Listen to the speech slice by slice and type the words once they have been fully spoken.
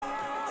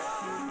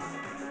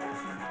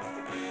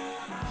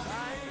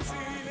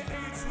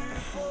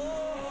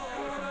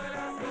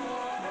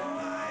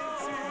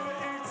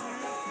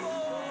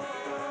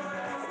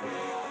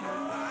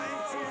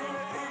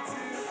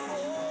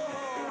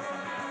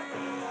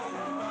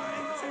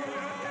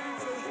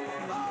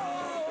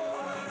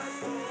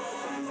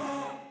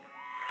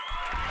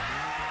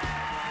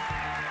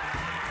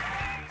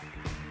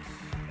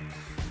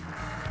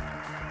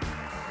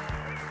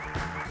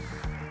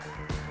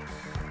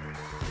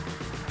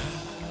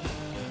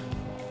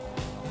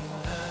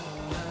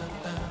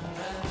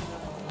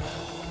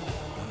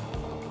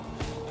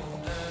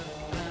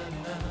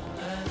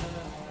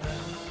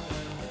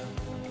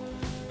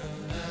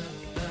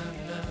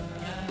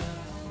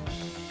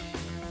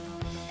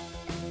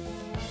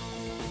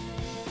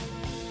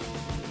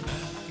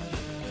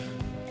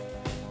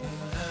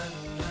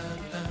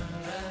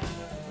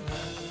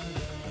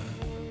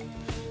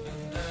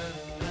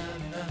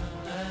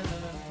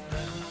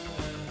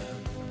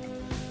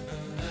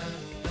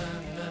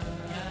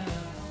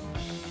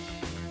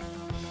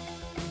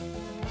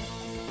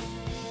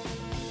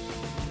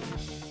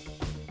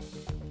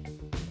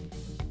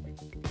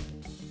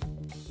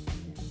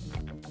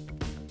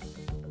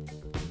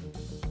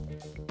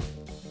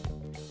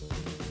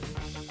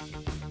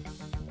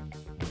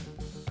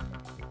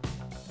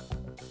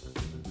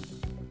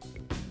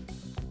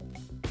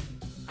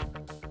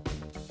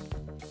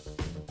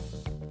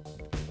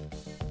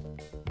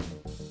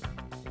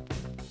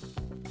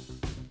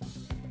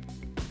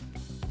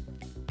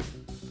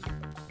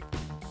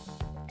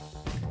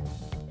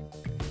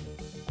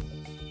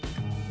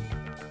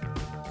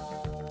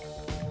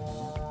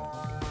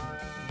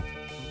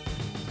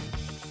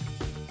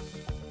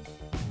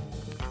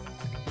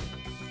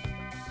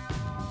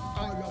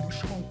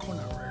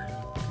Connery.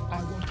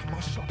 I want my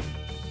son.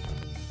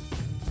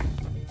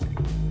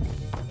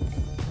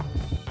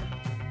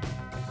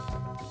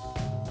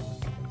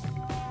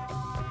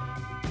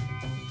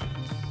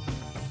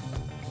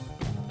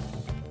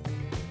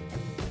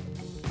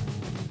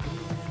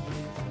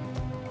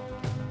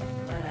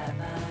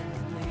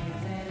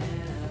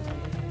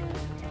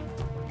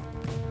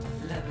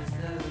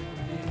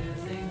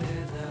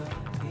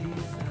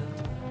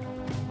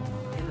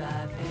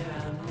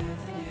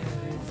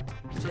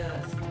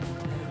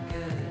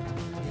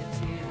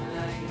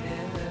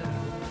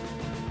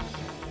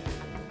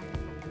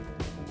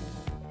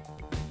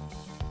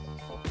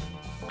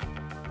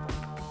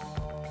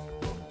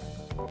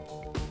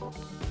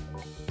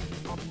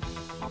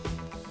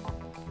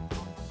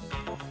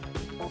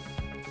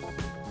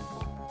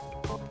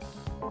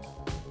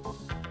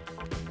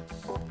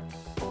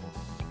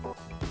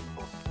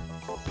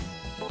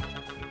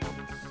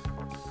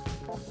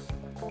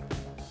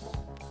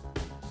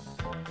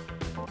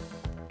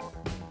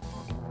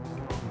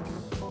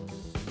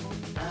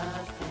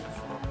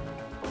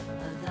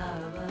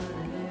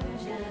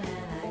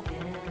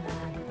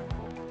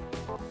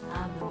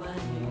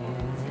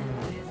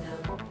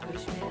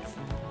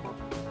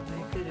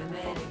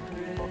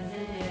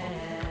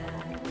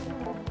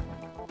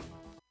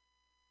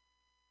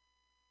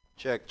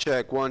 Check,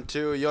 check, 1,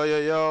 2, yo,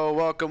 yo, yo,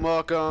 welcome,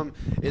 welcome.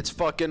 It's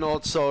fucking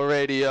Old Soul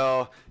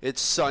Radio.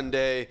 It's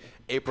Sunday,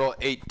 April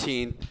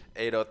 18th,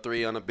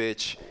 8:03 on a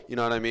bitch. You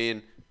know what I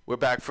mean? We're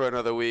back for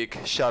another week.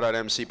 Shout out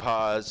MC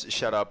Paz.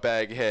 Shout out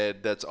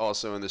Baghead, that's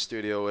also in the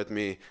studio with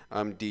me.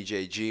 I'm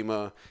DJ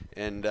Jima.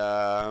 And,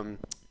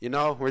 you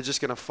know, we're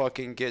just gonna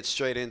fucking get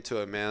straight into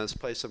it, man. Let's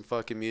play some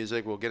fucking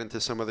music. We'll get into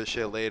some other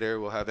shit later.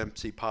 We'll have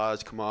MC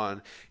Paz come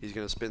on. He's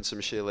gonna spin some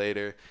shit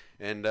later.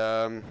 And,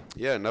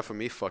 yeah, enough of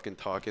me fucking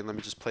talking. Let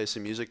me just play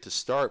some music to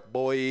start,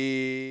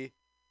 boy.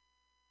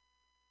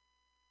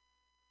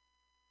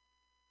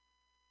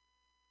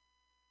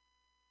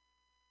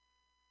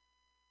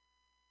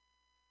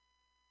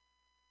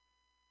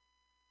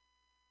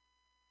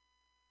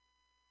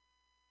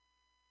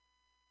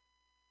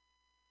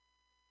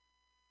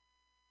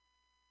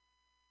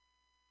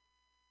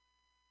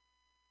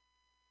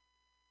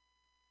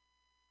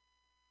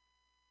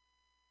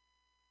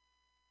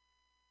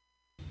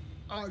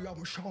 I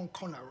am Sean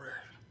Connery.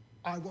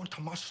 I want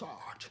a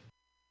massage.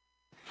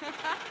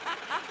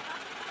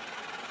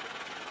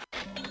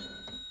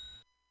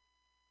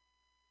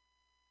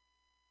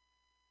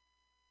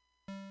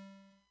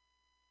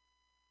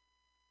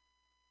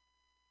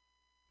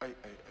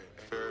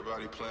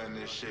 Everybody playing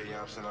this shit, you know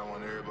what I'm saying? I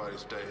want everybody to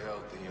stay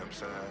healthy, you know what I'm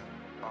saying?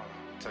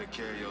 Take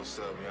care of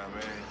yourself, you know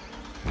what I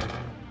mean?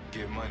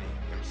 Get money, you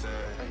know what I'm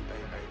saying?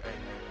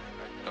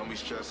 Don't be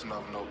stressing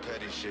off no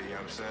petty shit, you know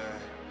what I'm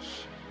saying?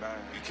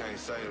 You can't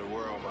save the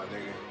world, my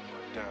nigga.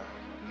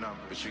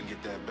 But you can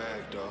get that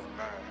bag, though.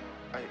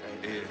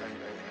 Yeah.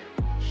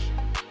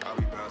 I'll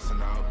be bouncing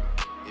out,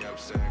 you know what I'm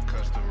saying?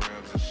 Custom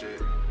rims and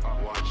shit.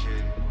 Watch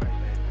hitting.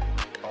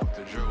 Off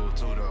the dribble,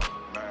 too, though.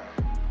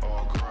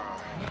 All crime.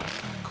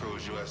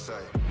 Cruise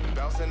USA.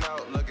 Bouncing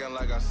out, looking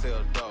like I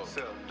sell dope.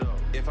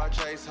 If I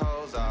chase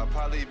hoes, I'll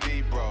probably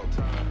be broke.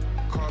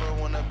 Carter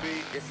wanna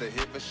beat, it's a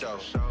hit for show.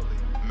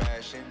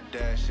 Mashing,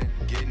 dashing,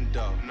 getting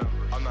dope.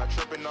 I'm not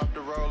tripping off the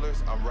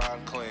rollers, I'm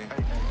riding clean.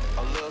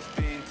 A little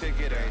speeding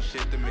ticket ain't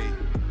shit to me.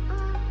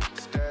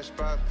 Stash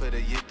spot for the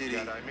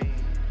yittity.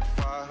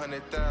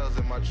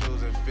 500,000 my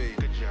choosing fee.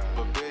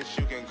 But bitch,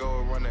 you can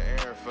go and run the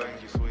errand for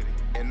me.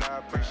 And I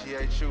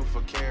appreciate you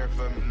for caring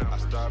for me. I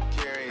stopped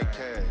carrying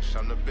cash,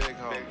 I'm the big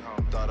homie.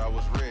 Thought I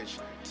was rich,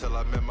 till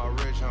I met my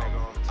rich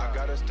homie. I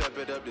gotta step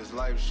it up, this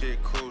life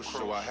shit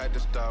crucial. I had to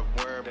stop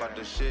worrying about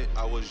the shit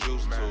I was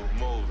used to.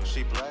 Moving,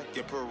 she black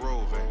and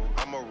Peruvian.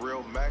 I'm a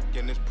real Mac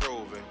and it's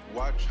proven.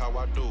 Watch how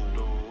I do. You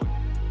know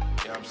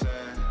what I'm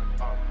saying?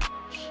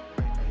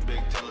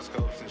 Big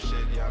telescopes and shit,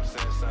 you know what I'm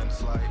saying?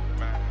 Something's like,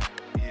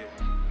 yeah,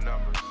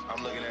 numbers.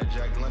 I'm looking at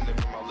Jack London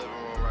from my living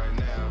room right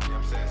now. You know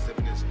what I'm saying?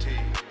 Sipping his tea.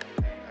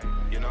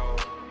 You know,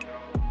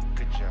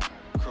 good job.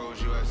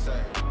 Cruise USA.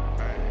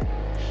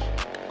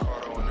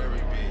 Carter on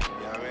every beat, you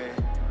know what I mean?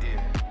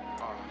 Yeah.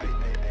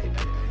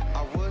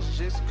 I was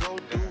just go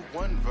do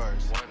one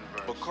verse.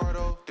 But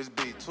Cardo, this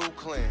beat too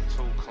clean.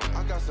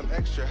 I got some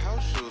extra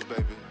house shoes,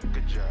 baby.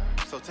 Good job.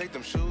 So take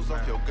them shoes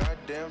off your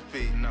goddamn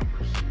feet.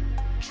 Numbers.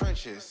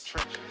 Trenches.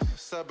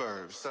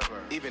 Suburbs.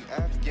 Even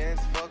Afghans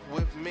fuck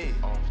with me.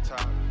 Off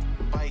top.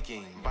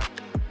 Biking.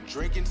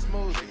 Drinking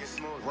smoothies.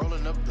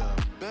 Rolling up the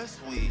best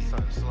weed.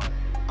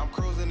 I'm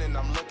cruising and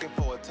I'm looking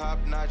for a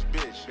top-notch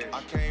bitch.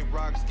 I can't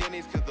rock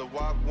skinnies cause the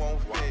walk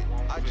won't fit.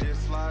 I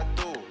just slide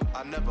through,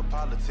 I never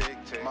politic.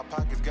 My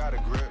pockets got a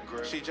grip,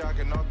 she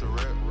jogging off the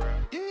rip.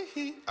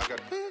 Yee-hee, I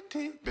got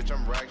pity. Bitch,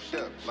 I'm racked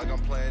up, like I'm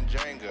playing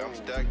Jenga. I'm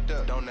stacked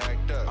up, don't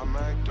act up. I'm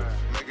active,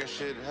 making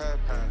shit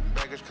happen.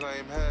 Baggage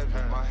claim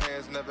heavy, my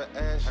hands never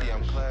ashy.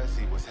 I'm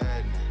classy, what's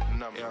happening? You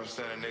know what I'm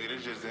saying, nigga,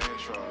 this just the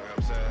intro. You know what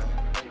I'm saying?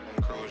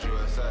 Cruise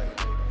USA,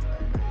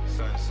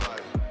 Sun's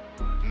like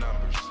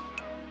numbers.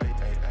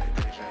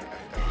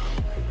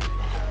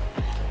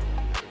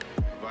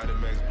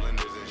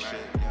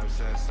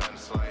 saying? Something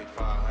slight,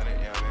 500,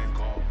 yeah, man.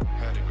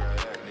 Had to grab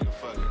that, nigga,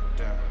 fuck it,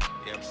 damn.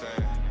 You know what I'm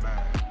saying?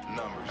 Man,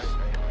 numbers.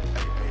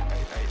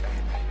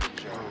 Good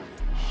job.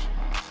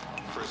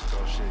 Frisco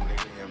shit,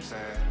 nigga, you know what I'm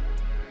saying?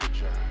 Good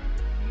job.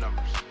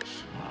 Numbers.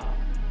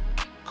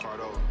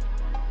 Cardo,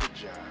 good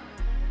job.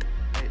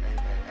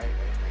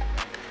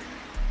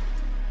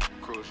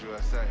 Cruise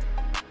USA.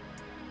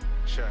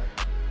 Check.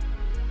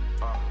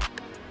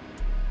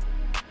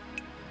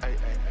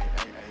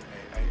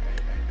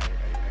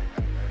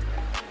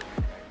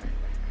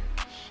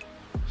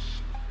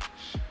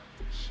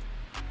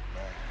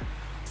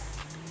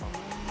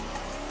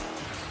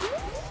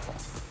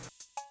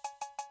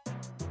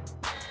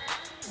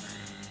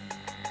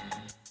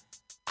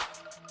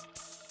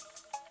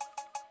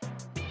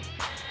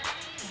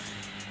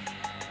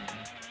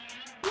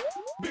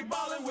 Big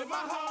ballin' with my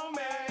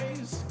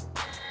homies.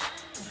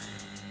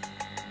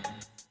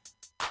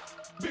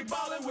 Big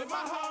ballin' with my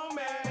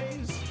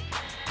homies.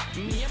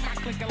 Me and my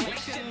clique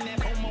election at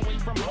home away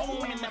from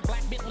home in the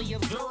black Bentley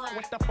Azura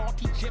with the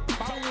faulty chip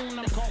phone.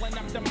 I'm calling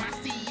up the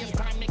Massey, it's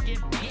time to get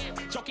paid.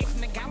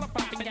 Showcasing the gallop,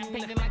 I got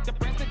painted like the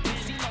president.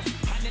 He lost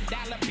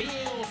 $100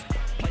 bills.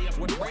 Players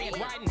with red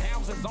riding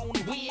houses on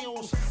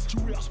wheels.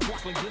 Jewels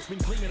sparkling, glistening,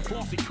 gleaming,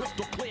 flossy,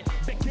 crystal clear.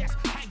 Big cats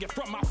hanging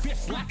from my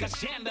fist like a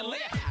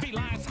chandelier.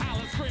 Felines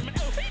hollering, screaming,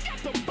 oh, he got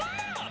the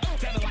bomb.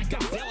 Sounding like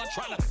Godzilla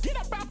trying to get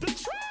up out the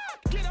truck.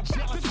 Get up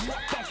out the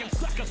truck. Fucking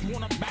suckers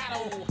wanna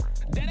battle.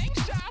 That ain't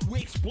shy.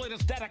 Wig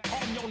splitters that'll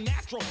calm your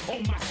natural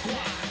on my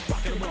squad.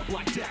 Bucking them up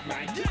like that,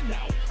 man. You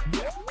know,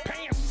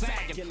 pants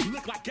sagging.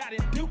 Look like I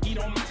done dookied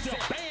on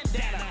myself.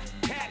 Bandana,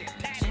 tatted,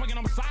 swinging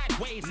them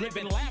sideways,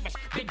 living lavish.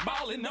 Big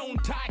ballin' on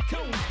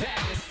tycoon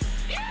status.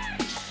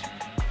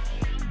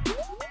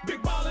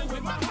 Big ballin'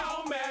 with my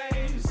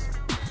homies.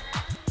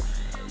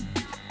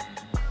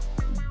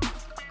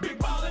 Big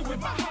ballin' with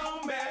my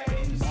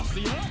homies.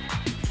 Bossy up.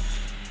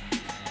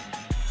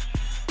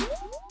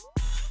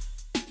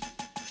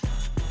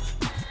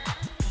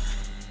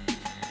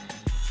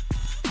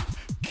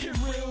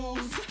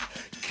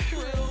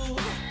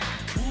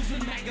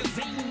 Cruising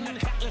magazine,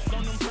 cutlass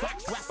on them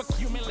socks, rap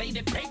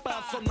accumulated paper,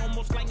 so no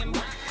more slanging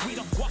rock. We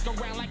don't walk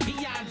around like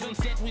peons and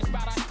said we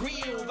spout our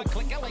grill. The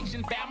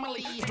click-elation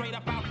family, straight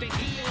up out the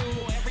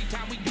hill. Every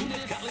time we do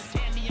this, cutlass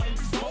candy on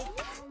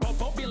smoke.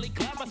 Popo Billy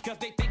Clevers, cause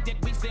they think that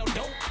we sell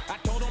dope. I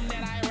told them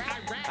that I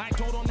rap, I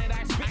told them that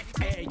I spit.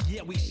 Hey,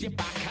 yeah, we ship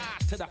our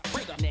cars to the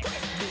freighter neck.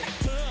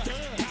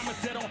 Thomas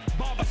said on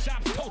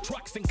barbershops, tow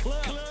trucks, and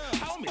clubs.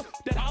 Homies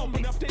that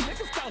open up their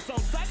liquor stores on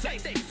Sunday.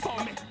 They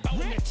saw me,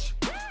 rich.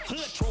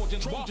 Hood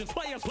Trojans,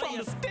 players from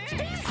the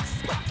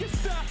stands. Pocket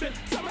stuffing,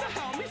 some of the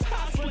homies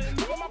hustling.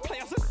 Some of my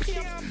players is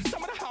pimps,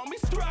 some of the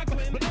homies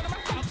struggling. But none of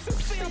my folks is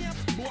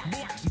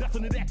simps.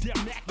 Nothing of that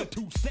damn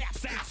magnitude, sap.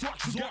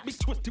 You got me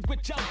twisted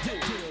with your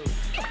dude.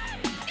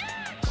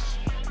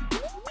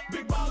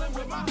 Big ballin'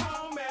 with my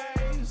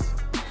homies.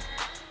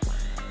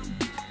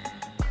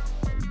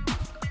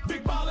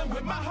 Big ballin'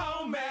 with my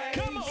homies.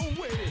 Come on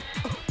with it.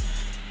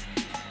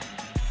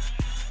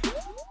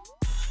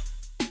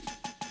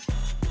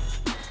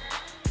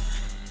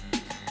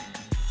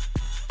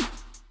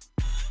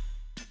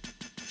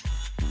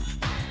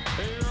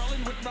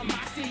 Rolling with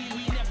Ramasi,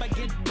 we never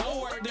get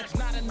bored. There's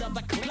not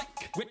another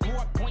click with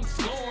more points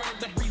scored.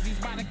 The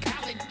breezies by the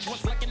college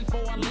was looking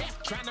for a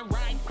lift, trying to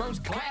ride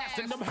first class,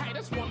 and them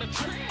haters want to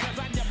trick. Cause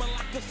I never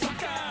like a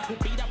sucker who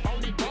beat up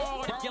on their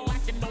board. If you're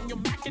lacking on your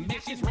Mac and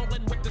dishes,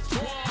 rolling with the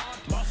squad.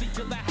 Bossy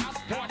to the house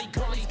party,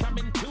 girlies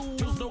coming too.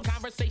 No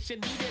conversation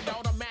needed,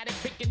 automatic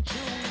pick and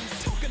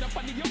choose. Talking up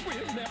under your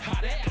ribs now,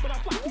 hot ass. But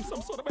I'm like you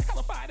some sort of a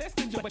hellified ass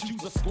ninja, but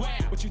you's a square.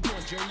 What you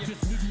doing, Junior?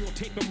 This video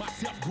taping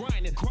myself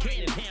grinding,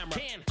 cannon hammer,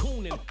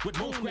 cooning with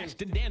more scratch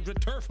than dandruff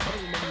turf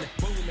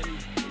booming.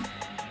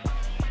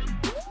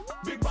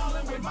 Big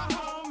ballin' with my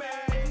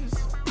homies.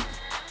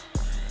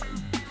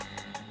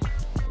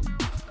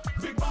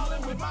 Big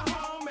ballin' with my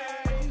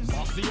homies.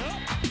 Bossy up.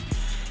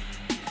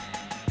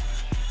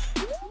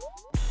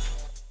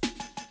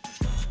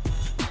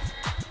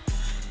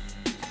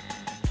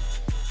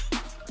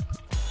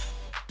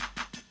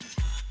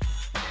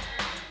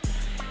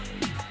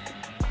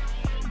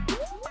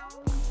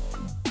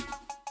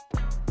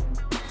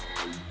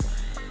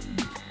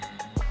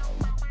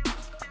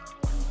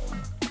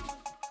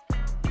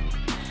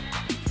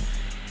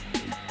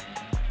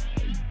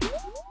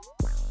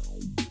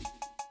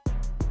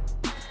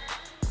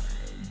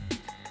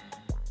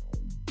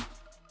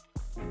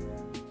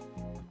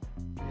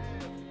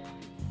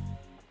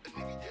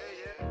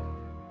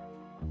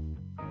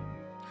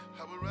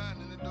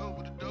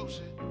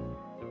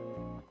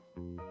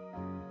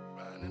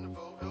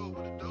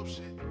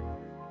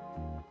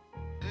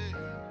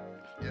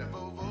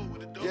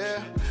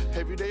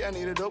 Every day I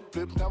need a dope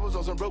flip. I was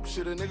on some broke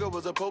shit. A nigga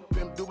was a pope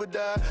pimp. Do or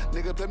die.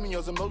 Nigga play me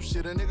on some more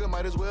shit. A nigga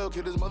might as well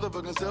kill his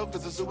motherfucking self.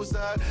 It's a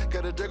suicide.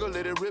 Got a Draco,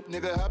 let it rip.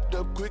 Nigga hopped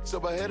up quick,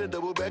 so I had to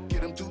double back.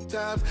 Hit him 2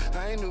 times.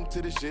 I ain't new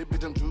to this shit,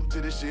 bitch. I'm true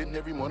to this shit. And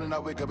every morning I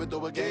wake up and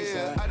throw a gang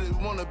sign. I just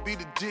wanna be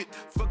legit.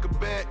 Fuck a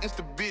bad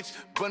insta bitch.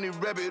 Bunny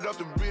rabbit off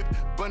the rip.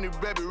 Bunny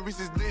rabbit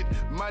Reese's lit.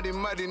 Mighty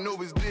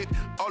know it's lit.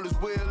 All is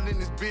well in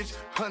this bitch.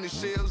 100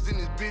 shells in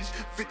this bitch.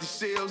 50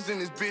 shells in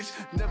this bitch.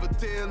 Never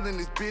tell in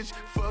this bitch.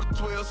 Fuck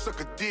 12, suck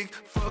a dick.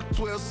 Fuck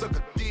 12, suck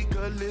a dick.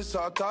 Cutlass,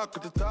 hard talk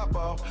with the top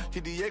off.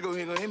 Hit Diego,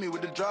 he gon' hit me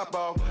with the drop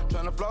off.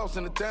 Tryna floss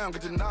in the town,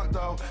 get you knocked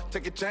off.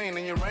 Take your chain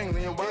and your ring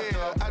and your watch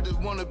off. I just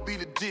wanna be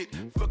legit.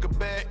 Fuck a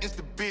bad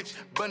insta bitch.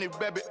 Bunny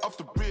rabbit off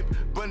the rip.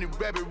 Bunny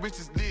rabbit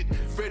Reese's lit.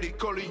 Freddie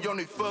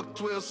Corleone, fuck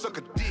 12, suck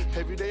a dick.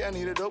 Every day I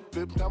need a dope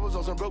flip. I was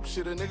on some broke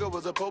shit. A nigga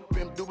was a pope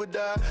pimp. Do or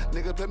die.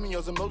 Nigga play me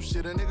on some more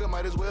shit. A nigga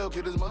might as well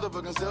kill his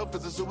motherfucking self.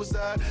 It's a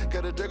suicide.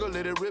 Got a Draco,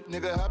 let it rip.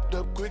 Nigga hopped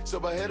up quick,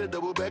 so I had to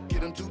double back.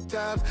 Hit him 2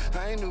 times.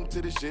 I ain't new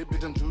to this shit,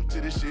 bitch. I'm true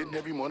to this shit. And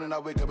every morning I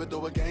wake up and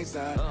throw a gang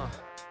sign.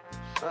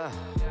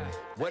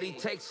 What he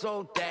takes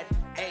so that,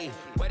 ayy,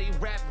 what he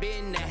rap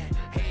in that,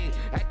 hey,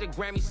 at the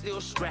Grammy still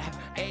strapped,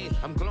 ayy,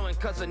 I'm glowing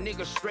cause a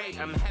nigga straight,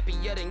 I'm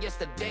happier than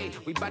yesterday,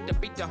 we bout to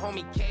beat the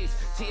homie case,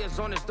 tears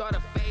on his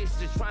daughter face,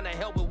 just trying to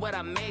help with what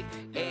I make,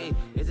 ayy,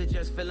 is it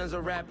just feelings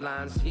or rap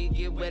lines, he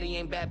get wet, he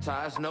ain't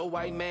baptized, no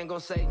white man gon'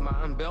 save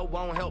mine, belt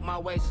won't help my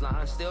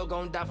waistline, still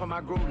gon' die for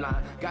my groove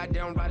line,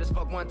 goddamn right as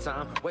fuck one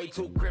time, way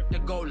too crypt to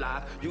go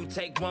live, you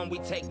take 1, we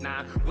take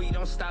 9, we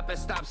don't stop at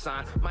stop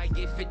sign, might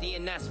get 50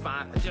 and that's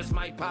fine, I just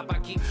might pop, I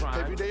keep trying.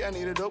 Every day I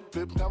need a dope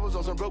flip. I was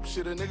on some broke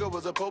shit. A nigga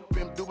was a pope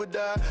pimp. Do or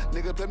die.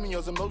 Nigga play me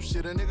on some more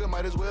shit. A nigga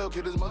might as well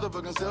kill his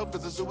motherfucking self.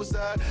 It's a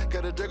suicide.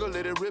 Got a Draco,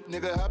 let it rip.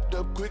 Nigga hopped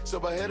up quick, so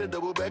I had to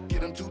double back.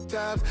 Hit him 2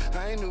 times.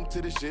 I ain't new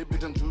to this shit,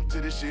 bitch. I'm true to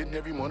this shit. And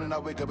every morning I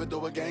wake up and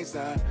throw a gang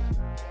sign.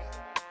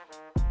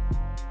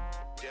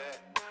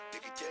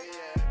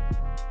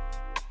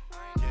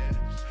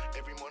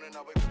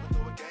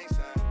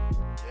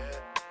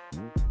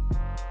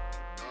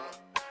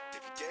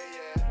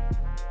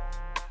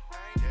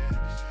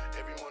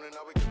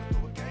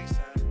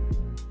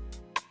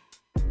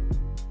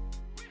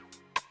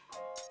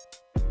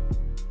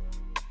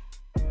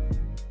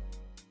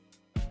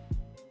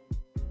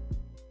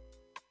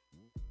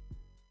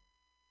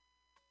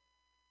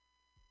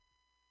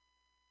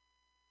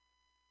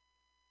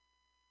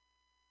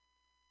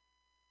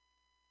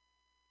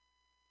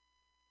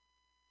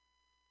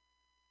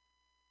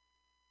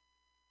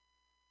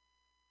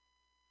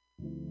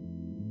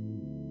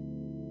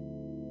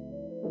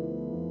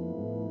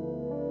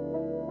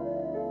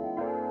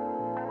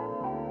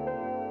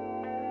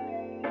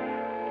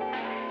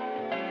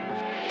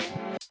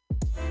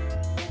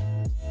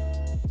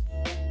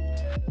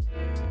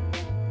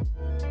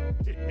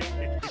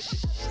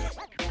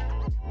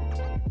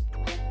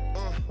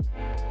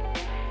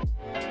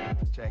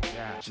 Check it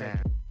out,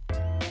 man.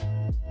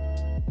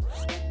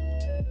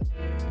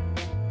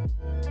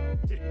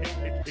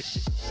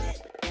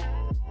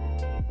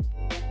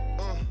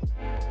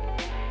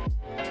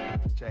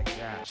 Check it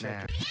out,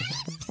 man.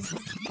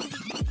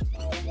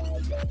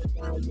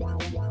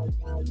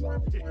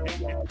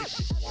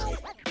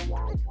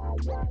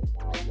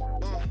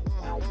 Check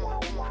it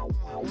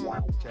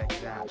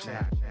out,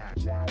 man.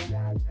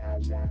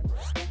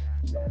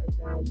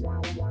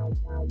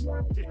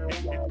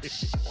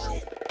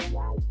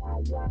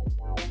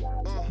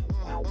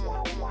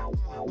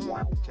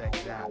 Check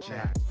it out,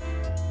 chat.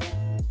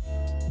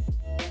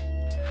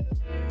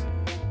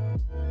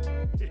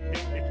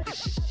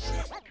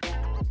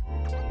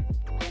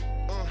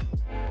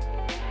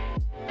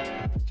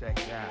 Check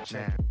it out,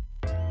 chat.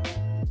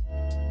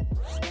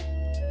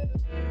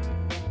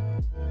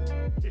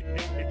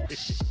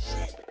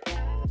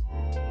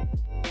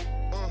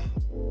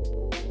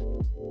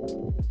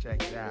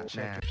 Check it out,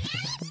 chat.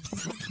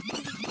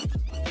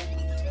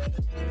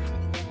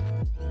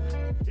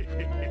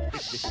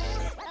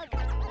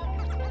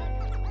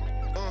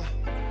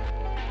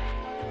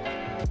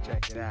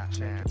 Check it out,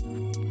 champ.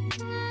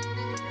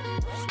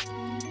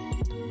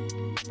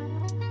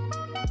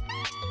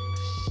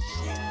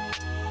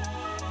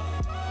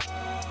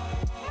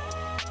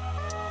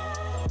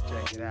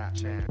 Check it out,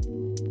 champ.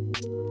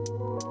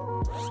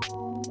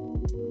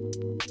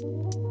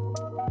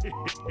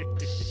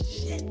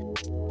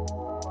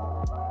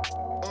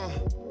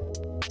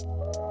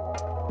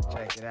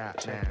 Check it out,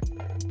 champ.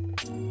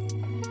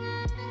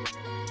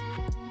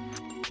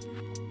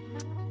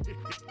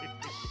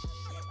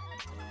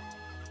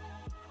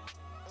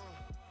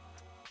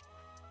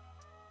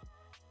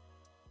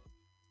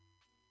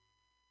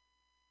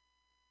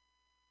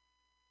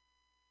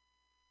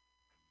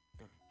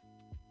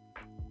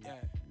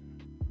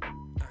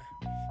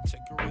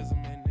 Check your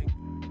resume, nigga.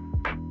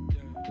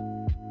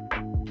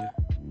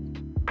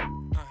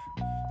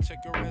 Check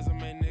your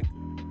resume, nigga.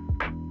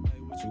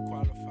 Like what you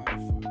qualify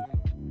for, you know.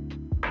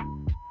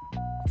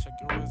 Check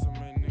your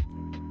resume, nigga.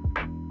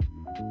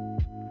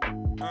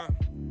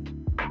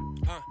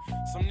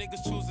 Some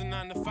niggas choosing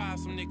 9 to 5,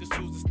 some niggas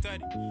choose to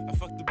study. I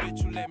fucked the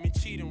bitch who let me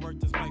cheat and work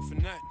this mic for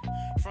nothing.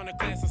 Front of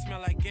class, I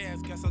smell like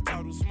gas, guess I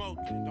taught who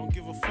smoking. Don't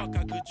give a fuck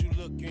how good you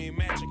look, you ain't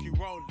matching, keep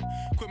rolling.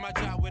 Quit my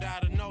job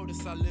without a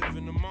notice, I live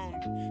in the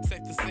moment.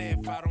 Safe to say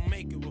if I don't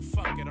make it, well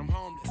fuck it, I'm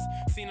homeless.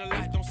 Seen a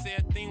lot, don't say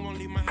a thing, won't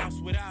leave my house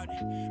without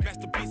it.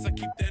 Masterpiece, I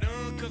keep that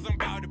on, cause I'm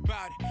bout it.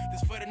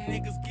 This for the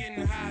niggas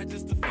getting high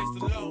just to face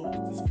the low.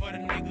 This for the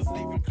niggas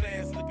leaving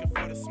class looking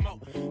for the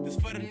smoke. This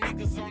for the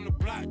niggas on the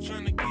block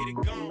trying to get it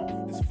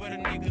gone. This for the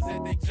niggas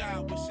at their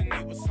job wishing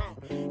they was home.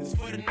 This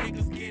for the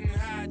niggas getting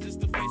high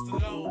just to face the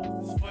low.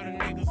 This for the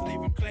niggas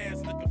leaving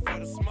class looking for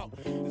the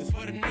smoke. This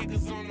for the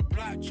niggas on the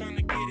block trying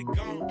to get it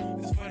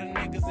gone. This for the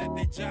niggas at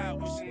their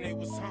job wishing they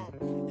was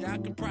home. Yeah, I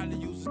could probably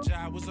use a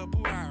job. What's up,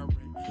 who hiring?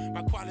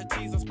 My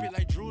qualities, I spit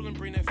like drool and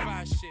bring that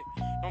fire shit.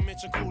 Don't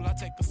mention cool, I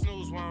take a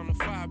snooze while on the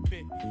fire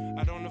pit.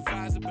 I don't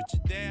advise it, but you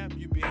dab,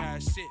 you be high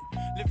as shit.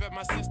 Live at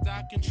my sister,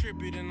 I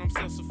contribute and I'm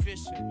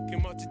self-sufficient.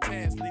 Can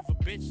multitask, leave a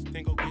bitch,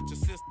 then go get your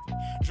sister.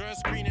 Drug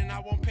screening, I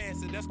won't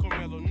pass it, that's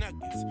Carmelo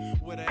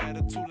Nuggets. With an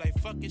attitude like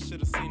fuck it,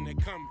 should've seen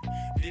it coming.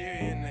 Deer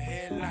in the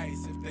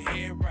headlights, if the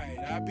head right,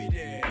 I'll be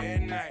there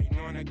at night.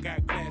 Knowing I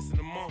got class in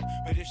the morning,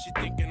 but if she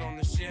thinking on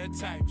the share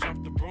type,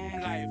 jump the broom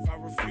life, I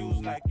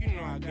refuse like, you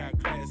know I got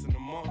class in the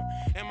morning.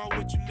 Am I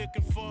what you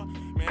looking for?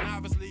 Man,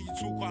 obviously you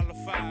too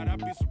qualified. I'd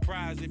be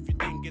surprised if you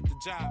didn't get the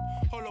job.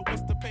 Hold up,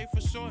 what's the pay for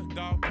short,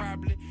 dog?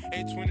 Probably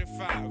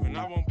 $8.25, and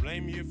I won't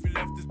blame you if you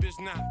left this bitch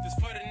now. This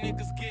for the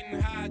niggas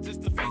getting high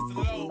just to face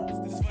the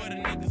lows. This for the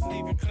niggas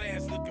leaving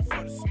class looking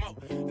for the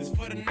smoke. This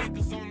for the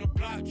niggas on the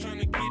block trying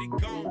to get it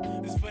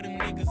gone. This for the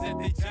niggas at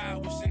their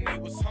job wishing they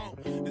was home.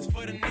 This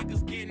for the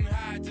niggas getting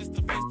high just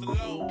to face the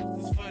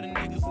lows. This for the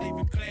niggas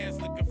leaving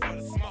class looking for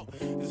the smoke.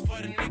 This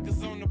for the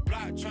niggas on the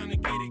block trying to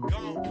get it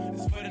gone.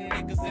 This for the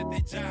niggas at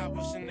their job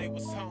wishing they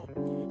was home.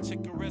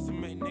 Check your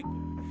resume, nigga.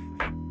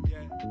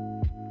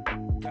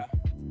 Yeah.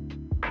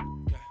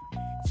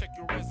 Check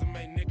your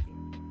resume, nigga.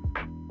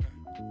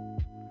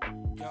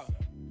 Yeah.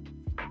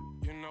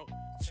 You know,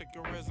 check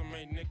your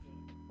resume, nigga.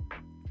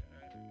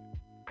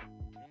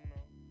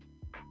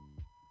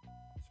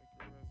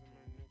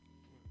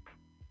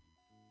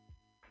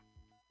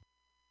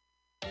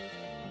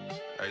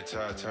 Hey,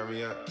 Todd, turn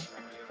me up.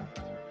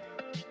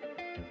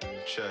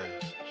 Check.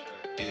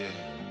 Yeah.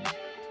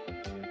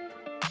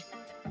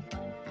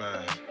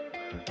 Man.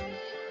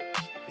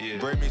 Yeah.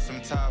 Bring me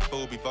some Thai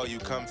food before you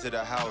come to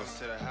the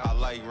house. I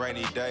like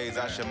rainy days,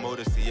 I should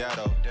move to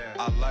Seattle.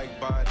 I like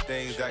buying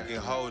things that can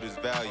hold its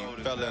value.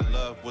 Fell in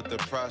love with the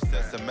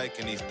process of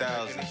making these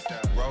thousands.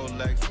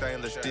 Rolex,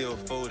 stainless steel,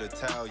 food,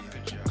 Italian.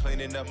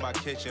 Cleaning up my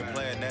kitchen,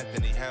 playing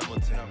Anthony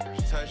Hamilton.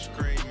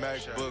 Touchscreen,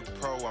 MacBook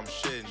Pro, I'm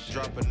shitting.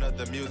 Drop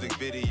another music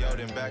video,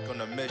 then back on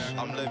the mission.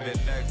 I'm living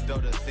next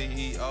door to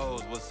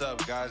CEOs. What's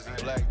up, guys?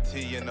 Black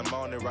tea in the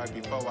morning right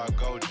before I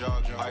go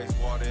jogging. Ice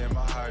water in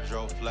my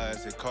hydro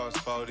flask, it costs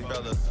 40.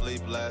 Fell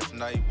asleep last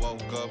night, woke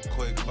up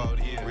quick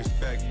 40.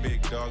 Respect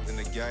big dogs in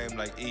the game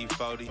like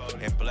E40.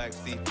 And Black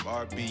C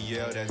from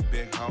RBL, that's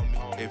big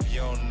homie. If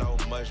you don't know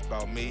much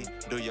about me,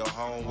 do your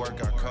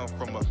homework. I come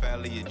from a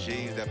family of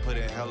G's that put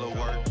in hella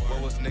work.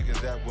 Where was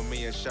niggas at when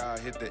me and Shy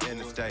hit the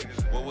interstate?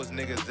 Where was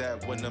niggas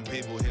at when them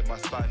people hit my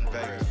spot in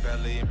Vegas?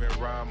 Barely even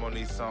rhyme on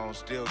these songs,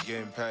 still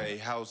getting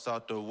paid. House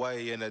out the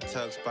way in a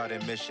tuck spot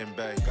in Mission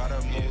Bay.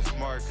 Gotta move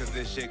smart cause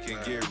this shit can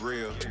get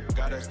real.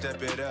 Gotta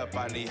step it up,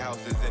 I need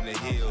houses in the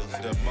hills.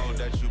 The more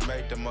that you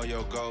make, the more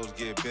your goals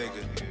get bigger.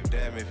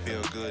 Damn, it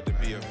feel good to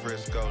be a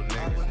Frisco nigga.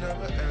 I will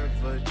never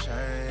ever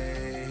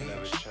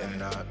change,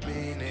 and I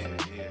mean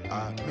it,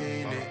 I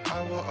mean it.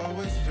 I will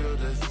always feel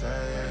the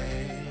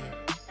same.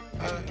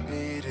 I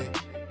need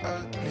it,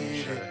 I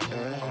need it.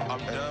 I'm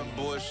done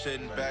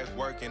bullshitting, back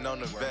working on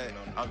the vet.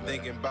 I'm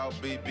thinking about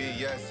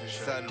BBS and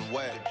something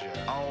wet.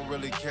 I don't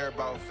really care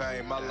about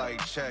fame, I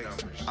like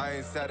checks. I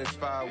ain't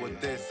satisfied with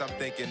this, I'm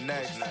thinking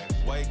next.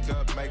 Wake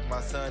up, make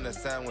my son a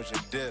sandwich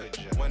and dip.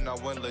 When I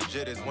went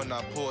legit is when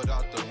I pulled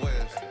out the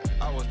whips.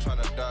 I was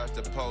tryna dodge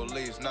the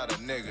police, not a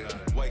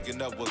nigga.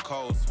 Waking up with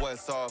cold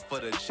sweats all for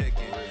the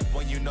chicken.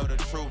 When you know the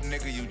truth,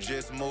 nigga, you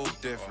just move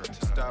different.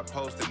 Stop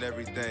posting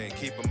everything,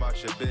 keep them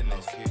out your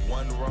business.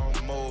 One wrong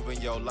move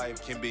and your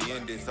life can be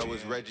ended. So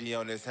it's Reggie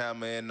on this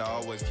hammer and I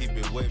always keep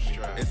it with me.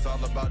 It's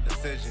all about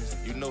decisions.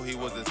 You knew he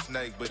was a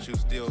snake, but you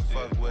still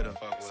fuck with him.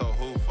 So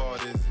who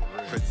fault is it?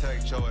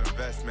 Protect your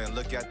investment,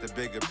 look at the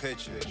bigger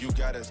picture. You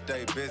gotta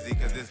stay busy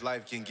cause this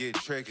life can get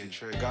tricky.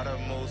 Gotta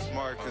move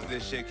smart cause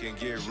this shit can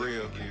get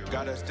real.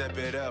 Gotta step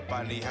it up,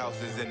 I need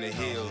houses in the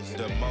hills.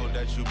 The more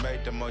that you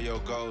make, the more your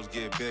goals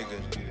get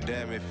bigger.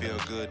 Damn, it feel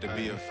good to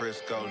be a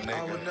Frisco nigga.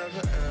 I will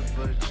never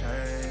ever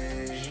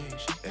change,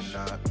 and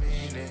I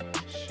mean it,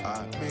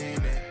 I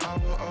mean it. I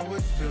will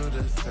always feel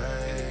the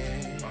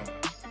same.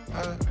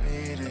 I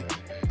need it,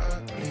 I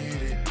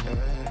need it.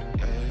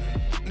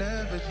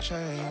 Never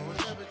change,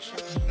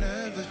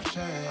 never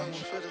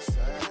change.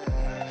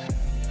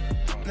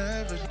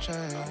 Never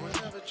change,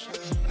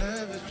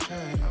 never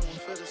change.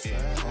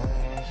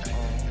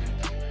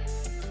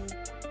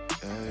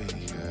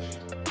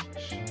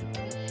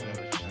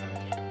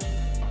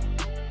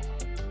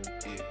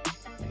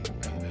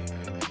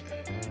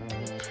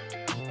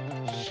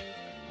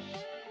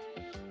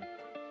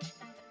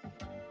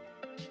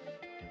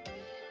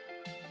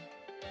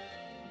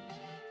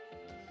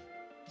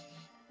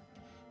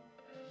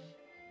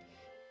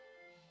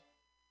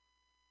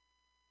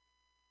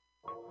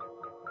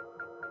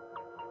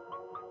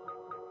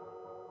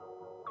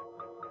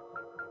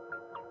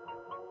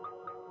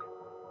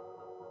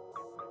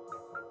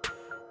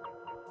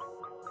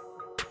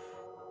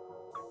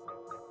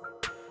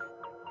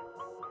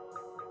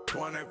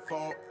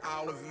 24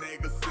 hours,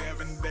 nigga,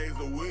 7 days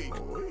a week.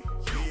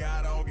 Me,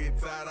 I don't get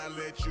tired, I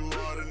let you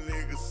other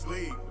niggas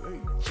sleep.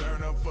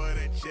 Turn up for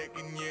that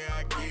chicken, yeah,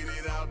 I get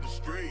it out the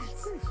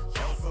streets.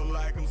 Hustle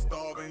like I'm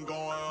starving, going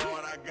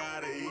hard, I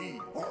gotta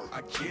eat.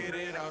 I get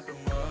it out the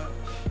mud,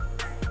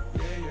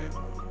 yeah,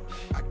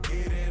 yeah. I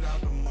get it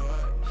out the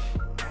mud,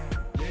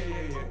 yeah,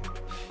 yeah,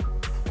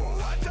 yeah. Oh,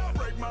 watch out,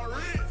 break my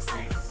wrist,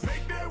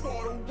 make that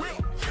water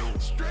whip,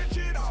 stretch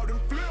it out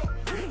and flip.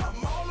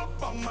 I'm all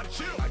up on my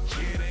chip. I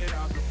get it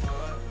out the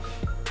mud,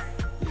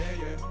 yeah,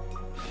 yeah.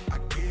 I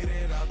get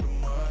it out the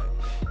mud,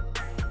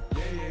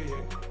 yeah, yeah,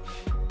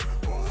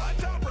 yeah. Oh,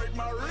 watch out, break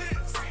my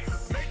wrist,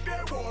 make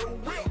that water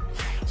whip,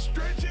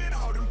 stretch it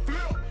out and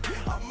flip.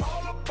 I'm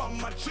all up on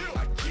my chip.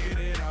 I get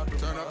it out the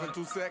Turn up in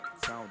 2 seconds.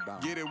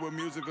 Get it with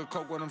music or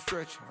coke when I'm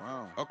stretching.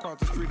 Across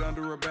the street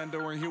under a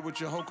bando and here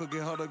with your hoe could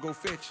get her to go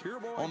fetch it.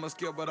 On the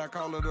scale, but I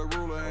call it a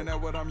ruler, and that's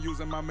what I'm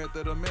using, my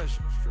method of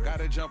measure.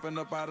 Got it jumping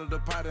up out of the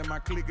pot and my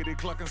clickety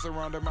clucking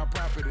surrounding my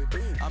property.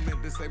 I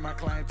meant to say my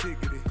client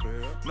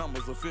tickety.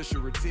 Numbers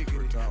official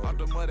tickety. Out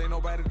the mud, ain't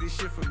nobody did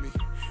shit for me.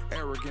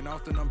 Arrogant,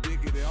 often I'm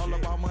bigoted. All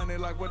about money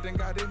like what then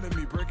got into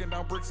me. Breaking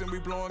down bricks and we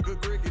blowing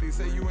good griggity.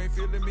 Say you ain't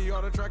feeling me,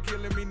 ought to try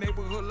killing me.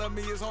 Neighborhood love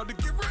me, it's hard to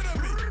get rid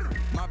of me.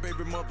 My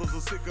baby mothers are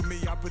sick of me.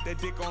 I put that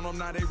dick on them,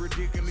 now they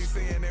ridiculously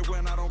saying that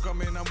when I don't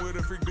come in, I'm with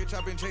a freak bitch.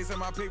 I've been chasing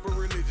my paper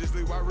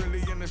religiously. Why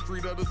really in the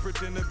street, others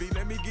pretend to be.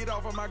 Let me get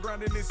off of my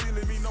grind and it's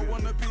sealing me. No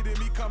one pity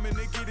me, coming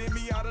and getting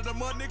me out of the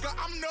mud, nigga.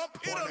 I'm the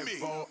epitome.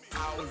 24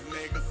 hours,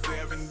 nigga,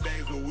 7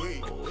 days a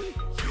week.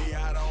 Me,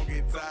 I don't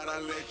get tired, I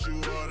let you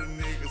other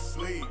niggas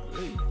sleep.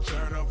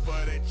 Turn up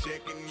for that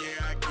chicken,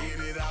 yeah, I get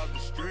it out the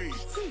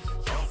streets.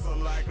 Hustle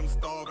like I'm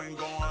starving,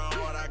 going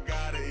hard, I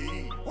gotta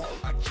eat.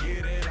 I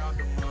get it out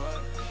the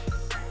mud,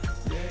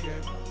 yeah,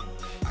 yeah.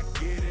 I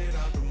get it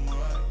out the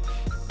mud,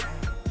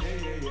 yeah,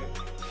 yeah,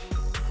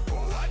 yeah.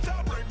 Oh, watch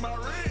out, break my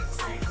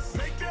wrist,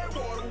 make that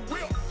water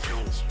whip,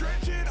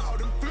 stretch it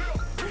out and flip.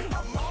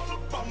 I'm all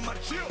up on my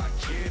chip. I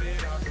get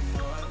it out the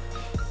mud,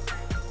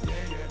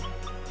 yeah, yeah.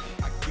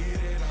 I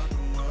get it out the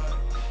mud,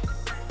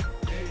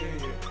 yeah, yeah,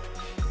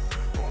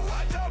 yeah. Oh,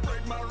 watch out,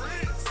 break my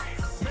wrist,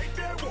 make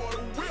that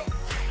water whip,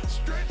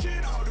 stretch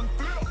it out and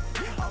flip.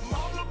 I'm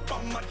all up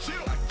on my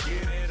chip. I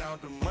get it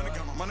out the mud.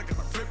 Money got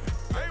my flip it.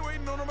 I ain't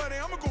waiting on nobody,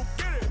 I'ma go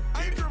get it.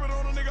 I ain't dripping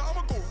on a nigga,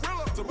 I'ma go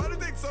real up. Somebody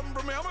take something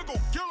from me, I'ma go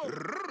kill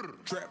him.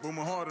 Trap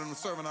booming hard and I'm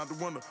serving out the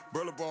window.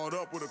 Brother balled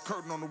up with a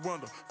curtain on the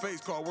window.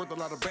 Face card worth a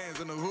lot of bands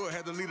in the hood.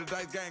 Had to lead a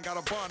dice gang, got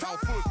a bond out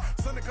foot.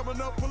 Sunday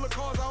coming up, pull the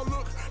cars out,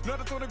 look.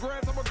 Nothing to the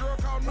grass, I'm a girl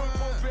called Nook.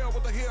 Post Bell,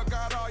 what the hell,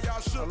 got all y'all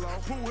shook.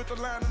 Pool hit the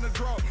line in the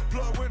draw.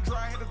 Blood went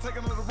dry, had to take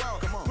another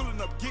route. Pulling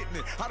up, getting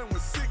it. I done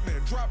went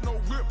sickening. Drop no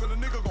whip and a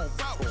nigga gon'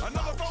 vouch.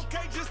 Another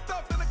 4K just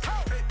stuffed in the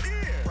couch.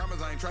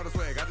 Promise I ain't try to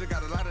swag, I just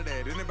got a lot of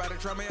that. Anybody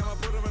try me, I'ma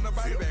put them in the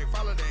body bag.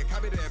 Follow that,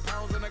 copy that,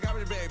 pounds in the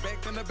garbage bag.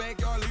 Back in the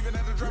backyard, leaving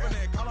at the dropping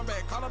that. Call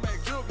them back,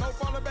 juke, no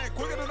falling back.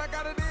 Quicker than I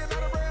got it in, I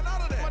done ran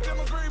out of that. My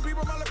channel screen,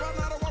 people, my lip, I'm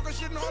not a walker,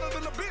 shitting harder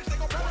than a bitch. They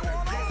gon' probably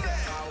want all of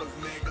that. Hours,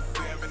 nigga,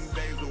 7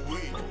 days a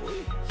week.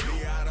 Me,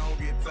 I don't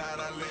get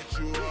tired, I let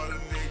you other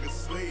niggas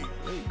sleep.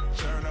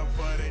 Turn up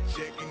for that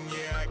chicken,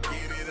 yeah, I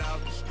get it out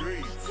the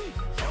streets.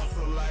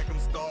 Hustle like I'm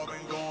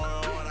starving, going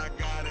hard, I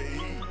gotta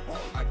eat.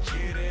 I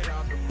get it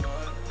out the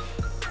mud,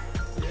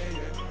 yeah,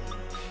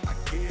 yeah. I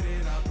get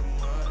it out the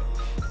mud,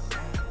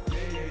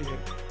 yeah, yeah, yeah.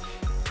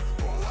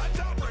 Oh, watch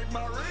out, break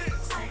my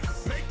wrist,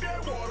 make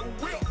that water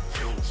whip,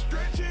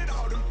 stretch it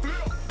out and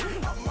flip.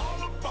 I'm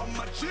all up on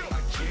my chip.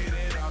 I get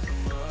it out the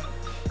mud,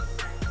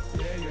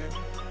 yeah, yeah.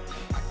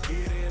 I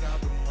get it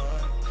out the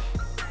mud,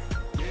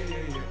 yeah,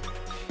 yeah, yeah.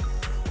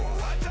 Oh,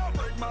 watch out,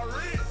 break my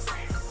wrist,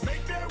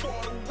 make that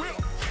water whip,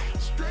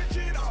 stretch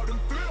it out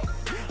and flip.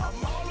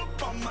 I'm all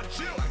up on my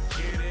chip. I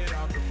get it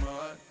out the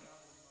mud.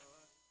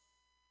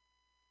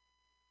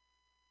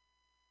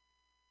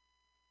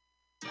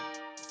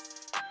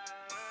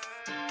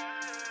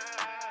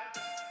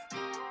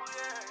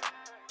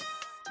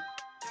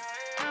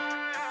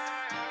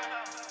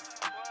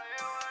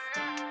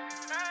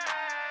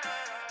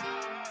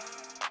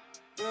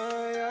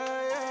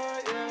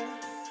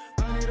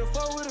 I need a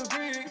four with a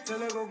brick, tell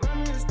her go grab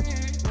me a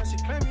stick. Now she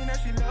claiming that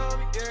she love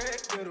me, yeah.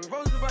 Get the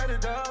roses by the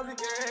dozen,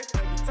 yeah.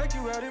 Let me take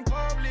you out in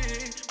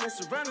public,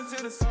 mess around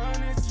until the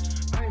sun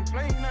is. I ain't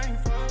playing, I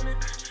ain't falling.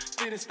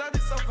 Didn't start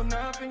this off for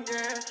nothing,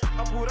 yeah.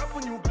 I pulled up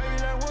on you, baby,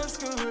 that was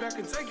good. I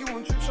can take you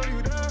on trip, show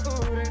you the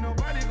hood. Ain't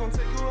nobody gon'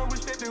 take you, I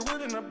wish that they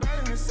would. And I'm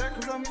bad in a sec,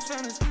 cause I'm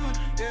misunderstood,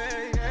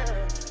 yeah,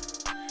 yeah.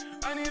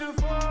 I need a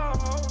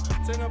fall,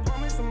 take a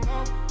promise some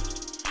more.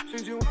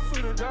 Since you want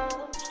for the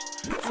dog.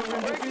 So I'm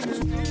breaking this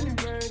feeling,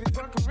 baby.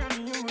 Fuck around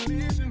and you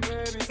believe in,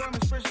 baby. Time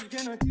is precious,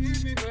 cannot keep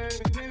me,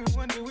 baby. Maybe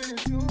one day when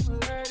it's you,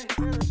 lady.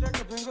 Better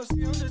check up and go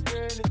see on the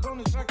daily.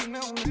 Corners rocking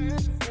out, I'm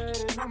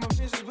faded. I'm a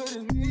bitch, but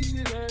it's me,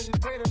 lady.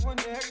 Pray that one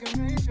day I can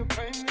make you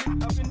pay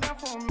me. I've been down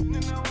for a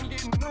minute, now I'm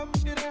getting up.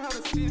 Getting how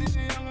to see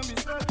it, I'm gonna be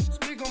stuck.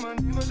 Speak on my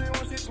name, but they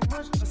won't say too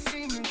much. I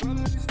see me,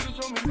 brother, they still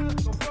show me love.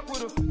 Don't fuck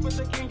with a freak, but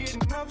they can't get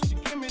enough. She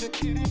give me the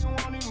kitty and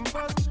won't even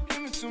bust. Give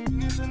me 2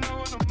 minutes and I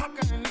wanna muck.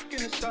 I ain't looking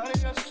to start.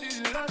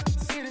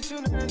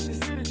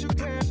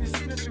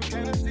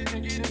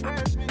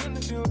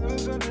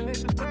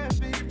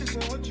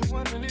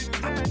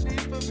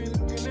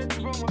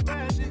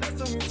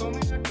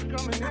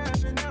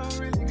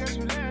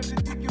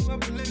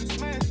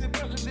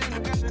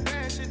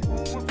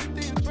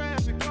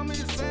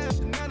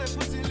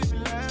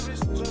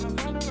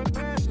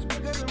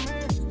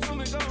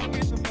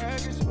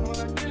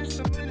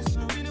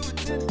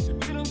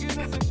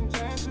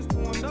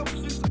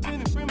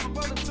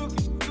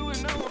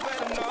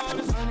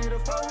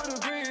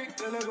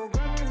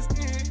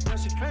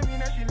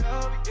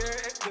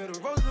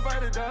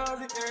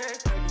 dolly, yeah.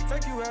 Maybe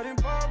take you out in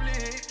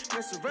public,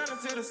 mess around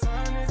until the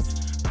sun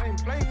is. I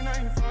ain't playing, I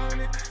ain't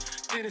funny.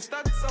 Didn't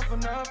stop yourself for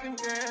nothing,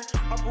 yeah.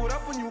 I pulled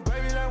up on you,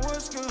 baby, like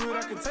what's good.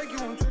 I can take you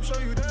on trips, show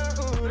you the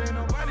hood. Ain't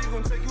nobody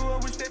gonna take you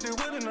up, wish that they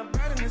would. And I'm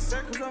bad in this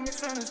set, cause I'm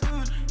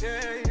misunderstood,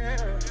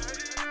 yeah.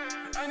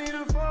 I need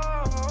a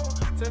fall,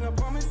 tell her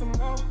promise some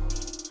more.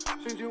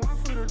 Since you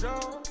went for the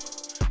door,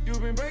 you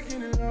been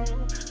breaking it all.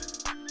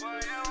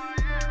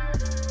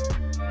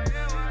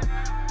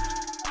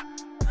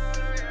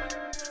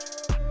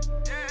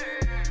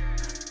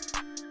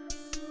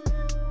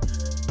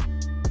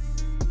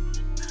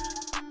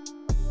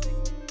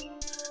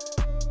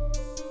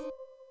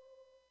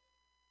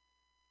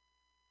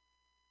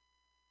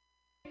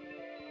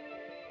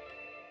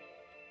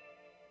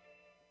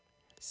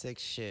 Sick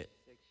shit.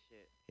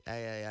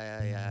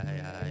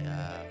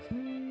 Yeah.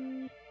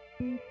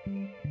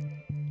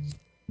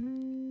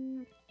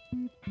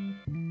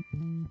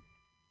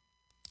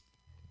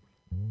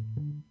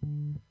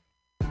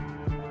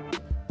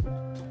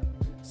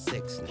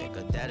 Six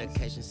nigga,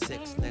 dedication,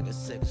 six nigga,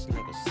 six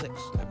nigga, six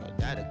nigga,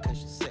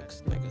 dedication,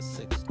 six nigga,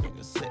 six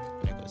nigga, six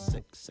nigga,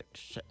 six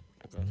shit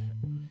nigga.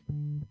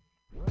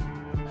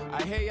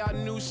 I hear y'all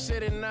new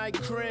shit and I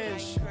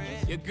cringe.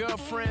 Your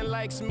girlfriend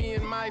likes me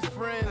and my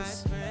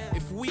friends.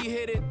 If we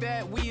hit it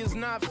that, we is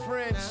not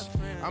French.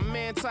 I'm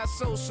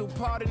anti-social,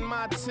 pardon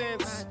my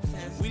tense.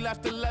 We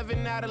left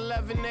 11 at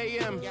 11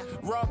 a.m.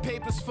 Raw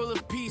papers full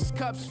of peace,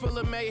 cups full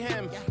of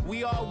mayhem.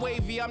 We all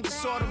wavy, I'm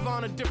just sort of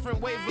on a different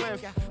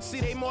wavelength. See,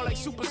 they more like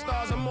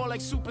superstars, I'm more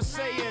like Super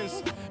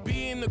Saiyans.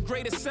 Being the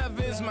greatest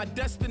ever is my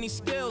destiny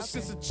still.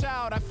 Since a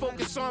child, I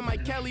focus on my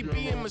Kelly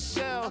B and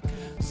Michelle.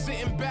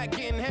 Sitting back,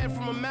 getting head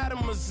from a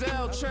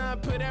mademoiselle.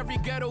 Trying to put every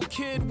ghetto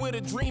kid with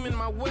a dream in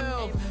my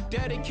will.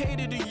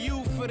 Dedicated to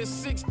you for the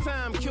 6th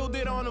time. Killed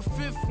it on the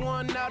 5th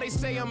one, now they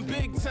say I'm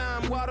big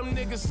time. While them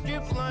niggas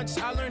skip lunch,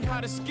 I learned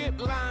how to skip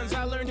lines.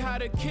 I learned how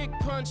to kick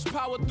punch,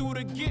 power through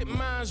to get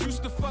mines.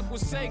 Used to fuck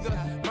with Sega,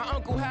 my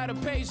uncle had a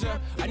pager.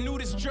 I knew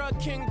this drug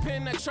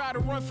kingpin that tried to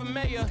run for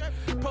mayor.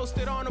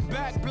 Posted on the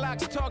back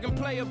blocks, talking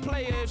player.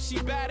 If she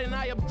bad and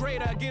I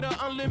upgrade her, get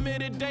her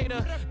unlimited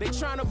data. They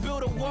tryna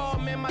build a wall,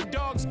 man, my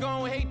dogs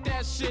gon' hate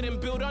that shit. And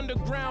build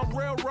underground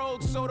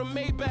railroads so the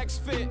Maybachs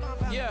fit.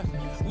 Yeah,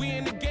 we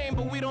in the game,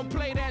 but we don't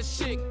play that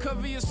shit.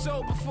 Cover your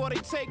soul before they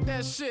take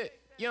that shit.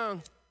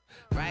 Young.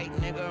 Right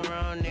nigga,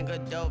 wrong nigga,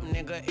 dope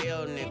nigga,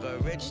 ill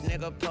nigga, rich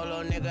nigga,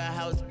 polo nigga,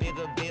 house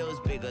bigger, bills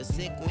bigger,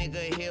 sick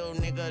nigga, hill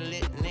nigga,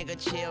 lit nigga,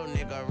 chill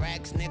nigga,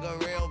 racks nigga,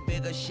 real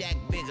bigger, shack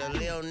bigger,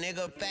 lil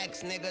nigga,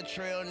 facts nigga,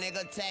 trill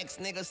nigga, tax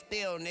nigga,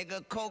 steal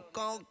nigga, coke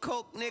on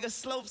coke nigga,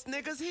 slopes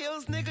niggas,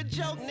 hills nigga,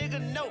 joke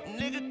nigga, note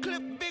nigga,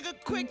 clip bigger,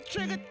 quick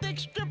trigger, thick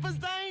strippers,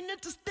 I ain't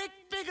into stick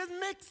figures,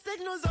 mixed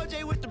signals,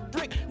 OJ with the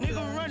brick,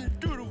 nigga running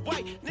through the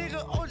white,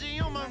 nigga,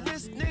 OJ on my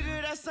wrist,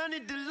 nigga, that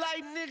sunny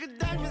delight, nigga,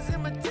 diamonds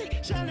in my teeth.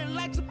 Shining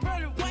like some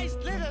pearly whites,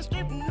 nigga,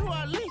 straight from New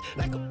Orleans,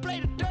 like a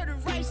plate of dirty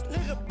rice,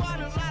 nigga, bought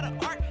a lot of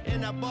art,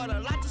 and I bought a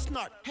lot to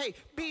snort, hey,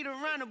 beat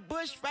around the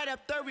bush, right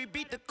after we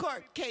beat the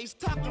court case,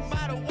 talking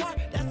about a war,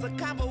 that's a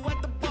combo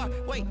at the bar,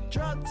 wait,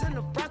 drugs in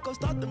the Bronco,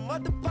 start the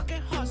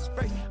motherfucking horse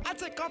race, I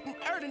take off from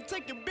Earth and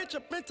take your bitch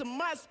up into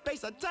my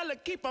space, I tell her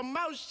keep her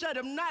mouth shut,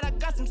 if not, I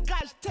got some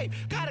scotch tape,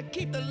 gotta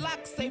keep the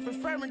lock safe,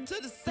 referring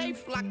to the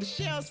safe lock, the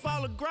shells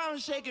fall the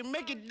ground, shaking,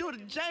 make it do the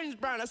James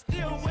Brown, I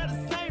still wear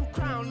the same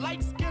crown,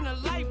 light skin a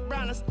light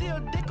brown, I still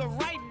dick her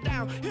right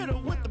down, hit her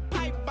with the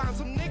pipe bomb,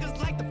 some niggas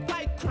like to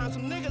fight crime,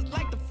 some niggas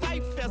like to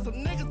fight fair, some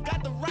niggas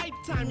got the right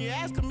time, you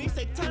asking me,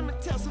 say time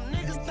and tell, some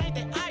niggas think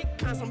they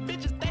icons, some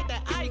bitches think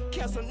that I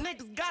care, some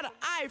niggas got an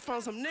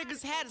iPhone, some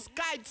niggas had a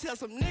SkyTel,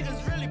 some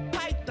niggas really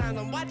pythons,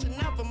 I'm watching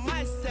out for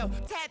myself,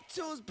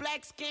 tattoos,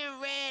 black skin,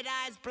 red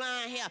eyes,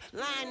 blonde hair,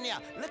 line there,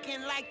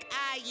 looking like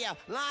I yeah,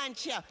 line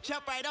chair,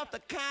 jump right off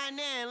the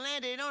Continental and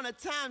landed on a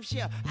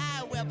timeshare,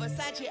 eyewear,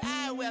 Versace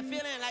eyewear,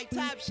 feeling like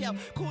top shelf,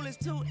 coolest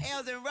 2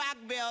 L's and rock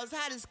bells,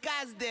 hot as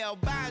Scottsdale,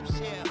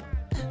 bombshell.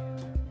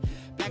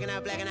 Blacking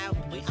out,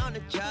 we on the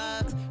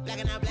drugs.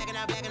 Blacking out, all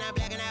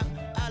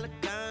the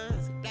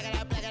guns. Blacking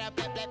out, black it out,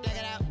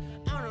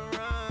 on the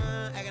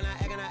run. Acting out,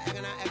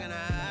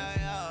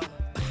 yeah.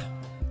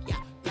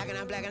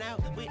 Blacking out,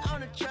 we on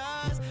the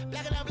drugs.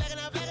 Blacking out, all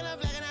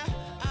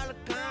the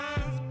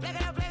guns. Blacking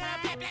out,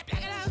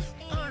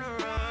 on the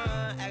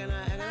run. Acting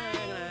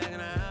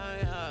out,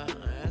 yeah.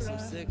 That's some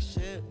sick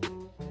shit.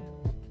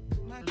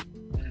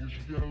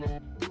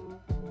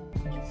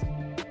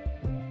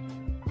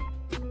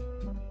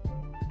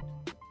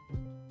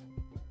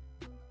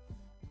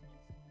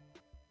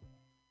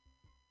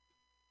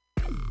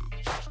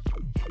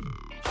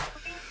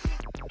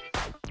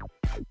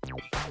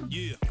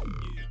 Yeah.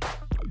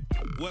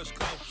 West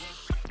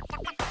Coast.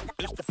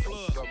 It's the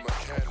flood. The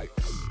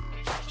mechanics.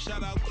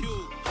 Shout out Q.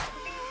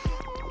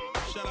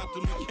 Shout out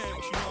to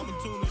mechanics. You know I'm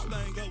gonna tune this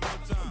thing up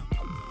one time.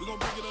 We're gonna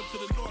bring it up to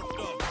the north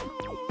though.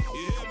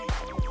 You hear me?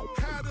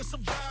 How to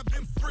survive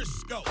in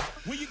Frisco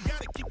when you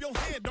gotta keep your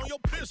hand on your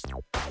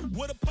pistol.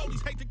 Where the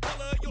police hate the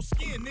color of your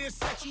skin, then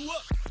set you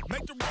up.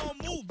 Make the wrong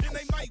move, then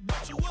they might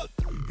wet you up.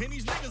 And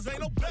these niggas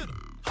ain't no better.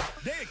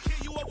 They'll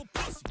kill you over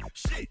pussy.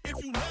 Shit,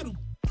 if you let them.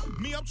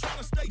 Me, I'm trying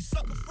to stay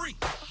sucker free.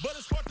 But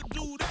it's hard to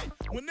do that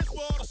when this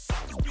where all the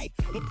suckers be.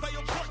 But play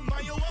your part and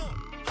mind your own.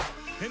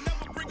 And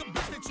never bring a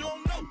bitch that you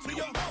don't know to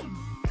your home.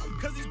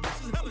 Cause these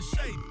bitches hella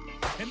shady.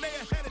 And they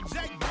had a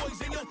jack boys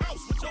in your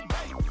house with your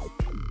baby.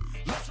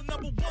 Lesson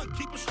number 1,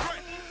 keep it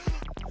straight.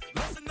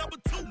 Lesson number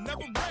 2,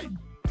 never break.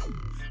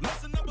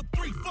 Lesson number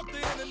 3, fuck the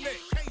internet.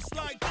 Can't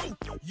slide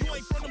through, you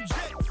ain't from them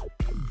jets.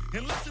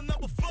 And lesson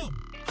number 4,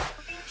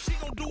 she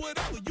gon' do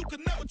whatever, you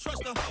can never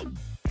trust a hoe.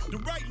 The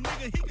right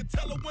nigga, he can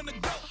tell her when to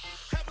go.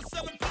 Have her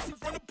selling pussy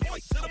from the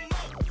point to the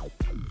mouth.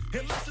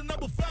 And lesson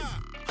number 5,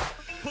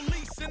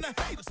 police and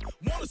the haters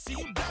wanna see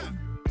you die.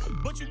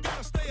 But you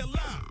gotta stay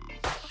alive,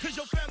 cause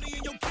your family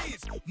and your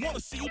kids wanna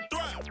see you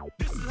thrive.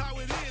 This is how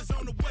it is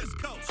on the West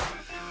Coast.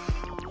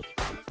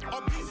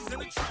 Our pieces in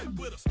the trap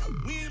with us.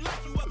 We ain't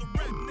like you other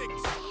rap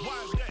niggas.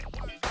 Why is that?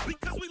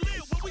 Because we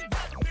live where we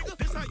rap, nigga.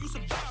 This how you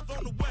survive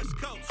on the West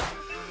Coast.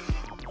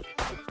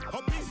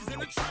 Our pieces in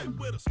the trap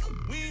with us.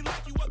 We ain't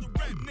like you other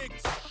rap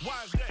niggas.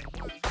 Why is that?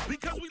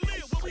 Because we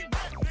live where we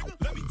rap, nigga.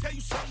 Let me tell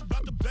you something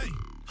about the Bay.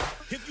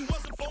 If you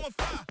wasn't 4 and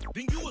 5,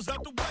 then you was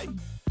out the way.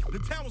 The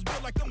town was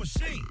built like a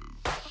machine.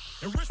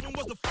 And Richmond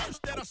was the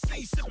first that I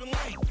seen sipping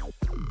lean.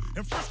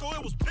 In Frisco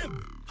it was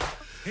pimpin'.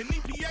 And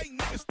EPA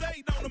niggas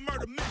stayed on the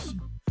murder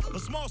mission. A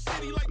small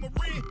city like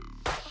Marin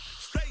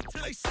stayed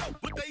to they self,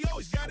 but they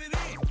always got it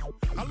in.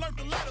 I learned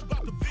a lot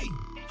about the V.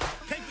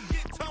 Can't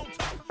forget Tone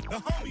Tuck, the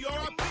homie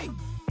R.I.P.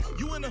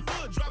 You in the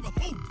hood, drive a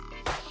hoop.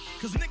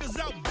 Cause niggas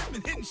out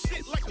bippin', hitting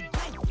shit like a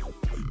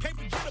group. Can't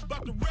forget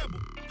about the rebel.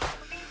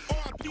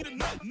 R.I.P. the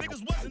nut,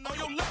 niggas wasn't on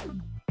your level.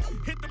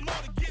 Hit the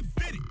mall to get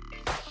fitted.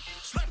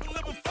 Slap a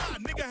level 5,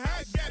 nigga,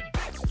 I got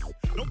bitches.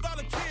 Don't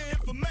volunteer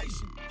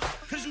information,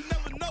 cause you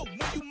never know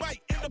when you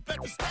might end up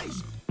at the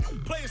station.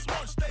 Play it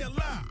smart, stay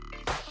alive,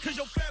 cause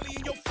your family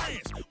and your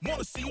friends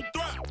wanna see you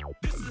thrive.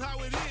 This is how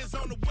it is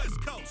on the West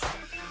Coast.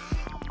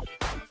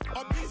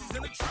 Our pieces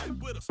in the trap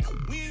with us.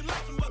 We ain't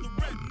like you other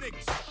rap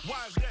niggas.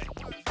 Why is that?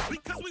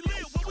 Because we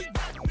live where we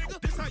rap, nigga.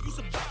 This how you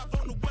survive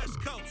on the West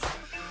Coast.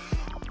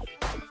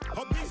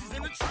 Our pieces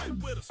in the trap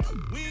with us.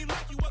 We ain't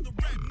like you other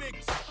rap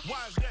niggas.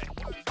 Why is that?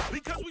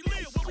 Because we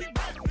live where we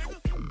rap, nigga.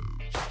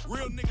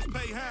 Real niggas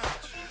pay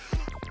homage.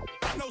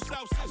 I know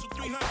South Central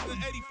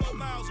 384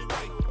 miles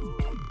away.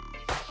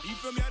 You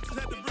feel me? I just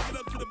had to bring it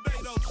up to the Bay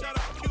though. Shout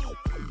out Q.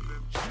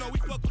 You know we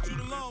fuck with you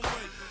the long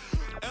way.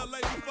 LA,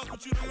 we fuck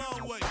with you the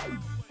long way.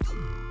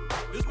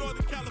 This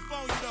Northern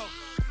California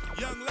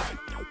though. Young Lack.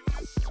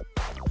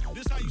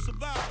 This how you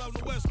survive on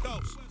the West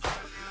Coast.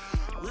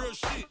 Real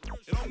shit.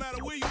 It don't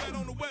matter where you at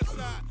on the west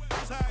side.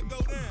 This how it go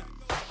down.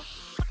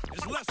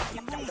 There's lessons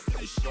and rules to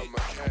this shit.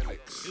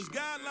 Mechanics. There's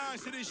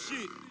guidelines to this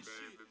shit.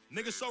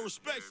 Niggas so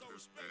respectful.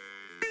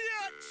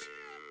 Bitch!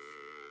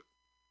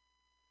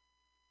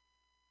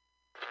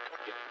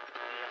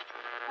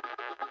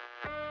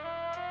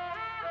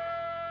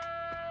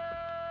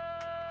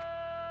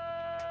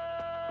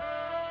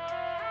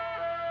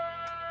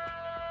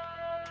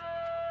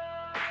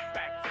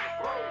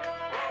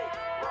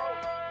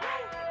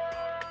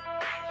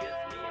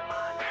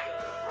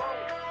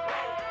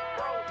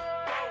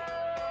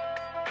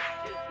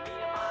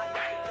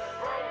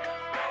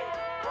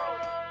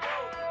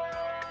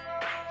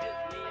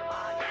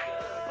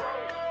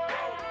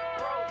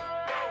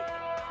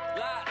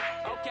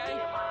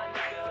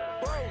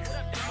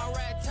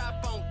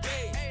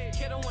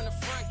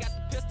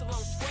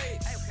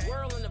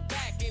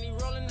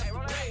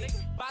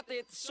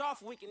 At the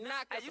soft, we can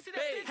knock us a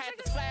big. Had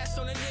the flash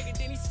on the nigga,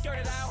 then he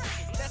skirted out.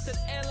 That's the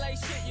LA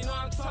shit, you know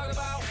what I'm talking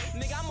about?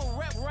 Nigga, I'm a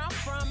rep where I'm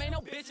from, ain't no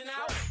bitching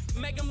out.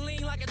 Make them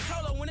lean like a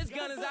Tolo when his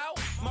gun is out.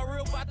 My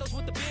real vatos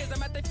with the beers,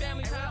 I'm at their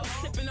family's house.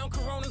 Sipping on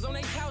Coronas on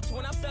their couch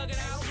when I'm thugging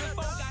out. Real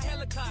folk got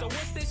helicopters, so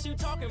what's this you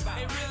talking about?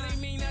 It really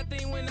mean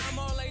nothing when I'm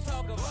all they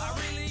talk about. I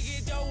really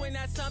get dough when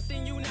that's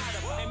something you not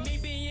about. And me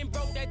being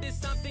broke, that is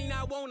something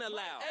I won't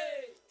allow.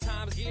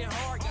 Times getting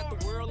hard, got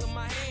the world in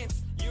my hands.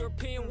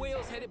 European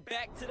wheels headed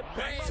back to the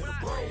brands.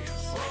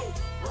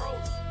 Bros.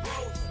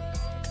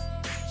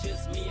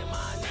 Just me and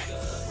my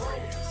niggas.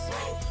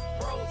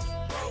 Bros.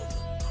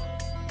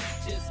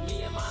 Just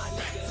me and my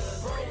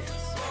niggas.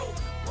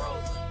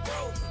 Bros.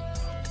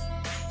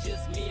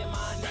 Just me and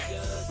my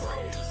niggas.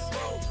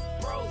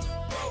 Bros.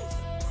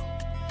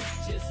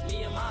 Just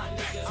me and my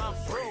niggas. I'm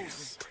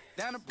frozen.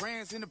 Down the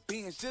brands in the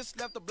beans. Just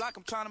left the block.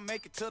 I'm trying to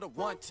make it to the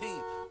one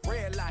team.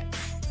 Red light.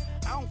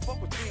 I don't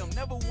fuck with them,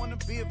 never wanna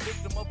be a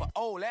victim of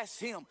that's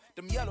him,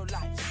 them yellow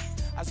lights.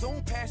 I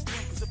zoom past them,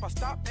 cause if I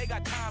stop, they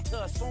got time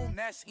to assume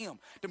that's him.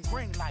 Them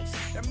green lights,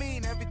 that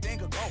mean everything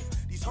could go.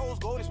 These hoes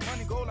go, this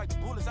money go like the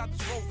bullets out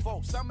the slow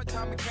folk.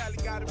 Summertime in Cali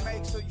gotta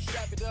make sure you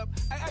strap it up.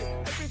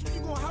 Hey, bitch, when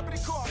you gon' hop in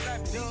the car,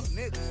 wrap it up.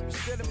 Niggas be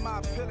stealing my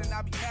appealing,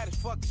 I be mad as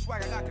fuck. The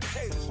swag, I got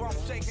contagious, so I'ma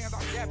shake hands,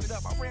 I'll gap it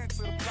up. I ran to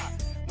the block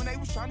when they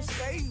was trying to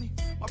save me.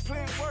 My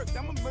plan worked,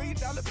 I'm $1 million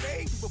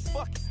baby, but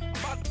fuck it, I'm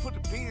about to put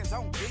the Benz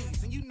on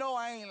B's. And you know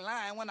I ain't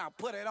lying when I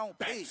put it on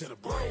B's. Back to the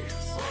bros.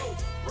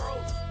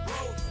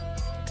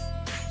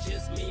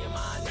 Just me and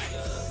my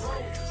niggas.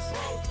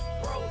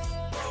 Bros.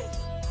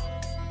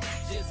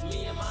 Just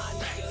me and my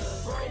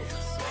niggas.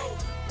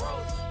 Bro.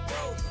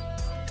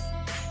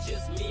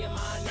 Just me and my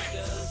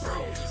niggas.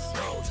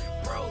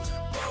 Bro.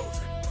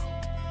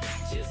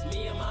 Just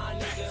me and my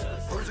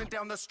niggas. Cruising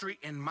down the street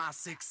in my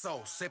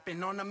 6-0,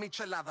 sipping on a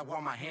michelada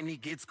while my Henny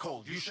gets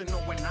cold. You should know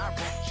when I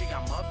roll, gee,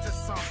 I'm up to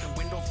something.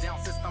 Windows down,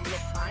 system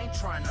look, I ain't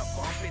trying to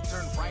bump it.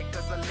 Turn right,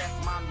 cause the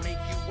left might make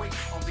you wait.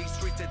 On these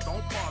streets, it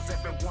don't pause,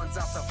 everyone's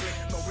out to flip.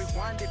 No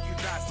rewind if you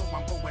die, so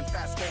I'm going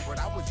fast forward.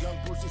 I was young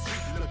Brucey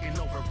Street, looking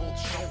over both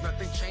shoulders.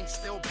 Nothing changed,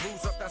 still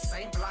blues up the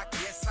same block.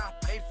 Yes, I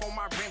paid for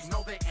my rims,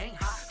 no, they ain't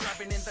hot.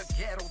 Driving in the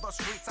ghetto, the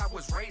streets I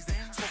was raised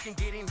in. Smoking,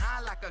 getting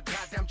high like a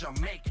goddamn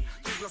Jamaican.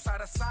 You go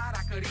side to side,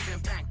 I could even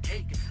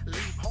pancake it.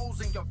 Leave holes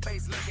in your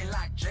face looking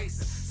like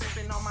Jason.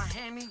 Sipping on my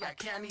Henny, I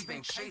can't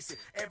even chase it.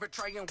 Ever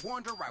try and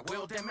wonder, I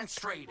will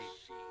demonstrate it.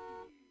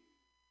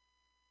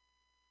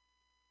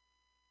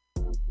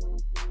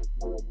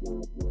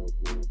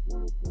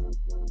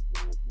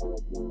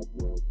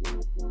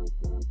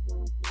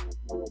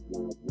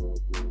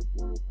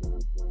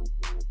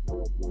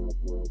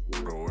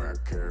 Bro, where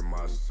I carry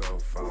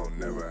myself, I don't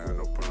never have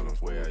no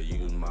problems. Where I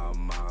use my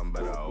mind,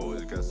 but I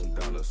always got some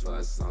dollars. So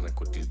I Sonic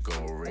with these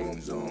gold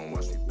rings on.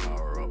 Watch me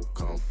power up,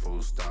 kung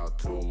fu style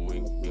 2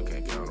 week. You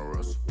can't counter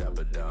us.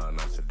 Dapper down,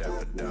 I said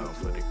dapper down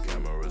for the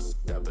cameras.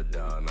 Dapper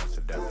down, I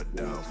said dapper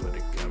down for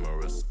the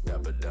cameras.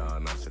 Dapper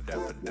down, I said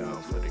dapper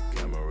down for the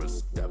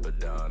cameras. Dapper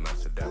down, I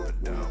said dapper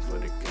down for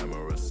the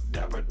cameras.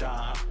 Dapper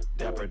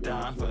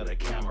down for the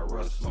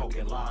camera.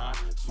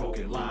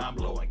 Smoking line,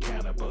 blowing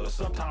cannabis.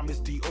 Sometimes it's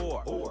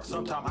Dior,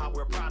 sometimes I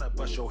wear Prada.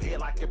 Bust your head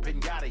like a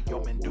pinata,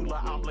 yo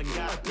medulla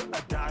oblongata.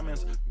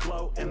 Diamonds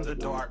glow in the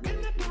dark.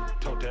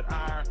 Tote that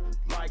iron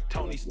like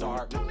Tony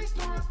Stark.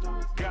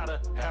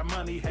 Gotta have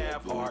money,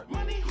 have heart.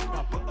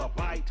 A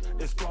bite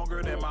is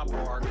stronger than my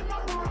bark.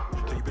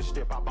 Tell you bitch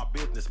step out my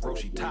business, bro,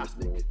 she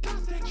toxic.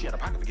 She had a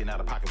pocket for getting out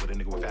of pocket with a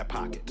nigga with fat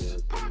pockets.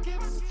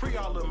 Free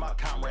all of my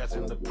comrades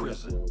in the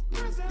prison.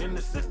 In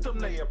the system,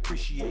 they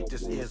appreciate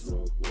this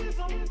ism.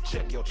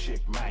 Check your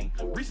chick, man.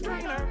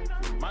 Restrain her.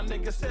 My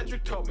nigga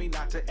Cedric told me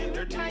not to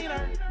entertain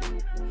her.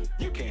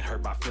 You can't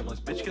hurt my feelings,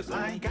 bitch, cause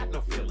I ain't got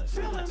no feelings.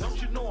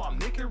 Don't you know I'm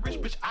nigga rich,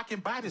 bitch, I can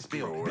buy this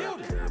building. Bro,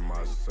 I carry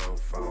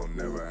myself, I don't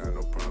never have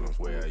no problems.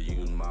 Where I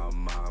use my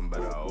mind,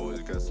 but I always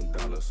got some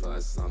dollars. So I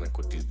Sonic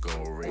with these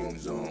gold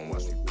rings on.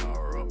 Watch me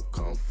power up,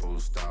 kung fu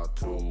style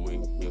 2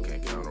 week. You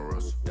can't counter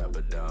us.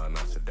 Dapper down,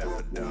 I said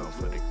dapper down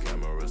for the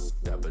cameras.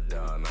 Dapper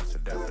down, I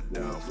said dapper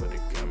down for the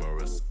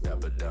cameras.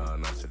 Dapper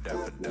down, I said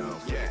dapper down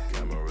for the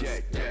cameras.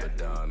 Dapper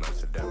down, I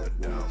said dapper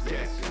down for the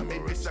cameras. Hey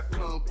bitch, I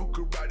kung fu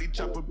karate,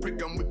 chop a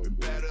brick, I'm whipping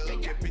batter.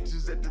 Got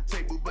bitches at the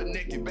table, but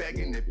naked bag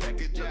in that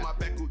package. On my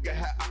back, we got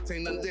high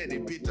octane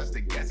unleaded, bitch. I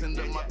stay gassing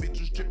up. My bitch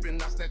was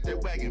tripping, I snatched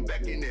that wagon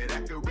back in that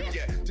accurate.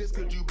 Yeah, just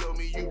cause you blow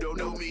me, you don't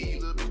know me.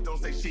 Little bitch,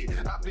 don't say shit.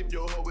 I flip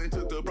your hoe and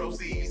took the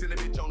proceeds. And the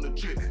bitch on the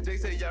trip. They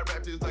say y'all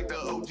rap just like the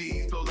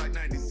OGs, flow like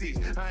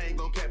 96. I ain't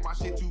gon' cap my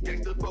shit, you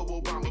gangsta for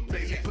Obama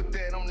play. Put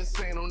that on the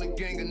same on the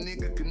gang, a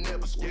nigga can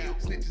never squeal.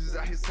 Snitches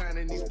out here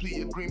signing these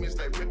plea agreements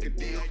like record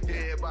deals. Yeah,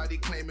 everybody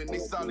claiming they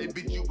solid,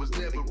 bitch, you was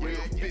never real.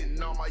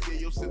 Fitting on my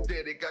yayo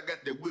synthetic, I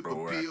got that whip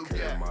appeal. I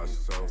carry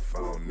myself, I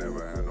don't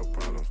never have no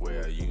problems.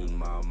 Where I use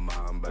my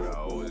mind, but I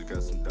always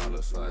got some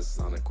dollars. So I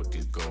Sonic with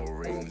these gold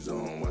rings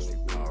on. Watch me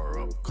power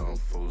up, kung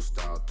fu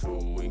style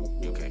 2 week.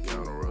 You can't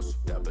counter us.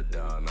 Dapper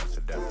down, I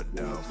said dapper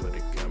down for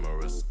the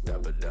cameras.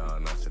 Dapper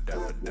down, I said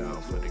dapper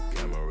down for the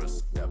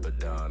cameras. Dapper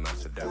down, I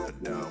said dapper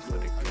down for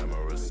the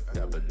cameras.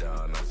 Dapper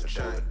down, I said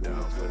dapper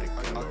down for the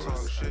cameras. I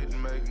talk shit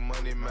and make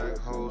money, Mac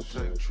hoes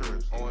take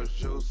trips. Orange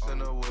juice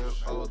in a whip,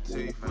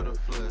 OT for the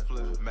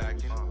flip.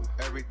 Mackin',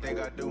 everything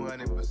I do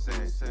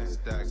 100%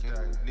 stacking.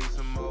 Need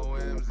some more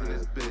M's in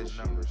this bitch.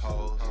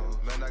 Hoes,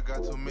 man, I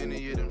got too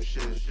many of them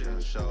shit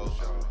shows.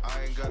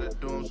 I ain't gotta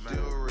do them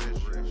still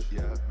rich.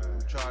 Yeah,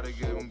 try to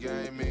give them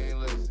game, me ain't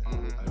listen.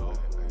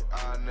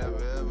 I'll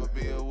never ever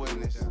be a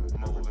witness.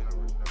 Moving,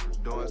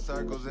 doing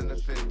circles in the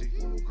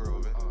 50,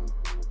 grooving.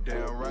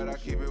 Damn right, I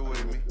keep it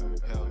with me.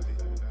 Healthy,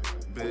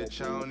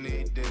 bitch, I don't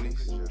need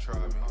Denny's. Try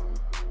me.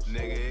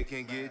 Nigga, it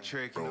can get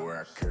tricky. Bro, where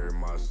I carry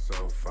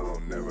myself, I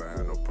don't never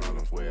have no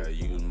problems. Where I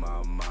use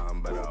my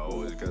mind, but I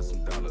always got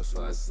some dollars.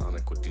 So I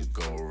Sonic with these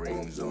gold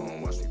rings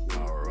on. Watch me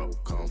power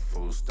up, kung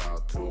fu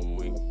style 2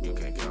 week. You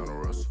can't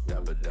counter us.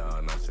 Dapper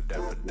down, I said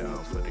dapper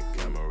down for the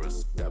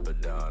cameras. Dapper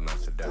down, I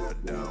said dapper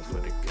down for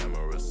the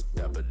cameras.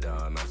 Dapper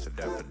down, I said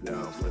dapper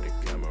down for the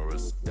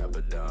cameras.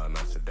 Dapper down,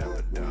 I said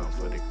dapper down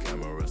for the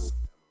cameras.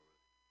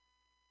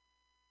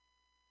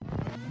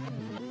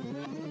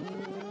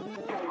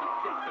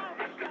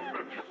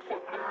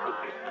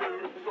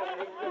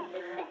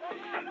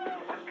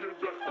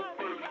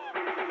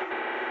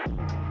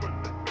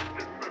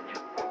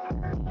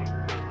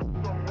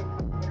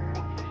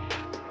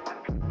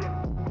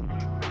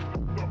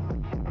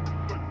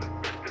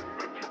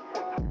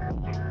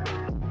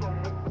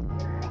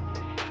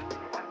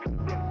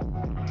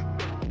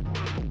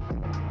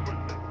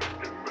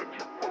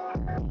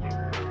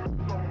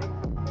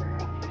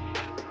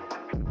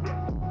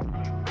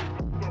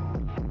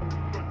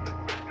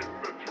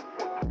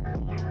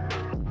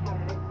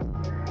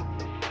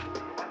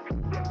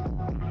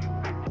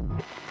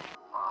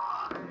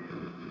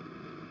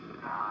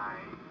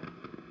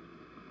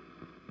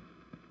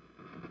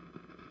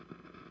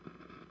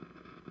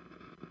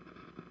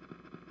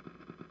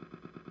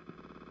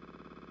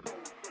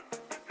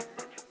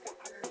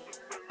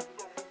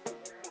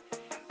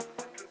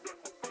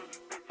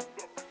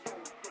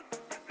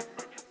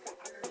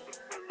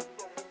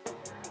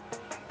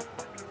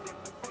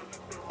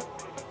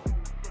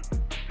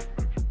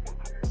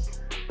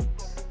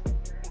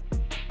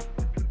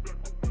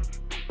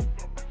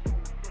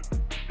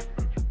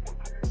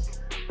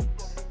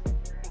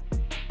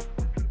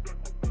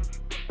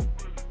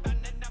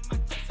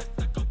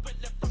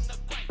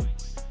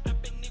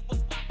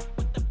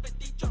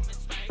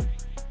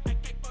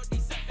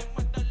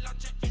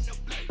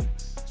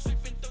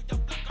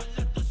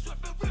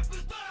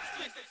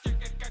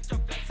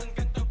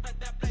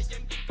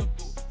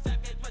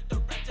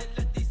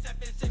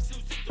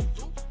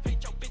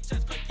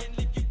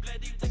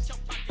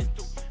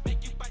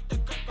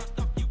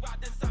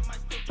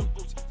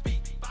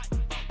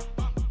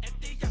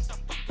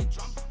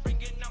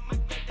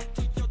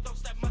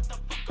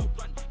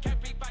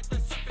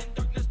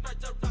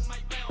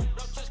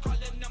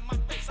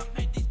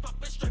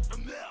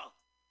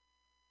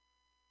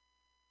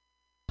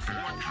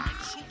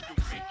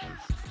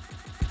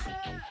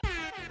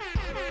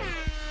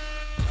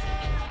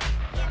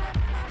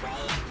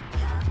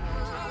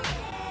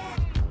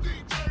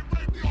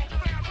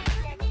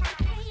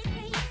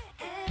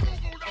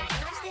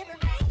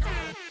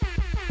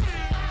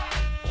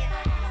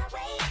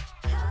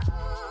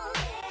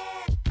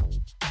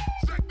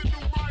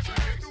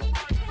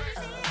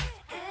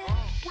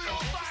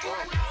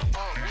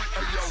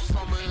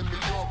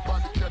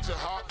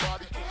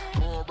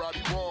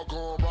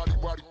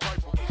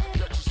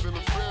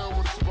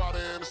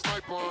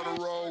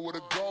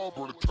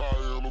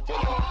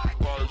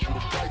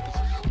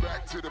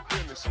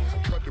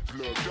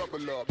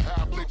 double up,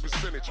 half a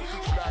percentage.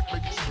 Stack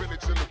making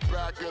spinach in the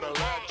back of the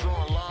lag,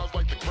 drawing lines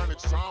like the Greenwich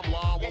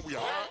timeline when we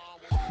hot.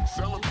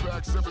 Selling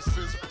packs, 7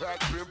 cents pack,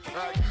 been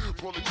packed.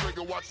 Pull the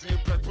trigger, watch the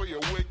impact, pull your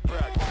wig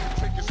back.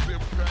 Take your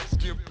step back,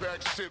 skip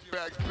back, shit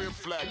back, been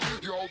flat.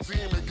 Your whole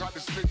team ain't got the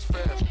snitch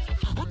fast.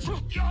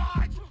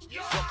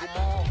 Fuck them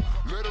all,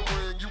 let it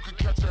ring, you can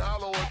catch a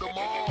hollow at the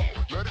mall.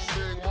 Let it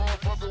sing,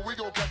 motherfucker, we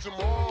gon' catch them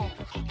all.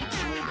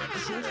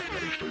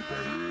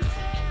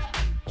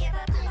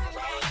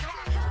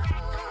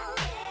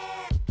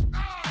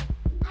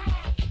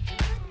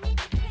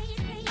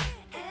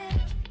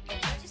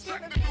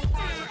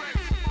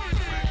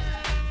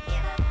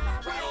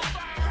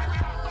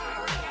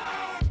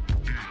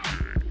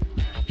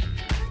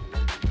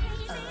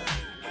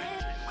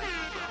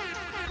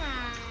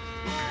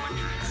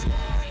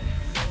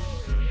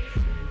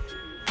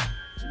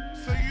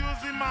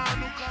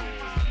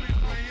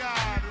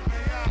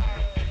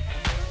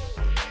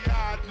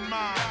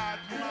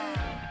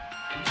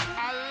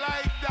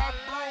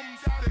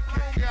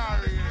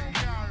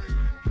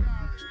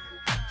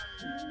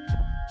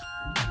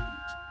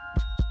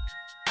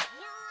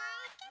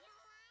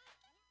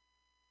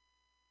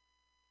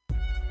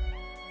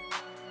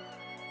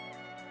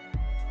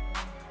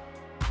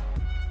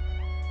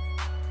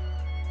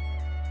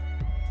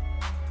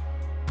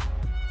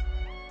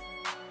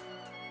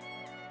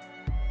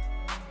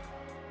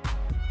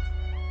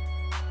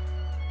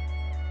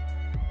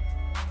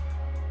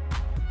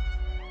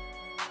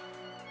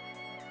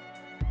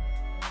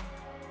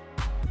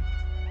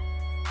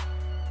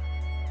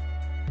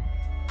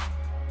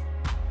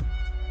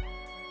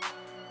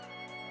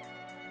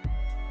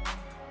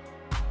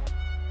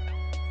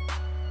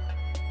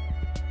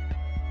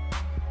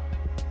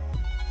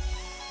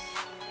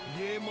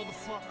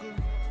 Motherfucker,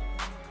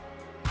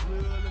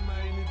 little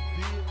man, this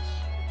bitch.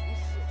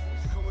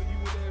 Coming you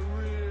with that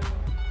real.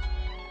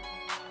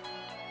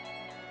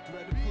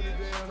 Better put it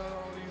down on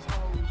all these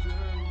hoes, you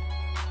heard me?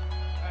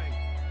 Hey.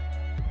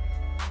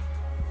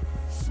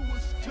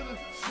 Switch to the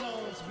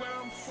slums where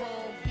I'm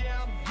from.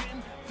 Yeah, I'm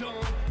getting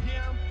dumb.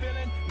 Yeah, I'm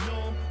feeling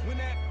numb when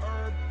that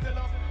herb fill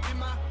up in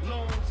my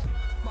lungs.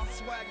 My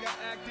swagger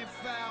active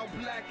foul,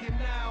 blacking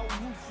out.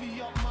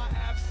 Roofie up my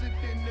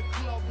absinthe in the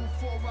club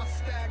before I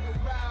stagger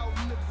out.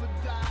 Never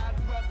died,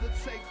 rather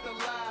take the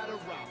ladder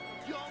out.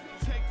 Yo,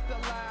 take the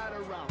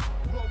ladder out.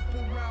 Rope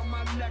around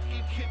my neck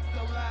and kick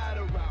the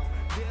ladder out.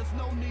 There's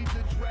no need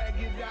to drag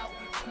it out.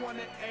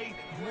 28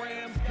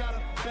 grams,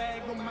 gotta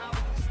bag them out.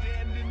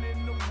 Standing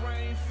in the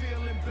rain,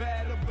 feeling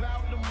bad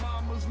about the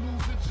mamas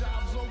losing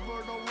jobs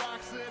over the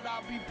rocks that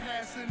I'll be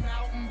passing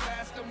out in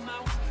vast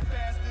amounts.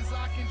 Fast as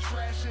I can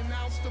trash an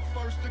ounce, the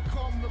first to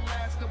come, the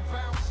last to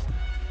bounce.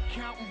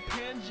 Counting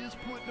pinches,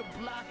 put the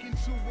block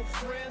into a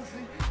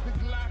frenzy. The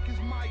Glock is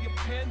my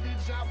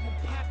appendage, I will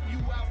pop you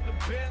out the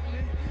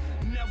Bentley.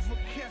 Never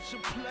catch a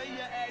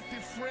player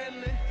acting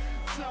friendly.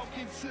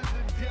 Talking to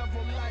the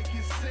devil like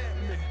he sent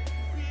me.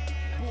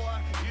 Boy,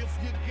 if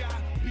you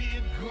got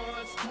big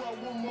guns, throw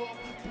them up.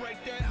 Break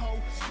that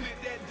hoe, split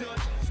that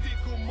Dutch. Stick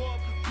them up,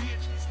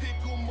 bitch, stick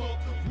them up.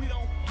 We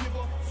don't give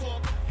a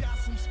fuck. Got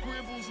some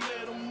scribbles,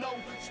 let them know.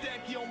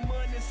 Stack your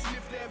money,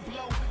 sniff that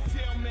blow.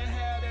 Tell me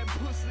how that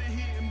pussy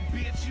hitting,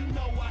 bitch. You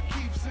know I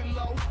keeps it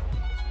low.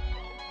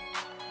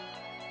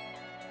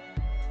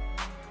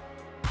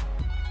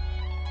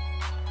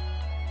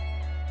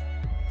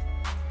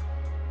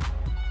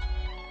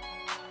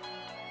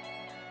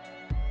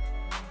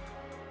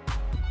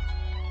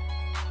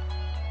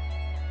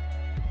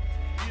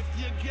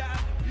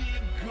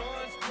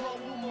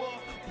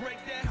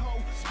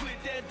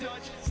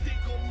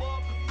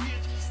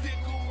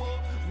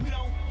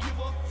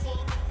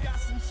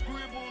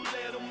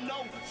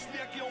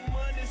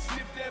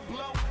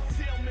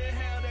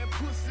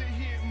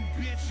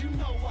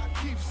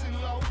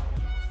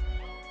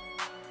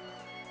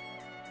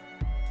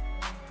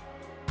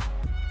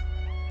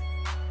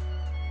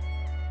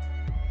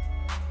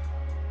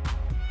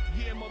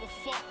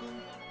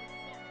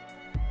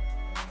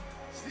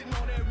 Sitting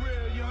on that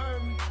rail, you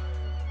heard me?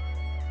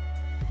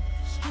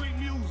 Street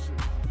music.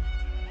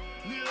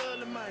 Lil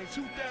Early Man,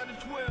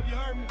 2012, you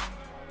heard me?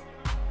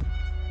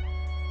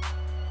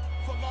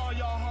 Fuck all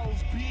y'all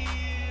hoes, bitch.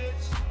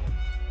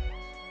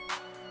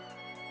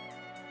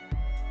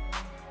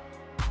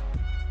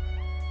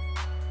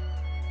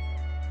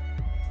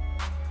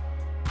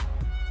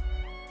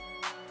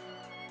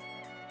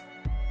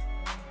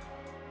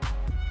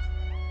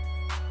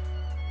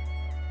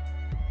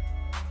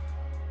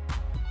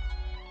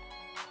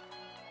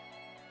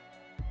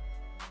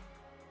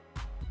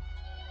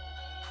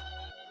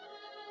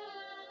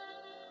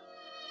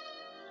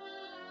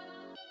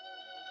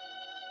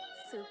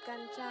สืบกั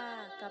ญชา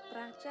กับพร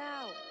ะเจ้า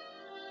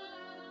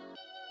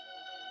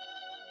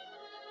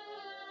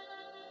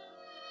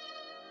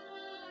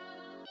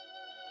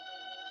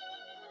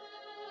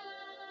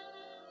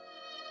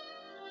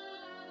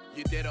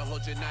You dare to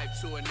hold your knife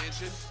to an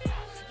engine?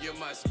 You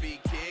must be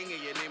king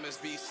and your name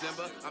must be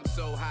Simba. I'm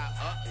so high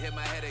up, hit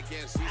my head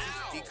against Jesus.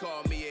 He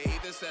called me a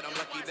heathen, said I'm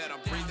lucky that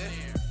I'm breathing.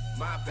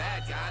 My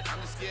bad, God, I'm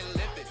just getting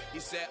lifted. He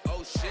said,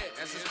 oh shit,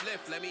 that's a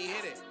spliff, let me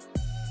hit it.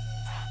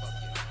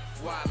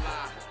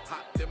 Voila,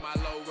 hopped in my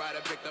low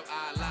rider, picked up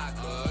Allah,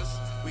 cuz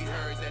we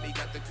heard that he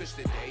got the kush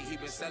today. He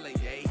been selling,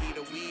 yay, he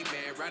the weed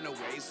man, run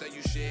away. So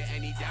you shit,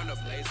 and he down the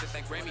blaze, just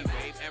like Grammy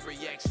wave. Every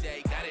X, yeah,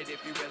 got it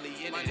if you really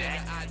in it.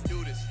 Nigga, I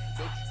do this.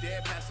 Don't you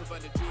dare pass up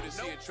under Judas.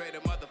 See a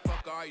traitor,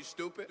 motherfucker, are you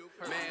stupid?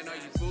 Man, are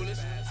you foolish?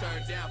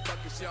 Turn down, fuck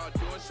is y'all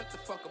doing? Shut the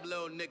fuck up,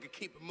 little nigga,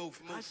 keep it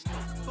moving.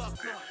 Fuck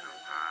up.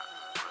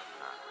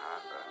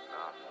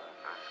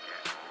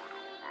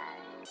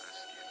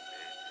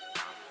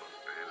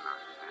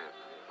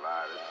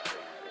 Fly to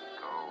space and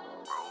go,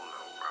 roll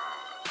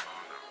around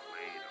on the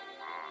way to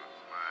Mars.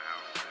 My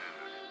house in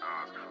the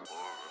stars,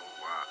 au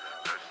revoir.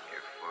 Let's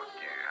get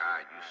fucking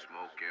high, you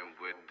smoking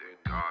with the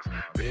gauze.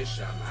 Bitch,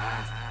 I'm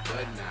high,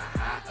 but not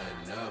high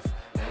enough.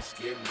 Let's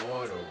get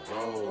more to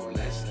roll,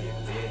 let's get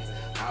lit.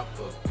 Hop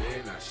up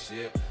in our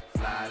ship,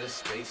 fly to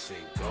space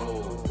and go.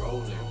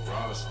 Rolling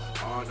Ross,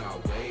 on our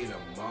way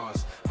to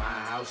Mars. My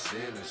house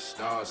in the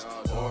stars,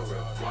 au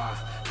revoir.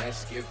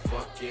 Let's get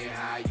fucking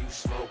high, you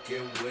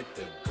smoking with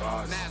the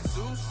gauze. Now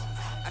Zeus,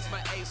 that's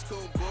my ace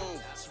coon boom.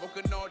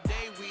 Smoking all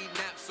day, weed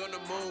naps on the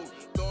moon.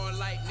 Throwing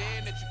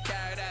lightning at you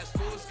carrot ass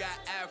fools. Got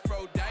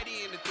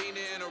Aphrodite and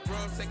Athena in a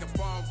room. Taking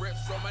palm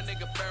rips, throw my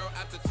nigga Pharaoh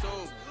out the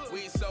tomb.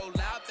 We so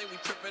loud, think we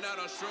tripping out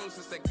on shrooms.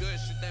 It's that good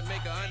shit that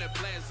make 100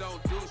 plans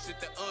don't do shit.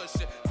 The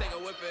shit, take a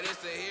whiff of this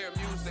to hear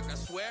music. I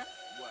swear,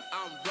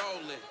 I'm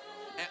rolling,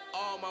 and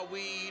all my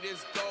weed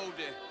is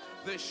golden.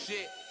 The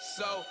shit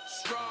so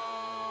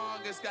strong,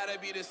 it's gotta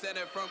be the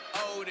center from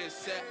Otis.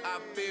 Said I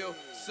feel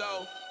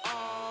so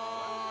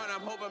on.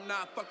 I'm hope I'm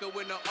not fucking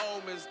with no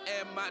omens,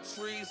 and my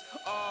trees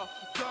all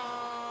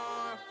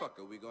gone. Fuck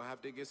it, we gon'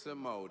 have to get some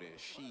more than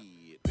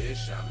shit.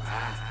 Bitch, I'm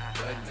high,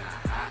 but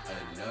not high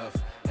enough.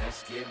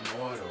 Let's get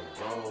more to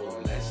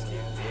roll, let's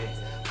get lit.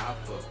 Hop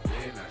up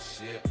in our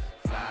ship,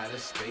 fly to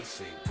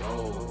space and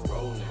go.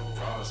 Rolling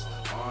Ross,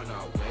 on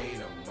our way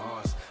to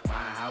Mars. My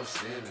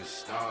house in the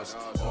stars,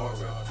 au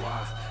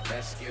revoir.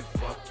 Let's get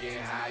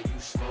fucking high, you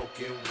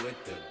smoking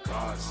with the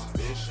gauze.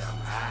 Bitch, I'm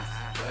high,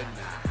 but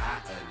not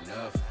high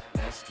enough.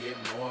 Let's get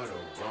more to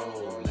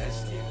roll,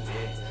 let's get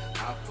lit.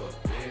 Hop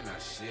up in our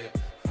ship,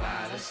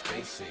 fly to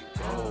space and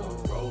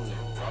go.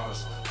 Rolling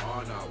Ross,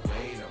 on our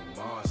way to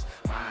Mars.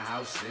 My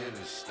house in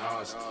the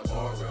stars,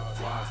 au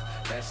revoir.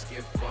 Let's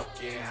get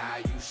fucking high,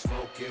 you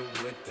smoking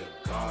with the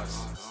gauze.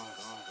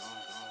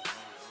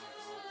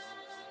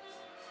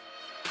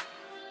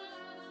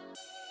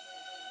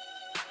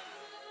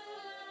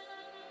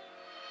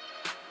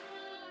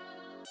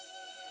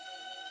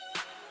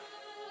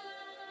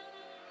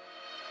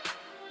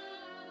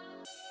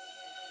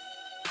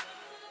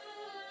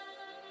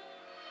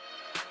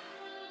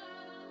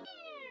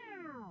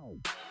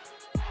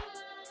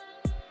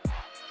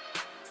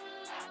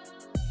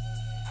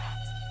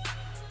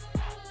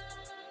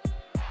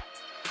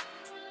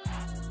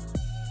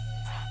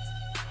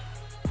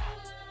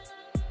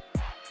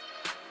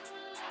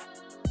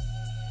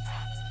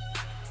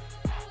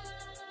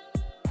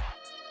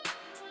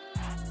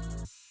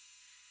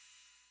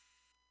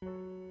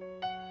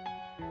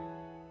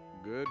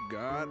 Good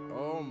God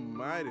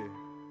Almighty.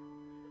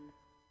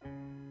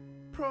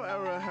 Pro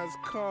Era has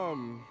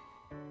come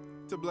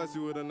to bless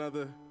you with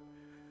another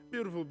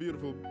beautiful,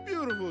 beautiful,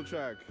 beautiful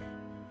track.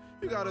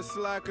 You got a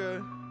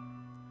slacker,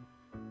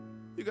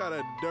 you got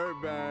a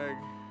dirtbag,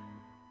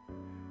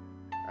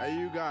 and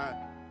you got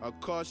a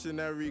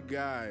cautionary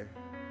guy.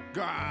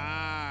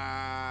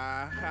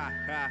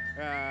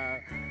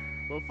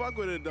 But fuck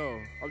with it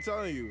though. I'm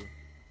telling you,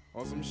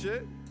 on some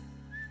shit,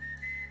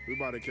 we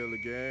about to kill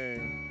the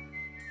game.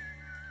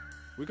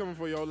 We coming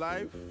for your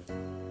life,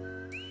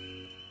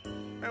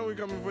 and we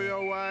coming for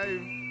your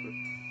wife.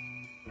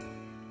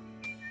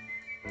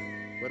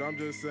 But I'm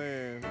just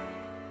saying,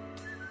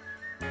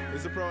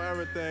 it's a pro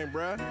everything,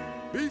 bruh.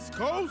 Beast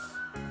Coast,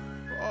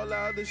 for all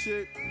that other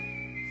shit,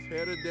 it's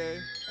here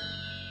today,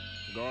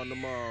 gone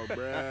tomorrow,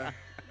 bruh.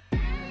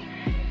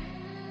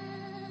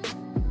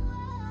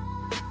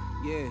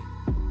 Yeah,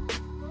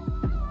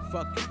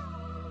 fuck it,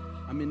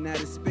 I'm in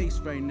outer space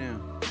right now.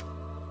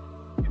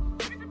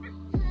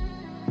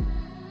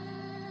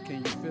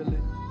 Can you feel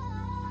it?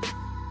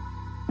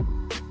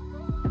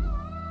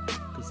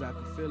 Cause I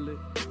can feel it.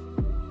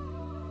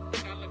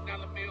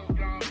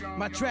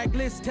 My track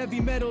list, heavy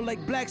metal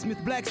like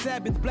Blacksmith, Black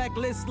Sabbath,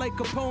 Blacklist like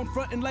Capone,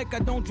 frontin' like I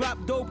don't drop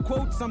dope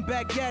quotes, I'm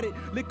back at it.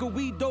 Liquor,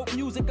 weed, dope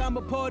music, I'm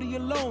a party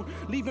alone.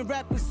 Leaving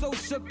rappers so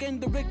shook and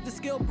the Richter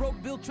scale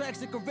broke. Build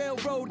tracks like a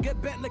railroad, get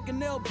bent like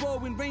an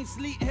elbow in rain,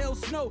 sleet, hail,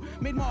 snow.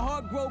 Made my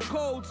heart grow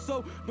cold,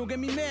 so don't get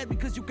me mad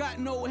because you got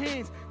no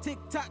hands. Tick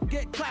tock,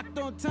 get clocked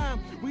on time.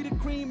 We the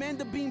cream and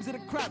the beams of the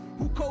crop.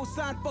 Who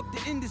co-signed? Fuck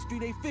the industry.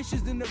 They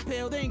fishes in the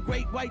pail. They ain't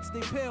great whites, they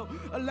pale.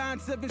 Align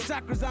 7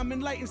 chakras, I'm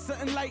enlightened,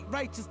 something light,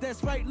 righteous. That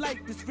that's right,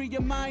 like this. Free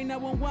your mind,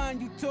 now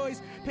unwind you toys.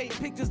 Paint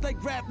pictures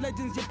like rap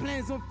legends, your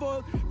plans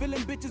unfold. Filling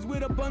bitches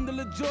with a bundle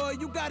of joy.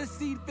 You got a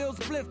seed filled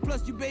spliff,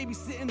 plus you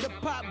babysitting the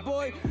pot,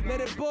 boy. Let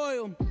it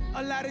boil.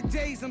 A lot of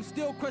days, I'm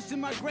still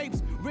crushing my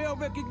grapes. Real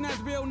recognize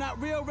real,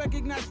 not real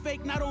recognize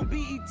fake. Not on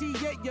BET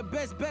yet, your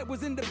best bet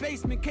was in the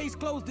basement. Case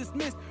closed,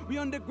 dismissed. We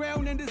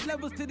underground and there's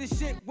levels to this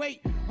shit.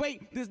 Wait,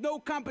 there's no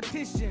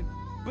competition.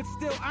 But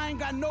still, I ain't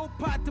got no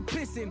pot to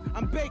piss in.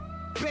 I'm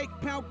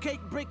baked, pound cake,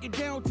 break it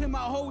down till my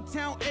whole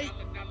town ache.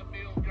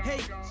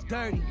 Hey, it's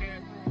dirty.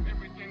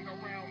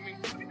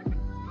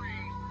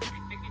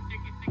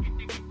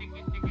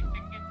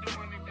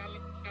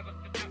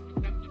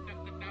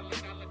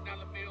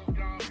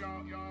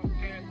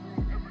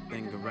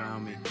 Thing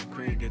around me,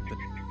 Queen get the.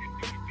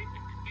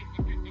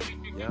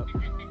 Yep.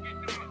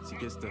 She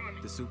gets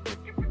the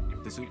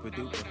super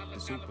duper, the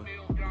super.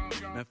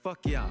 Man,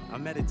 fuck y'all, I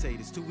meditate,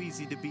 it's too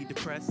easy to be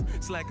depressed.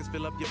 Slackers,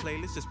 fill up your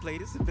playlist, just play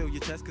this and fill your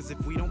chest. Cause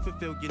if we don't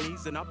fulfill your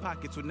needs, then our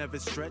pockets would never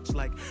stretch.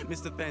 Like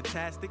Mr.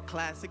 Fantastic,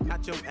 classic,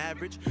 not your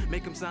average.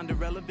 Make them sound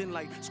irrelevant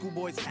like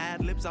schoolboys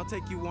ad-libs. I'll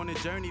take you on a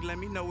journey, let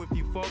me know if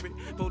you for it.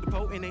 Pull the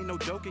potent, ain't no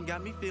joking,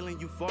 got me feeling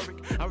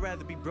euphoric. I'd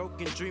rather be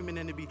broken dreaming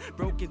than to be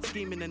broken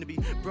scheming than to be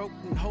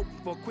broken hoping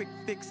for a quick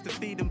fix to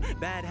feed them.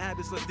 Bad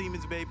habits like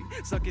demons, baby.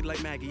 Suck it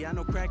like Maggie. I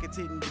know crack it's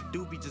hitting the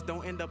doobie, just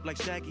don't end up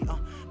like Shaggy.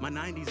 My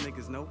 90s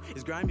niggas know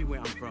it's grimy where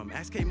I'm from.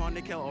 Ask K-Mon,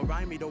 Nickel, or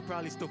Rhyme, they'll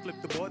probably still flip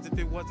the boards if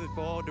it wasn't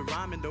for all the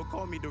rhyming. They'll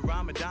call me the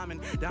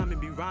Ramadan. Diamond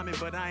be rhyming,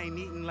 but I ain't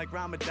eating like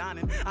Ramadan.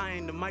 And I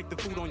ain't the mic, the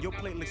food on your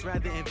plate looks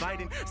rather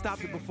inviting.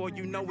 Stop it before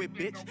you know it,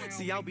 bitch.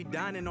 See, I'll be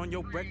dining on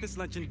your breakfast,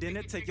 lunch, and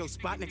dinner. Take your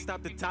spot next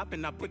stop the top,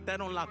 and I put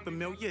that on La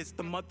Familia. It's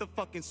the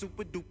motherfucking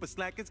super duper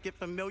slackers. Get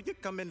familiar,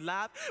 coming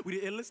live. We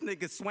the illest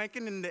niggas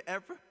swanking in the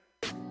ever.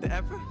 The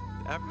ever.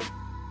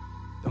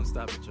 Don't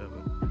stop it,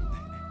 Trevor.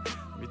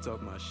 Let me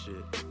talk my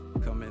shit.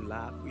 Coming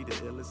live, we the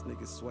illest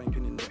niggas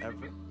swanking in the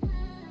ever.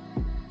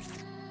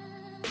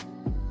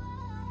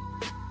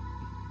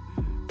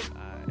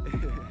 Alright,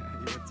 you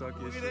wanna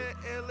talk your shit? We the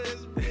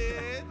illest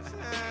bitch.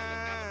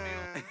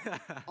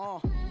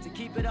 To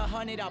keep it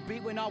 100, I'll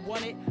beat when I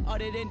want it.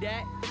 Other than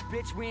that,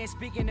 bitch, we ain't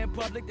speaking in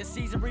public. The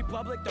season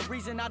republic, the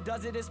reason I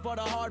does it is for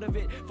the heart of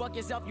it. Fuck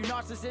yourself, you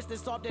narcissist,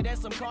 it's softer than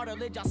some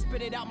cartilage. I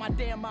spit it out my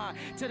damn mind.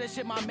 To the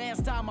shit, my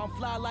man's time, I'm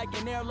fly like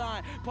an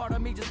airline. Part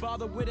of me just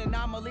bothered with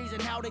anomalies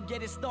and how to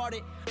get it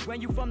started.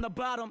 When you from the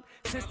bottom,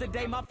 since the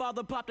day my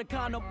father popped a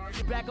condom.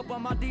 Back up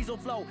on my diesel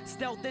flow,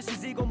 stealth, this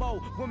is eagle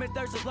mode. Women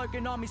thirst is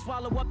lurking on me,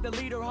 swallow up the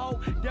leader hoe.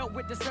 Dealt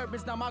with the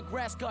serpents, now my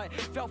grass cut.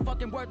 Felt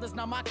fucking worthless,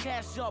 now my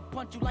cash up.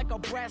 Punch you like a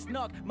brass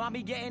knuck.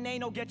 Mommy getting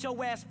anal, get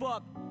your ass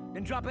fucked.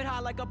 Then drop it high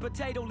like a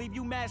potato, leave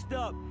you mashed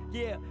up.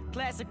 Yeah,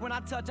 classic, when I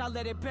touch, I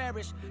let it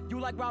perish. You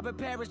like Robert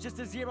Parrish, just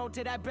a zero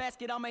to that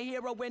basket. I'm a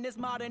hero in this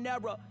modern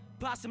era.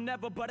 Possum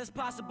never, but it's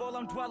possible.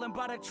 I'm dwelling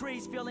by the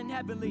trees, feeling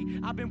heavily.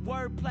 I've been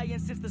word playing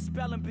since the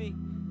spelling bee.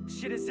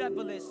 Shit is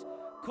effortless.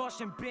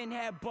 Caution, Ben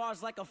had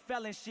bars like a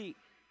felon sheet.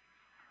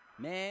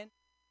 Man.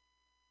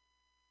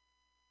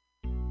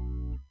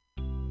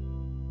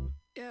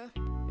 Yeah.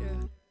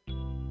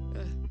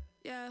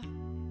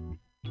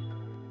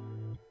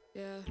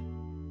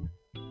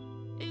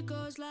 It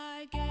goes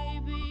like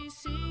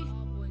ABC.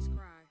 All boys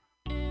cry.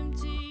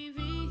 MTV.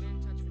 Men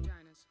touch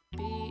vaginas.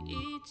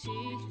 BET.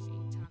 Bitches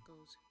eat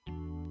tacos.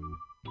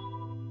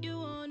 You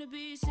wanna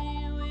be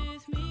seen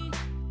with me?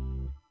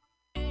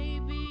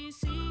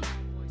 ABC.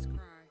 All boys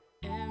cry.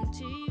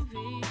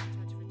 MTV.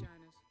 Touch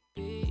vaginas.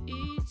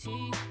 BET.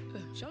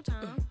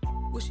 Showtime.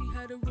 Well, she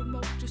had a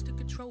remote just to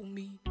control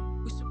me.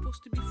 We're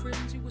supposed to be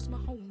friends, he was my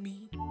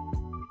homie.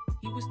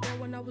 He was there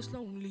when I was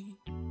lonely.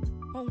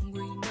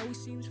 Hungry, now he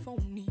seems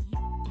phony.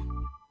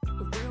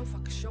 A real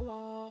fucking show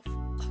off.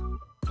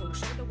 Cold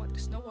shoulder, wipe the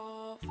snow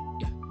off.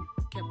 Yeah,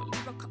 can't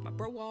believe I cut my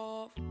bro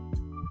off.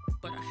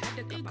 But I had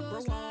to cut my bro off.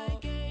 It goes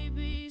like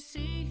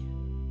ABC,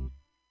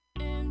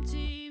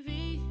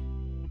 MTV,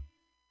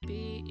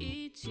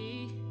 BET.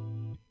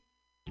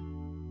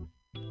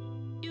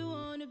 You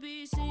wanna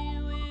be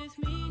seen with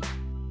me?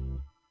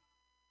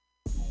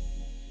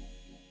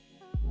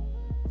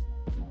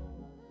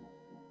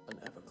 An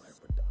Everglade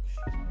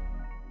production.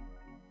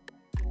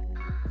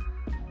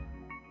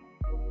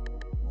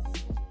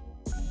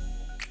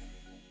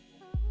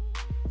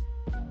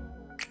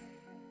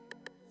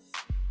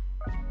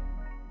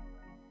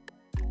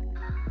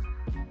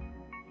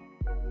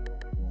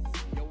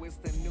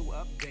 The new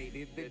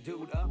updated, the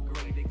dude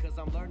upgraded. Cause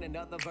I'm learning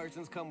other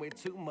versions come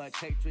with too much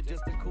hatred.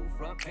 Just a cool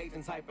front page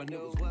and type of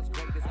news. What's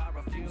great is I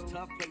refuse.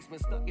 Tough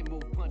placement, stuck and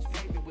move, punch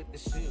pavement with the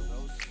shoes.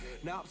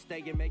 Now I'm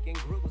staying making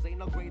grooves. Ain't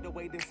no greater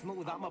way than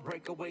smooth. I'ma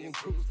break away and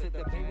cruise to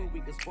the bay where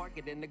we can spark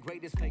it. And the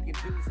greatest faking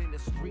dudes in the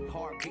street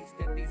heartbeats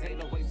that these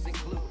 808s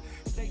include.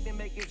 Statement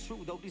make it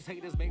true, though these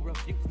haters may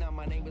refuse. Now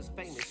my name is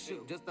famous,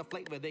 shoot, just the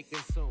flavor they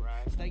consume.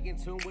 Stay in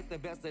tune with the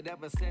best that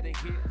ever said it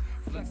here.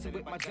 Flexing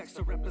with my jacks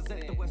to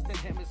represent the Western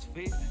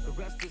Hemisphere.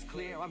 the rest is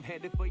clear. I'm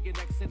headed for your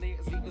next in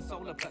ears. Even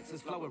solar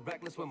plexus flowing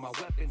reckless when my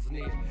weapon's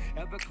near.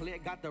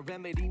 Everclear got the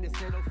remedy to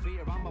settle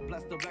fear. I'ma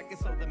bless the record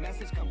so the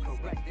message come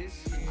correct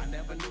this shit. I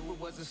never knew it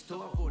was a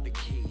store for the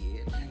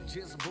kid.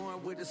 Just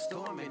born with a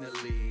storm in the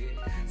lid.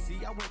 See,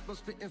 I went from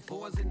spitting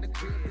fours in the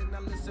crib, then I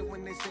listened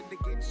when they said to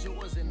get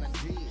yours, and I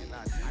did.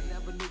 I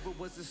never knew it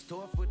was a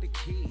store for the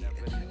kid.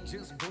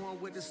 Just born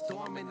with a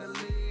storm in the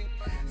lid.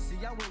 See,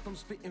 I went from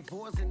spitting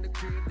fours in the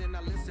crib, then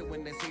I listened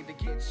when they said to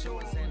get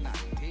yours, and I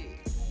did.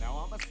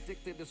 Now I'ma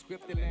stick to the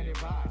script and let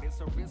it ride. It's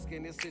a risk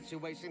in this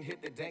situation,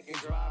 hit the deck and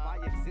drive. I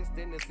exist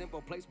in a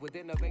simple place with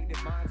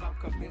innovative minds. I'm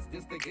convinced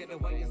this the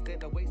getaway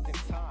instead of wasting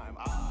time.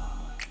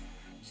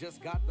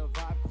 Just got the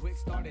vibe quick,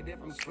 started it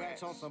from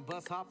scratch on some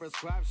bus hopper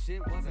scrap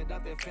shit. Wasn't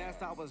nothing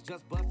fast, I was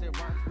just busting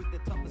rhymes with the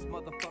toughest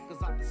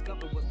motherfuckers I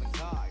discovered was the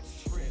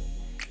guys. Trip.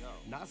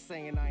 Not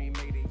saying I ain't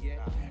made it yet.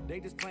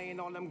 They just playing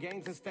all them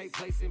games and stay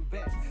placing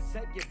bets.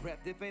 Save your breath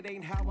if it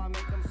ain't how I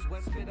make them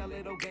sweat. Spit a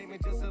little game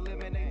and just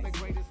eliminate the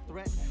greatest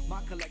threat.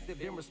 My collective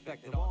been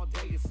respected, all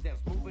day is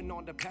steps. Moving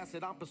on to pass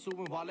it, I'm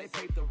pursuing while they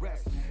pave the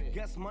rest.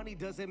 Guess money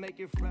doesn't make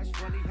it fresh.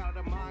 Funny how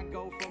the mind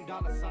go from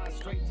dollar signs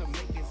straight to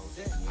making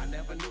sense. I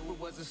never knew it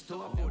was a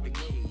store for the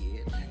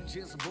kid.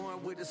 Just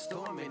born with a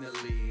storm in the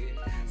lid.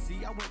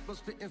 See, I went from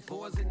spitting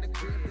fours in the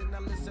crib, then I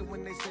listened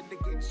when they said to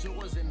get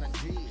yours, and I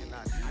did.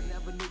 I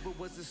never knew it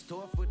was a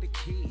store for the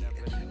kid.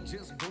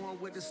 Just born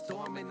with a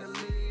storm in the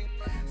lid.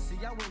 See,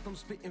 I went from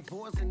spitting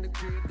fours in the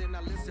crib, then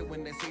I listened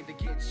when they said to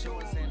get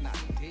yours, and I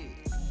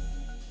did.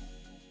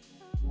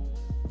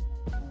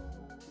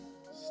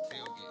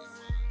 Still getting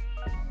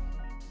mine.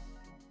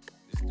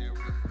 This that real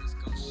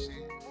Frisco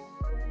shit.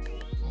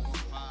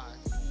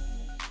 415,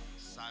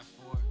 Side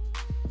 4,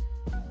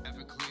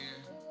 Everclear.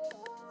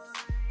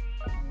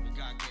 We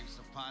got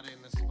Gangsta Potter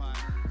in the spot.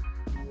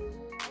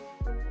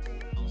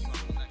 On some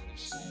collective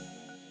shit.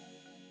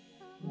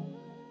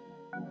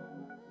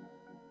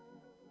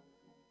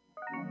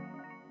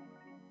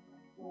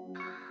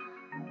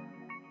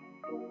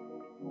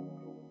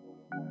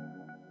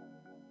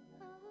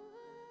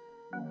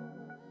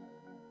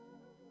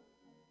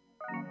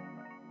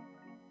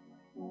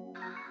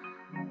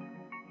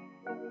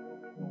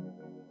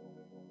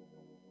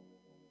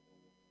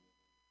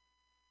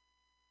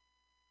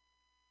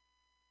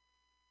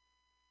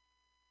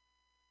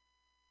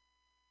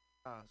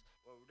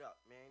 Word up,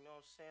 man. You know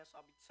what I'm saying? So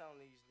I be telling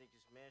these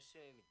niggas, man,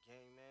 shit in the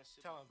game, man.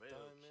 Shit Tell them, real,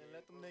 man. kid.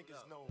 Let them Word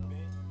niggas up, know, yo.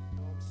 man.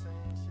 You know what I'm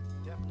saying? Shit's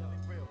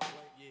definitely real,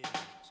 boy. Yeah,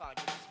 trying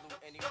to get this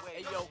loot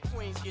anyway. Hey yo,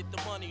 Queens get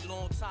the money,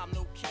 long time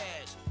no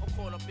cash. I'm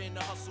caught up in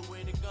the hustle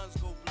where the guns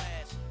go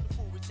blast. The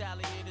fool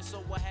retaliated,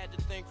 so I had to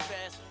think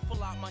fast.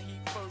 Pull out my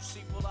heat first,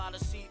 see, pull out a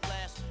seat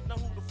last. Now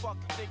who the fuck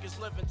you think is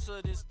living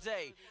to this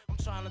day? I'm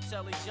trying to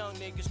tell these young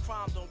niggas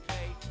crime don't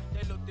pay.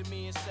 They looked at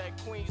me and said,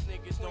 Queens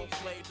niggas don't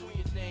play. Do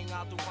your thing,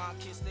 I'll do mine,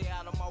 kids stay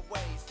out of my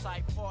ways.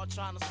 Type hard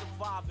trying to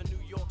survive in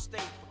New York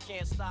State, but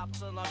can't stop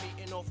till I'm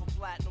eating off a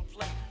platinum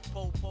plate.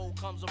 Po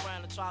comes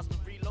around and tries to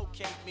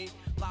relocate me.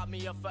 Lock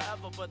me up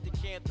forever, but they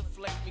can't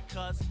deflate me,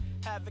 cause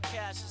having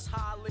cash is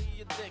highly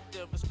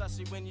addictive,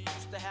 especially when you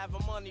used to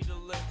having money to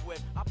live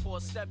with. I pour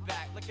a step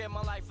back, look at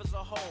my life as a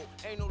whole.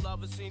 Ain't no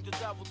lover seen the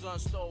devil done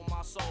stole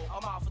my soul.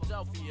 I'm out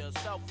Philadelphia,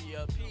 selfie,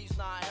 P's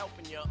not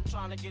helping ya. I'm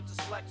trying to get this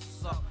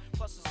Lexus up,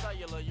 plus the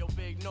cellular, yo,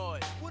 big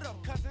noise. What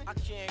up, cousin? I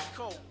can't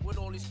cope with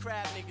all these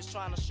crab niggas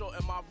trying to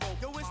shorten my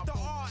rope. Yo, it's the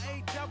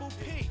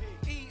R-A-double-P,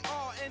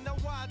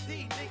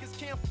 E-R-N-O-Y-D. Niggas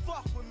can't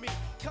fuck with me.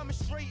 Coming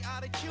straight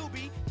out of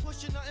QB,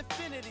 pushing the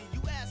infinity.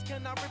 You ask,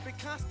 can I rip it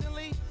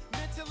constantly?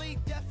 Mentally,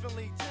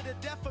 definitely, to the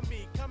death of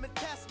me. Come and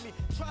test me,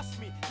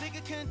 trust me.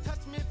 Nigga can't touch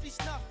me if he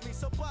snuff me,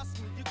 so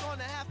bust me. You're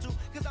gonna have to,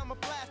 cause I'ma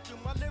blast you.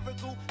 My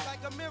lyrical, like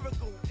a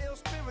miracle. Ill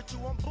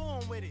spiritual, I'm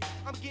born with it.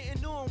 I'm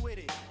getting on with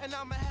it. And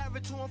I'ma have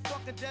it till I'm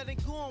fucking dead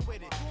and gone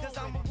with it. Cause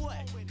I'm a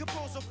what?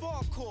 Composer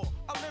hardcore.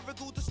 A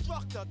lyrical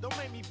destructor. Don't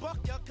make me buck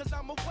ya, cause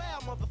I'm a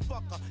wild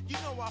motherfucker. You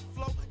know I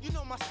flow, you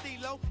know my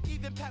stilo.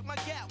 Even pack my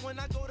gap when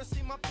I go to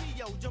see my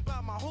P.O. Jump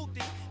out my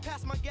hoopty,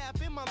 pass my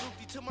gap in my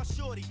loopty to my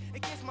shorty. In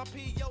case my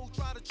P.O.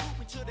 try to troop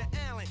me to the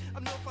island. I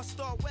know if I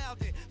start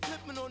wildin',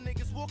 flipping on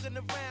niggas walking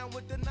around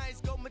with the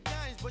nice gold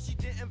medallions, but she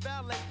didn't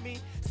violate me.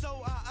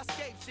 So I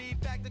escaped, see,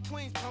 back to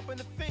Queens, pumping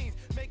the fiends,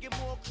 making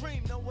more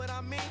cream, know what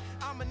I mean?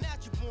 I'm a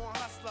natural born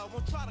hustler,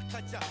 won't try to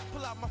cut ya,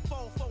 pull out my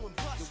phone and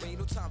bust. There ain't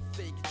no time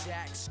for fake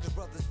jacks, cause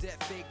brothers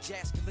that fake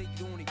jacks can lay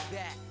it on their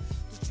back.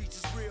 The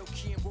streets is real,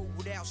 can't roll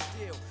without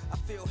steel. I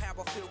feel how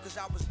I feel cause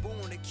I was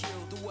born to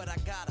kill. Do what I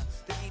gotta,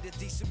 to eat a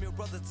decent meal,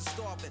 brothers are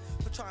starving.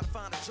 But trying to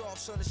find a job,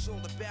 son, it's all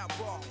about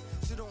bargain.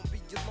 So don't be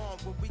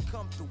alarmed when we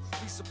come through,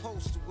 we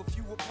supposed to. If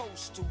you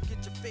opposed to,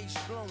 get your face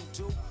blown,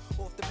 dude.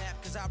 Off the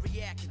map cause I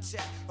react and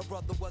chat. A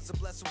brother was a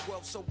blessed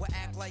wealth, so I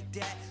act like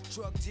that.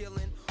 Drug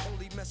dealing,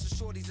 only messing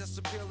shorties that's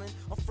appealing.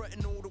 I'm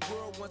fretting all the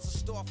world once I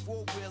start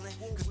four-wheeling.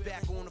 Cause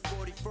back on the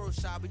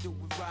 41st, how we do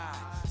it ride.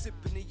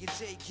 Sipping in your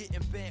J,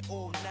 getting bent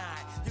all night.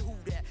 right. You who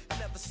that? I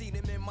never seen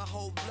him in my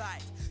whole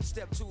life.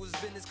 Step to his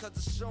business cause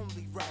it's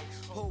only right.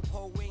 Ho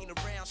ain't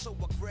around, so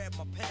I grab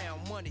my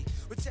pound money.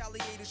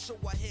 Retaliated, so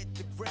I hit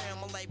the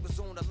ground. My life was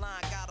on the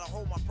line, gotta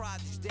hold my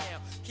projects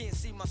down. Can't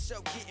see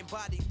myself getting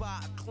bodied by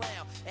a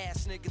clown.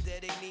 Ass nigga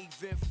that ain't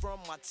even from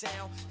my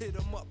town. Hit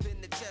him up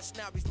in the chest,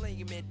 now he's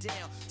laying me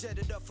down.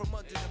 Jetted up from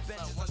under the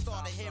benches, I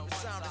started hearing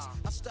sirens.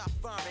 I stopped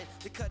farming,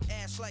 they cut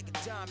ash like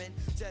a diamond.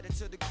 Jetted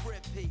to the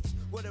crib piece,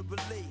 what a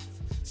relief.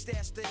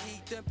 Stashed the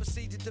heat, then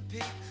proceeded to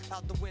peep.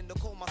 Out the window,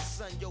 call my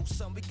son, yo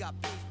son, we got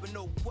beef, but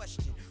no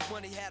question.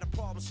 Money had a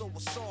problem, so I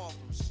solved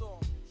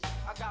them.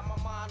 I got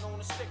my mind on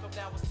the stick up,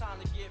 now it's time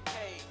to get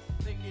paid.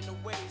 Thinking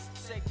of ways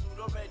to take loot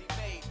already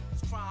made.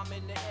 It's crime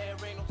in the air,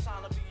 ain't no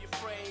time to be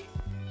afraid.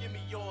 Give me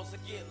yours or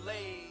get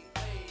laid.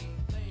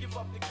 Give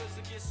up the goods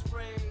or get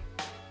sprayed.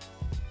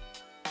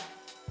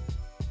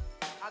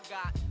 I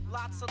got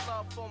lots of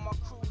love for my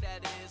crew,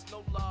 that is.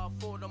 No love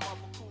for them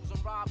other crews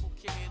and rival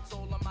kids.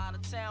 All them out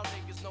of town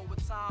niggas know what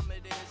time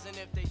it is. And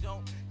if they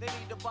don't, they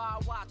need to buy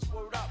a watch,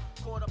 word up.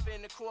 Caught up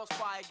in the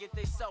crossfire, get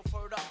they self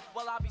hurt up.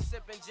 While I be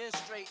sipping gin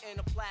straight in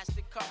a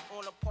plastic cup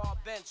on a park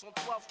bench on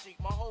 12th Street.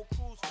 My whole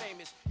crew's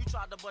famous. You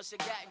tried to bust your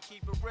gat and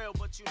keep it real,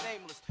 but you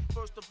nameless.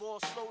 First of all,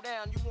 slow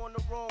down, you on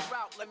the wrong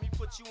route. Let me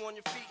put you on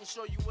your feet and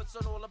show you what's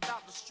it all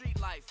about. The street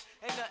life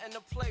ain't nothing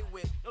to play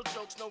with. No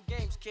jokes, no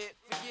games, kid.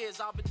 For years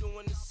I've been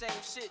doing the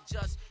same shit,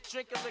 just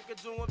drinking liquor,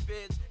 doing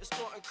bids,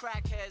 extorting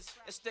crackheads,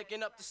 and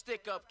sticking up the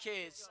stick-up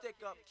kids.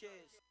 Stick-up kids.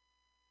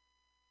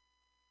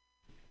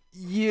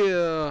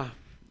 Yeah,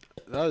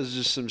 that was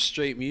just some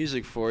straight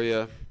music for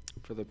you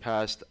for the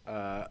past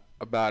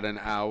about an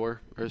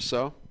hour or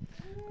so.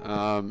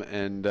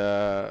 And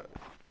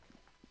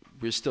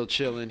we're still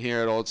chilling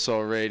here at Old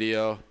Soul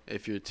Radio.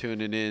 If you're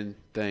tuning in,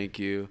 thank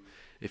you.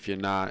 If you're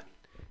not,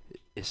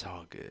 it's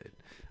all good.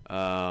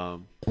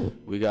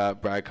 We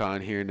got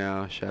Brycon here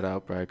now. Shout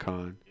out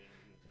Brycon.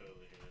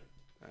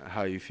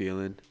 How you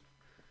feeling?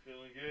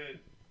 Feeling good.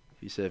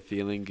 He said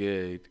feeling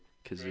good.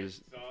 Cause Great there's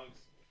songs.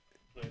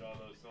 Played all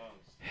those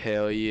songs.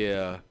 hell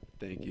yeah.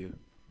 Thank you.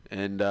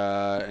 And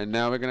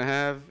now we're gonna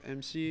have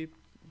MC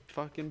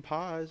fucking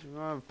Paz. We're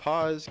gonna have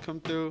Paz come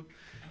through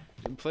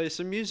and play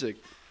some music.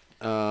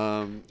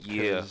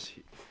 Yeah.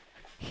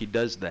 He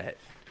does that,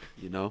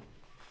 you know.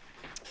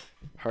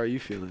 How are you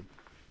feeling?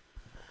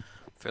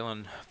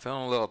 Feeling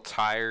a little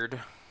tired.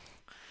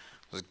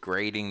 Was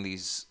grading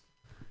these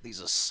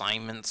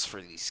assignments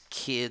for these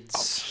kids.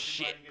 Oh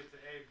shit.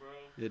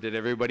 Yeah, did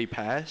everybody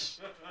pass?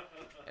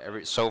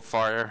 So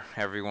far,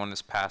 everyone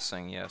is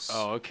passing. Yes.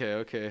 Oh,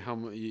 okay. How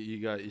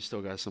you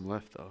still got some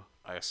left though?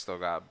 I still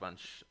got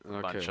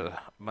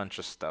a bunch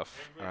of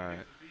stuff. All right.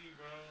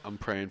 I'm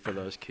praying for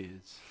those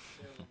kids.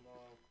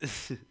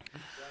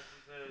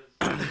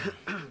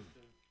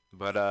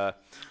 But I'm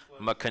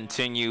gonna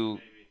continue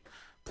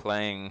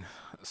playing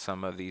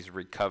some of these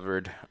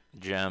recovered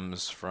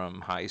gems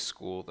from high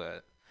school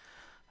that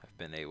I've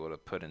been able to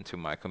put into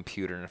my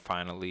computer and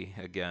finally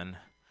again.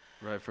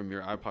 Right, from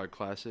your iPod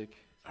Classic?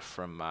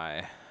 From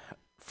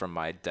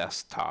my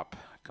desktop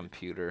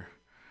computer.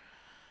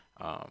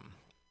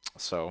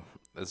 So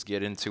let's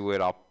get into it.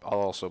 I'll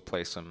also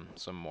play some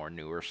more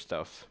newer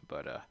stuff,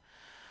 but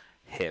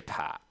hip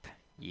hop,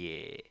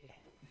 yeah.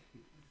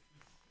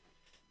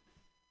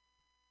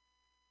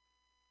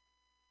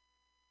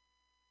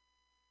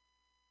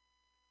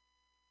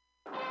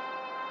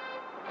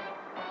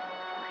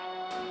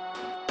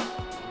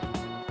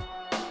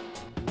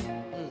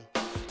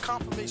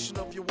 Confirmation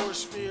of your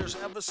worst fears.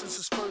 Ever since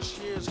his first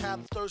years, had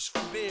a thirst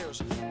for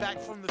beers. Back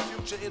from the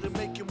future, it'll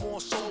make you more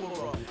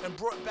soberer. And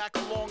brought back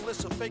a long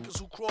list of fakers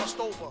who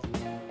crossed over.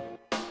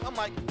 I'm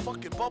like,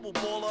 fuck it, bubble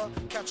baller.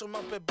 Catch him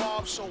up at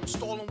Bob's show,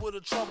 stalling with a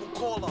trouble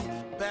caller.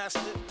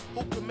 Bastard,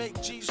 who can make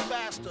G's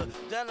faster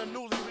than a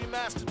newly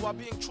remastered while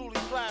being truly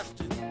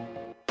plastered?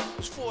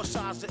 There's four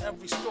sides to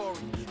every story.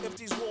 If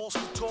these walls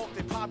could talk,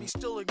 they probably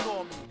still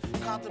ignore me.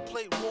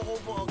 Contemplate war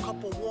over a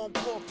cup of warm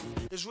coffee.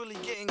 It's really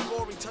getting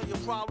gory. Tell your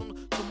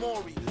problem to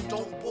Maury.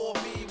 Don't bore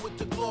me with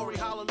the glory,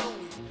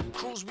 hallelujah.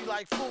 Crews be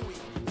like Fooey.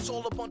 It's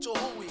all a bunch of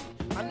hooey.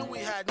 I knew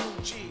he had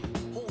new G.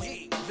 Who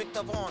he?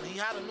 Victor Vaughn. He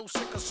had a new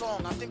sicker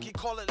song. I think he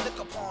call it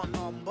Liquor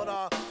Pond.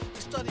 But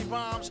he studied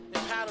rhymes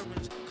and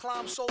patterns.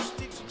 Climb so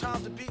steep,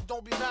 sometimes the beat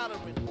don't be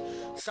mattering.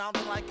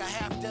 Sounding like a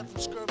half-dead from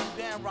scurvy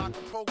band rock.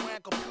 A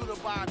programmed computer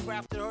by a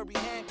grafted Herbie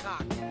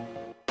Hancock.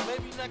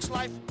 Maybe next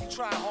life, you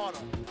try harder.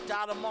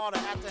 Died a martyr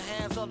at the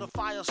hands of the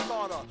fire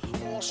starter.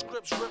 All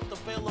scripts ripped,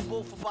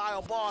 available for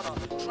via barter.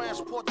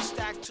 Transport the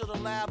stacks to the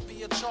lab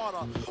via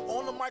charter.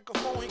 On the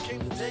microphone, he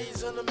came to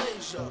days in the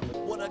measure.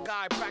 What a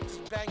guy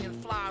practiced banging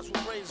flies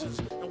with razors.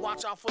 And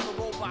watch out for the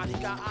robot, he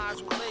got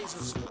eyes with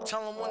lasers.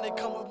 Tell him when they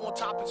come with more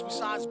topics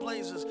besides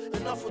blazers.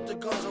 Enough with the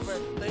guns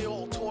already, they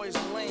all toys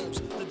and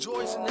lames. The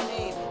joys in the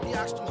aim, he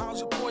asked him,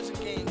 how's your poison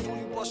game? Do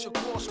you bust your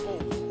crossbow?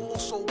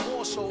 Also,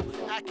 more so,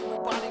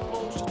 accurate body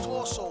blows to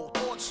torso,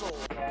 thought so.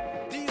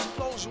 These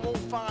flows you won't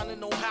find in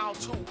no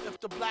how-to. If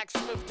the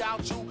blacksmith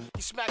doubt you,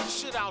 he smack the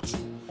shit out you.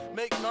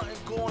 Make nothing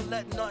go and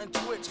let nothing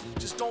twitch.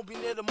 Just don't be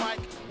near the mic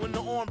when the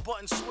on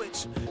button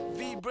switch.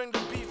 V bring the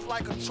beef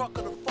like a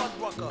trucker to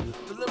Fuddrucker.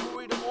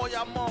 Delivery to all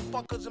y'all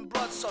motherfuckers and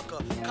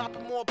bloodsucker. Copy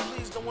more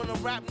please than when a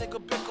rap nigga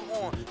bicker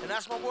on. And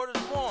that's my word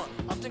is born.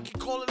 I think he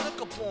call it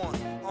liquor porn.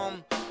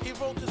 He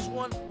wrote this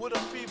one with a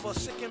fever,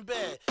 sick and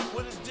bad.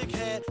 With his dick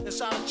head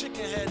inside a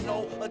chicken head.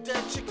 No, a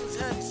dead chicken's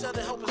head. He said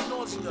it help his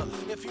nausea.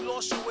 If he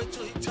lost you, wait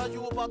till he tell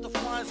you about the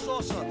flying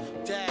saucer.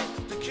 Dag,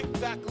 the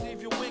kickback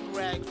leave your wig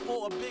rag.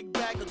 For a big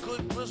bag of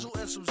good grizzle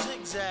and some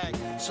zigzag.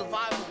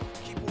 Survival,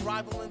 keep a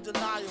rival in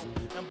denial.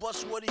 And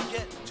bust what he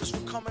get just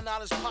for coming out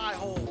his pie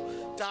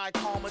hole. Die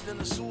calmer than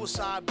a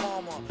suicide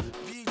bomber.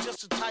 V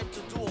just the type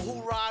to do a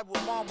who ride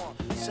with mama.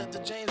 Said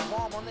to James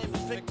Bond, my name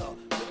is Victor.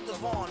 Victor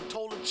Vaughn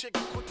told a chick the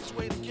quickest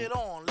way to get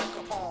on. Lick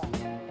upon.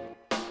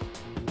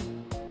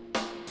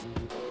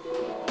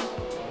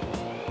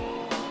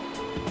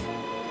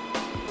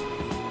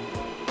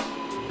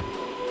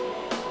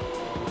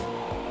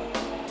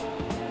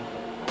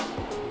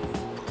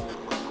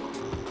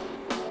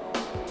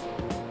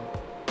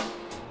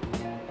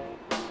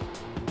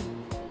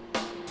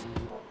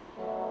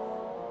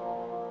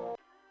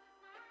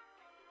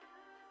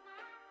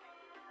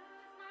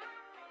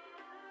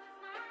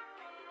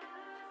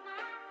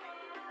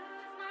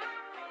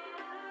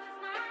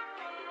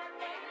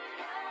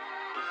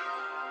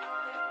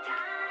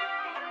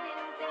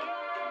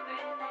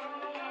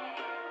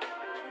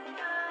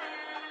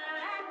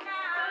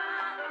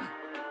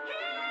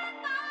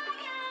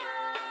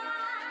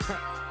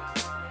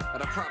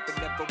 But I probably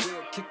never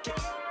will kick it.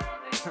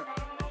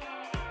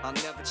 I'll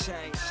never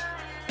change.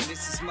 And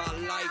this is my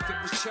life, it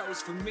was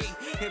chose for me.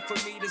 And for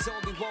me, there's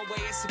only one way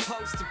it's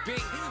supposed to be.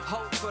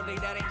 Hopefully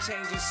that ain't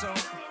changing soon.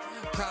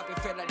 Probably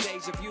feel like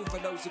deja vu for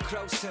those who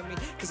close to me.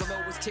 Cause I'm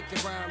always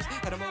kicking rhymes,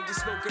 and I'm always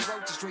smoking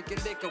roaches, drinking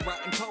liquor,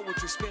 writing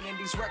poetry, spinning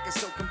these records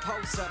so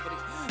compulsively.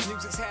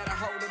 Music's had a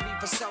hold of me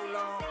for so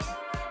long.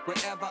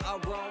 Wherever I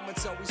roam,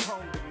 it's always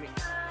home to me.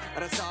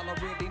 And that's all I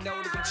really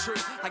know to be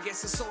true. I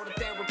guess it's sort of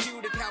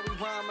therapeutic how we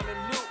rhyme in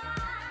a loop.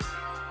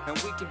 And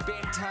we can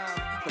bend time,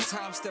 but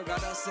time still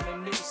got us in a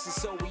noose. And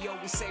so we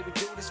always say we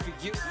do this for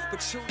you. But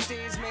truth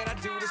is, man, I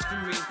do this for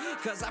me.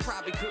 Cause I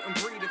probably couldn't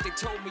breathe if they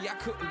told me I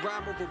couldn't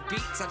rhyme over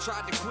beats. I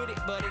tried to quit it,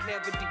 but it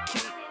never did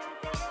keep.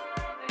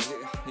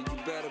 Yeah, and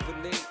you better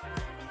believe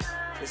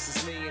this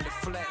is me in the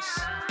flesh.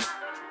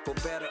 For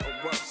better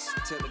or worse,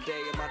 till the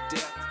day of my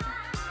death.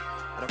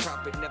 And I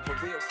probably never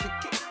will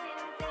kick it.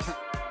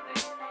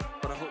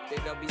 But I hope they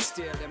don't be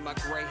still in my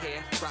gray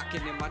hair,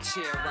 rocking in my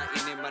chair,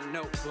 writing in my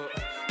notebook,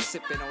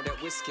 sipping on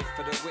that whiskey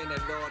for the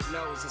winter. Lord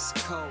knows it's a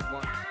cold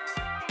one.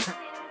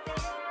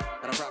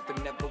 But I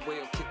probably never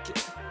will kick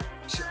it.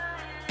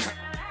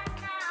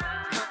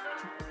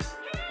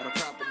 But I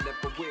probably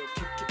never will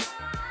kick it.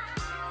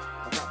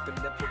 I probably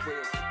never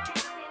will kick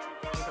it.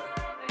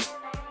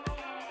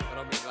 But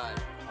I mean, like,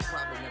 I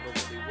probably never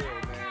really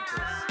will, man,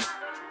 cause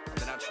I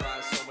mean, I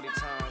tried so many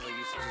times. I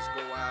used to just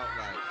go out,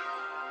 like,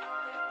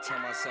 tell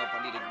myself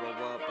I need to grow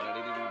up, but I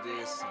need to do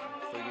this.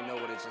 So you know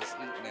what, it's just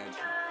eating at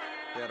you.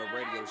 They had a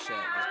Radio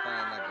Shack, just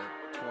buying like a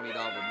 $20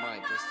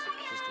 mic, just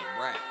to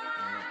rap,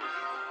 you know?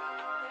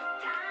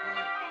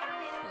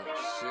 Like,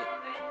 shit.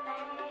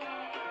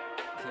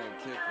 Can't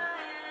kick it.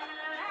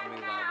 I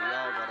mean, like, we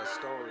all got a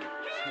story.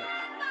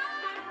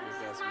 Because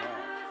that's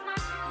mine.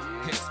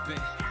 Yeah. It's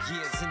been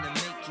years in the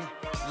making,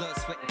 blood,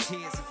 sweat, and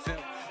tears I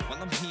felt.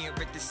 While I'm here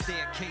at the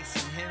staircase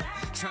in hell,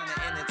 trying to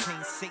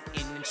entertain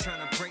Satan and trying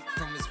to break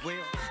from his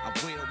will. I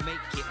will make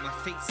it, my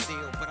fate's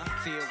sealed, but I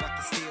feel I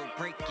can still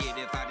break it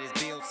if I just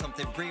build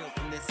something real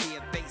from this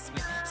here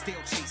basement. Still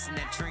chasing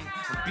that dream,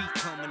 a beat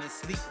coming and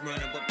sleep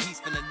running, but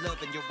peaceful and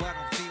loving. Yo, I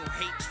don't feel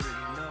hatred,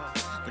 no.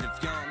 But if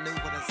y'all knew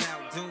what I was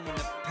out doing,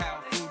 the power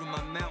food in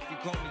my mouth, you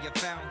call me a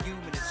foul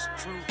human, it's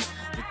true.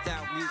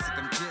 Without music,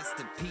 I'm just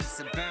a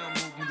piece of bound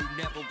movement who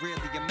never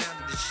really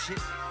amounted to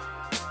shit.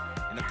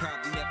 And I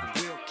probably never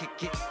will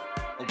kick it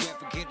or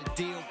ever get a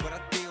deal, but I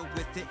deal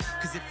with it.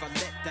 Cause if I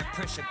let that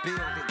pressure build,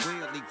 it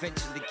will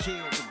eventually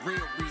kill the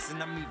real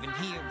reason I'm even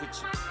here with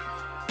you.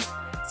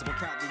 So I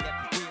probably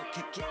never will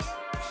kick it.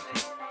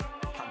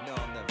 I know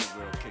I never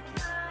will kick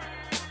it.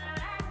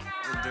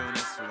 I've been doing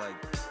this for like,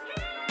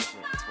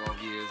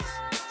 12 years,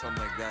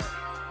 something like that.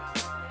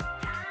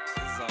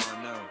 This is all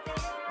I know.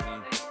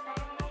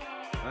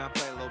 I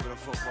play a little bit of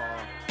football,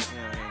 you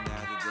know, and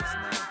I did this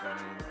and that, but I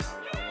mean,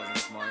 I wasn't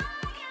smart.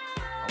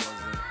 I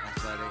wasn't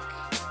athletic.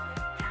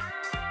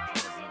 I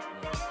wasn't,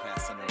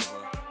 passing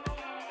over. I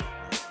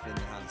didn't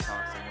know how to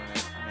talk to women.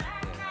 I mean, I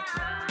did. I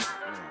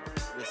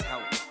couldn't, this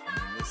helped. I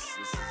mean, this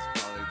is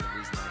probably the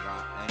reason I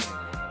got any of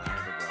the women I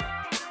ever got.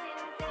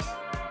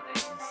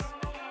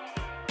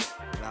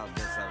 Without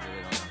this, I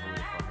really don't know who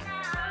the fuck I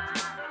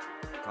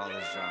am.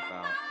 College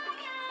dropout.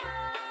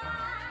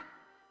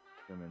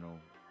 Criminal.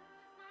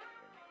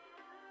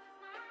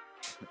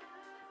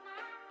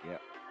 Yeah.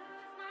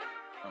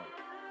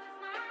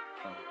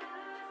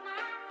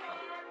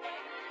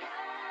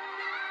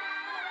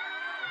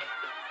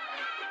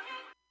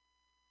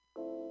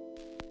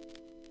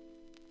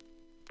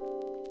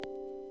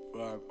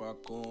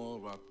 rock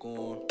on, rock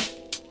on.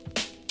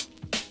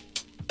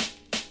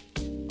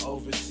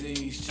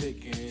 Overseas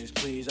chickens,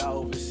 please, I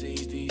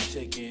overseas these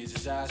chickens.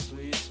 As I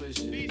switch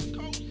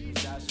positions,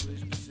 as I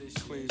switch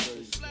positions. Queens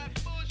versus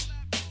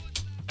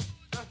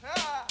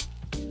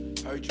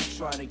heard you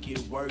trying to get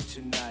work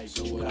tonight,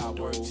 but you got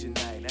work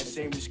tonight. That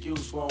same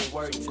excuse won't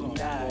work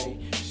tonight.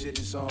 Shit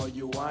is on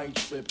you, I ain't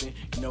tripping.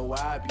 You know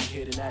I be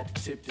hitting at the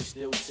tip that's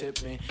still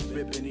tipping.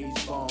 Ripping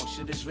these bones,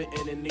 shit is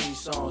written in these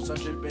songs. I'm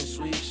dripping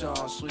sweet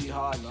Sean,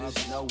 sweetheart,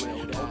 just know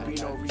it. Won't be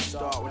no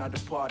restart when I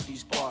depart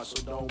these parts,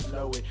 so don't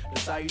blow it.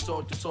 That's how you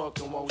talk the talk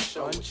and won't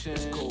show it.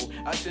 It's cool,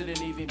 I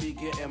shouldn't even be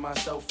getting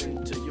myself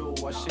into you.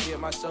 I should get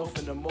myself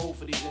in the mood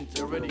for these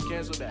interviews. Already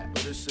cancel that,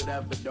 but it's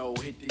whatever though.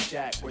 Hit the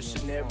jack, what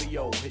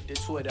scenario? Hit the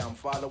Twitter, I'm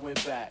following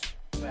back.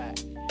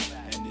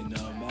 And in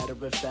a matter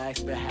of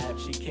facts,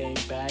 perhaps she came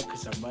back,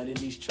 cause I'm running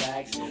these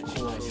tracks.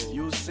 She like,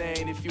 you was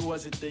saying if you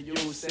wasn't the you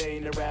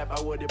saying the rap,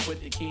 I would've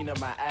put the key in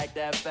my act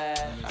that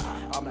fast.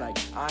 I'm like,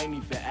 I ain't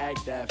even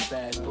act that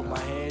fast. Put my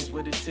hands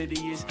where the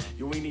titty is,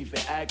 you ain't even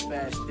act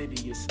fast,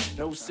 idiot.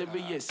 No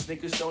serious,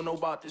 niggas don't know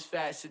about this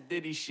fast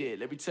diddy shit.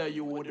 Let me tell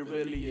you what it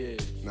really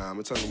is. Nah, I'm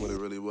gonna tell you what it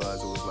really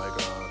was. It was like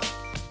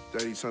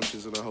 30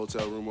 assumptions in a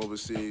hotel room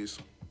overseas.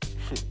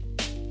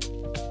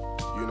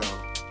 You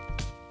know,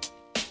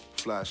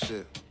 fly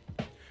shit.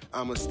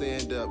 I'm a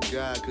stand-up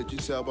guy, could you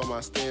tell by my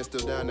stand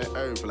still down to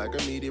earth? Like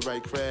a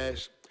meteorite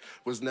crash.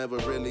 Was never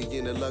really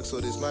in the luck,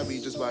 so this might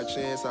be just by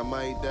chance. I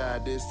might die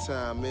this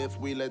time if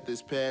we let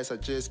this pass. I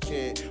just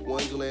can't.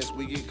 One glance,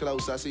 we get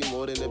close. I see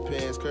more than the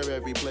pants. Curve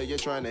every player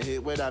trying to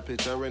hit what I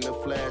picture in the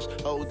flash.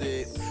 Hold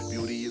it.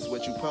 Beauty is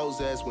what you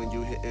pose as when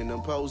you hitting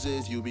them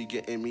poses. You be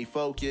getting me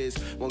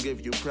focused. Won't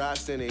give you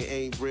props, then it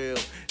ain't real.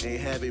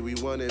 Ain't happy we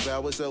wanted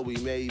hours, so we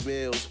made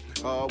meals.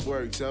 Hard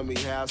work, tell me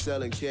how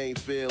selling cane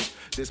feels.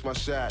 This my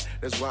shot,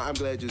 that's why I'm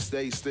glad you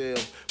stay still.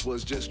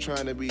 Was just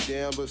trying to be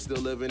down, but still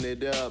living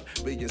it up.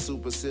 Being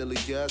super silly,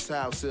 us,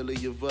 how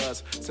silly of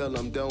us. Tell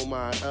them don't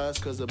mind us,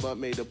 cause the bump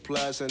made a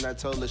plus. And I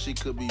told her she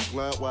could be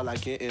blunt while I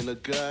get in the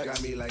gut.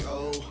 Got me like,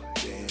 oh,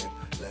 damn,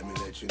 let me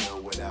let you know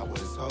what I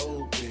was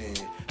hoping.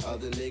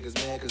 Other niggas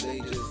mad cause they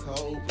just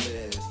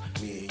hopeless.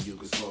 Me and you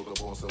could smoke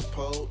up on some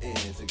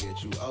potent to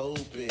get you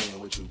open,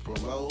 what you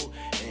promote.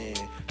 And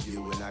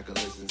you and I could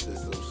listen to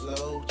some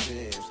slow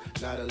jams.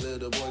 Not a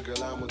little boy,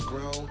 girl, I'm a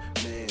grown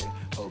man.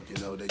 Hope you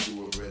know that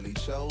you were really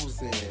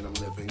chosen. I'm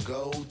living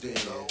golden.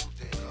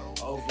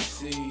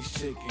 Overseas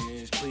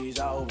chickens, please,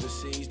 I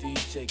overseas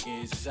these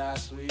chickens. As I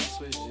switch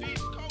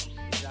switches,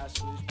 as I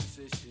switch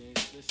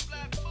positions, listen.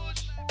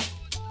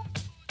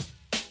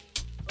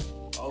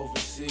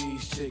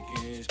 Overseas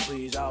chickens,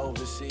 please, I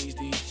overseas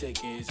these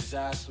chickens. As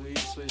I switch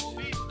switches,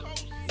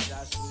 as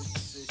I switch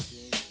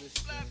positions,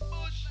 listen.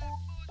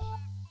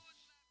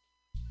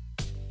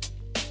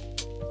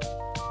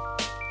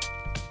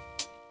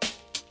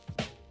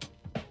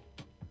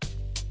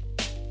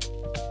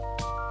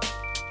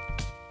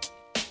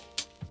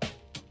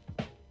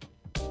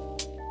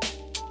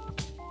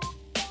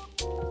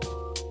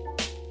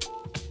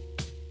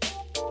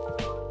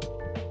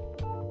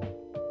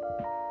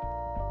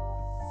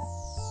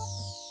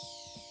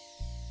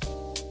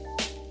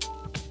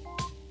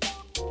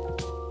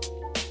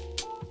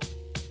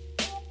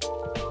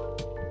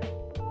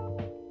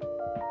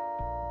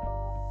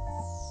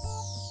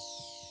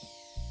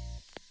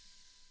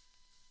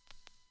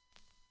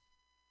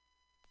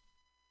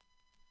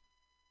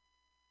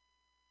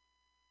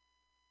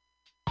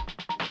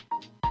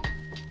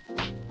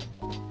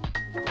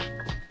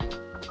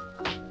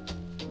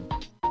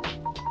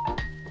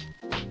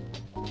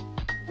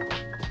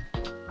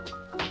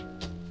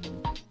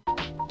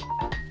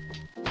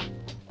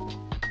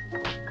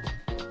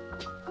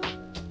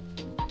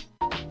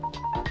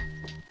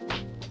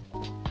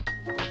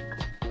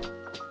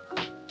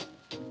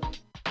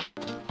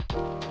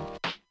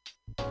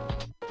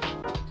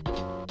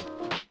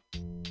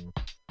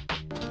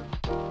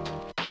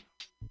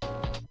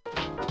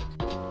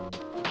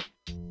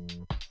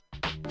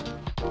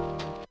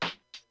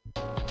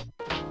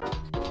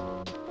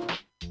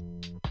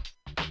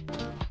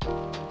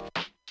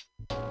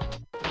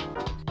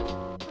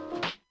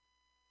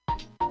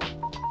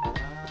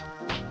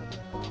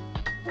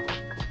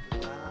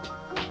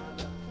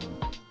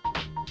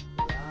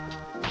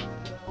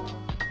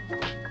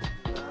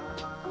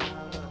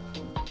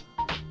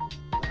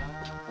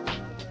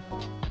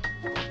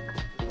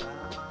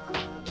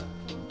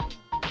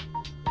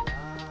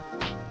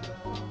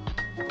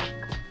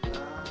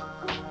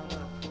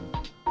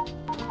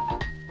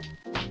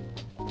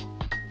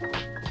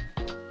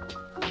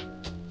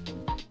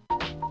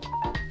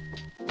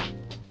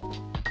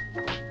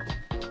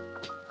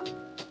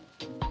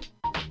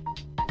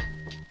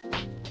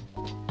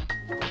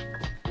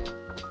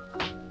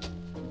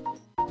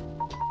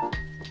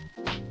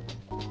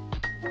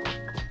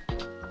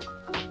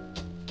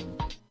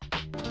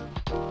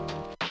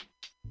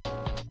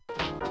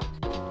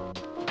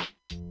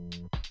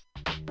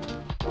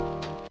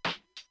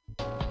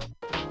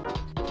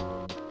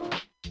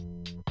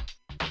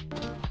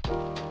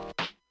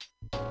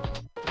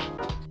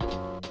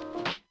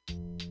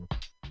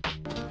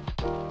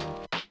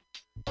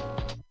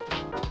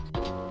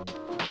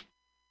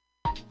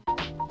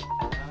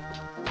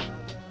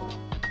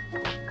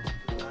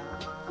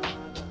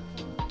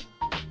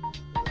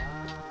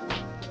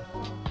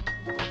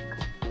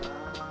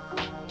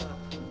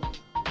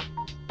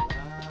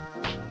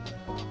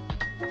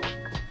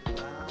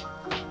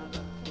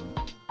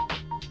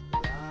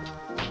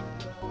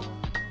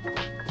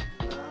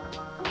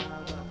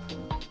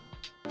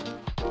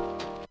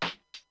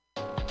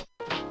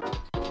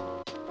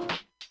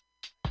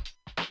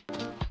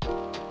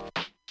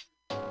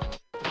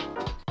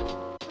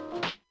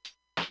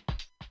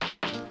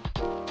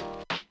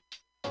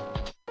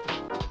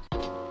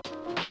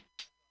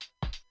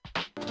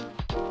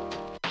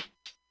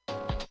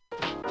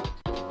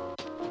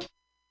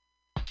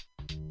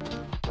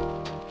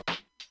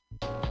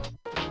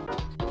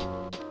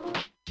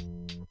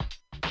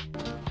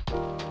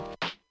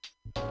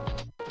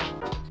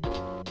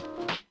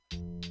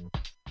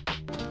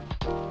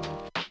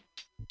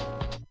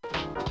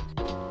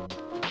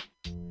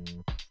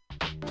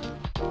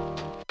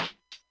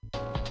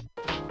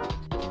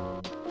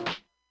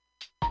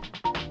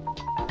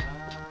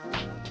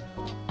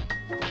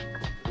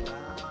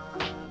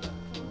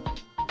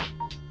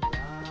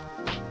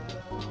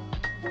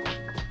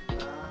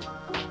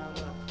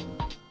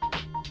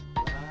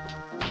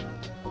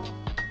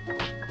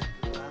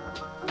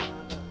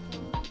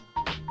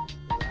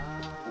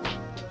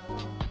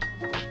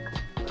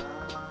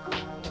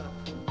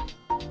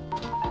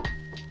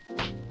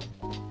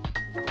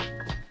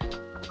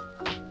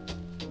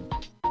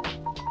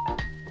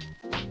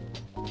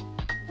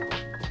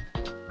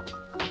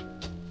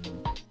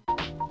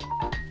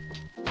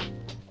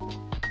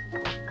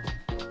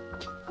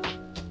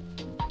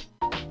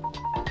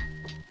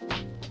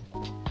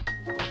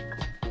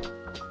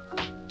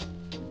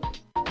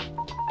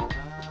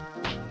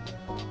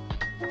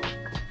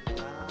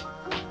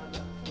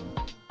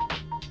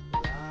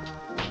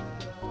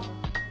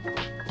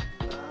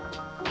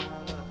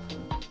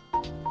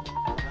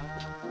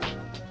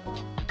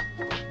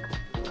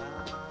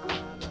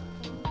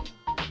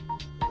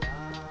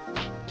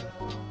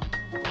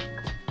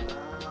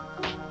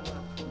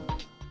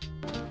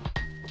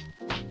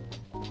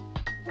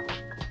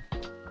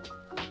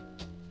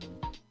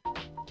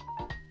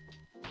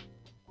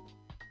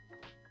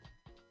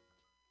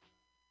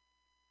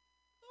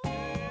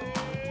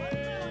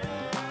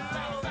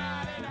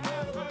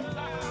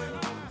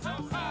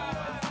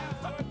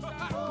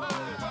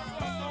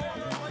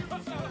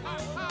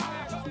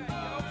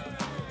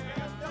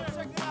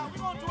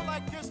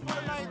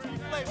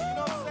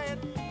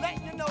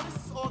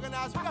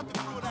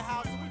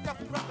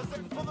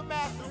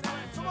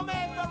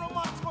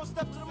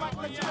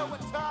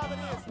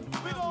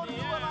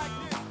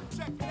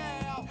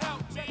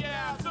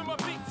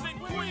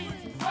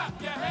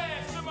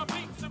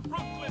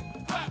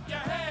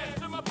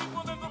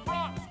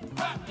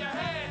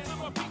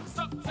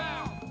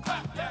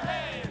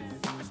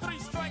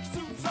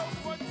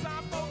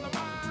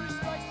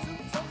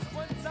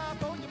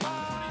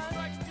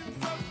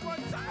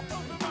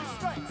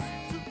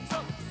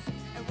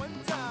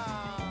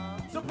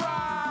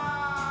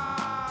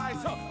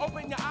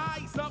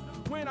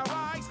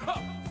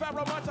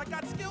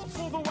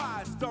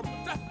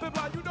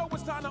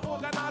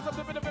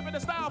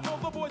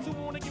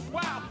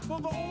 for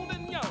the old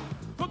and young,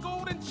 the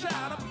golden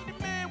child. I be the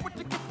man with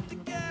the gift to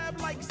gab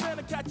like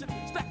Santa catching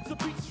stacks of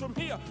beats from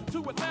here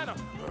to Atlanta.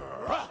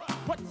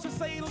 What you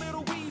say,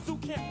 little weasel?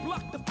 Can't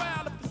block the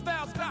foul if the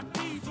style's got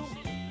diesel.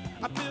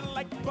 I feel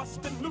like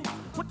busting loose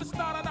with the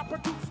style that I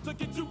produce to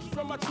get juice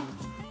from my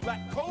troops.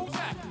 Black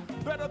Kozak,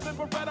 better than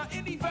Beretta.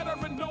 Any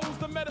veteran knows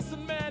the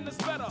medicine man is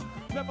better.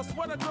 Never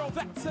sweat a girl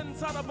that's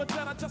inside of a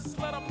jet. I just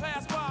let her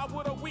pass by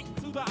with a wink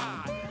to the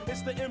eye.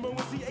 It's the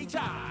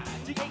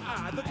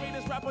MONCHI, the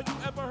greatest rapper you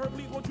ever heard.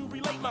 Please won't you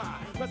relate my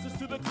message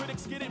to the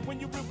critics? Get it when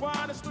you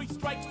rewind. It's 3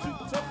 strikes, 2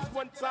 toes,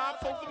 1 time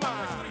for the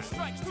mind. 3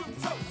 strikes, 2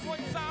 toes, 1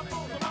 time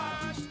for the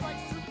mind. 3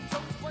 strikes, 2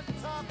 toes, 1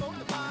 time for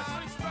the mind.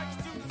 3 strikes,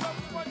 2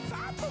 toes, 1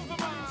 time for the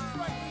mind. 3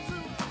 strikes,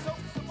 2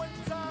 toes, 1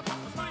 time for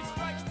the mind. 3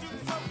 strikes, 2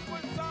 toes,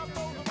 1 time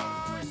for the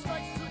mind. 3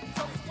 strikes, 2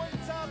 toes, 1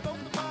 time for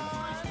the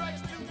mind. 3 strikes,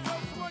 2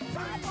 toes, 1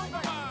 time for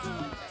the mind. 2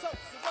 toes,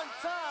 1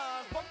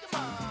 time for the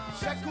mind.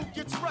 Check who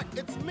gets wrecked,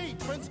 it's me,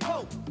 Prince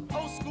Poe.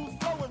 Old school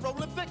flowing,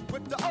 rolling thick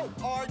with the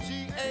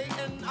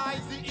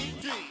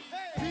O-R-G-A-N-I-Z-E-D.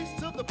 Peace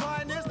to the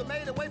pioneers that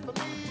made a way for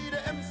me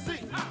to MC.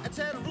 And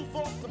tear the roof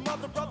off the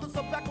mother brothers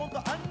are back on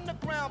the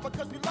underground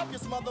because we love your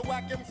smother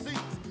whack MCs.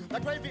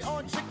 Like gravy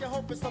on chicken,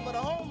 hoping some of the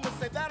homeless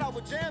say that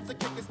our jams are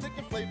kicking,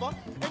 sticking flavor.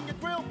 In your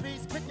grill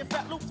piece, picking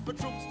fat loops for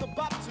troops to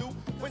bop to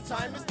when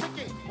time is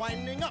ticking.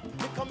 Winding up,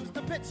 here comes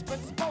the pitch.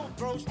 Prince Poe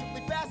throws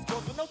strictly fast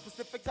goes with no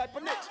specific type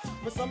of niche.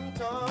 But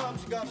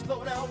sometimes you gotta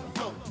slow down and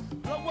flow.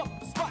 Blow up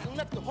the spot and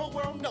let the whole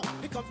world know.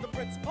 Here comes the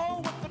Prince Poe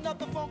with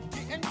another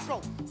funky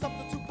intro.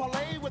 Something to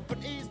parlay with but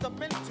ease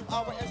them into.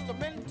 Our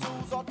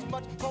instrumentals are too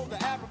much for the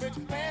average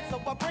man,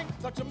 so I bring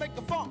the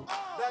Jamaica funk.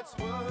 That's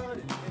what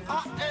it is.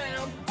 I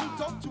am too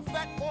dope, too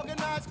fat,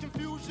 organized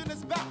confusion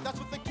is back. That's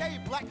with the K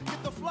black.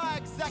 Get the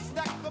flag, Zach,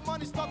 stack the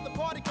money, start the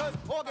party, cause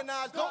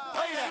organized don't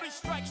play that. 3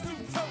 strikes, 2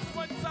 toes,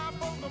 1 time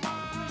for the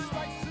mind. 3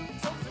 strikes, 2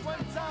 toes,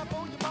 1 time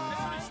for your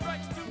mind. 3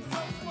 strikes, 2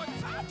 toes, 1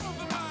 time for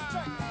the mind. 3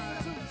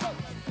 strikes, 2 toes,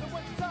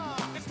 1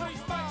 time. It's 3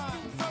 strikes, 2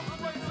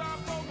 toes, 1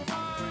 time for the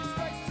mind. 3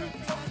 strikes, 2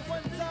 toes,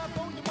 1 time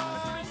for your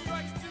mind. 3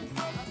 strikes, 2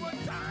 toes, 1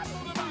 time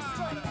for the mind. 3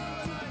 strikes, 2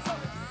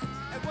 toes,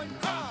 and 1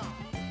 time.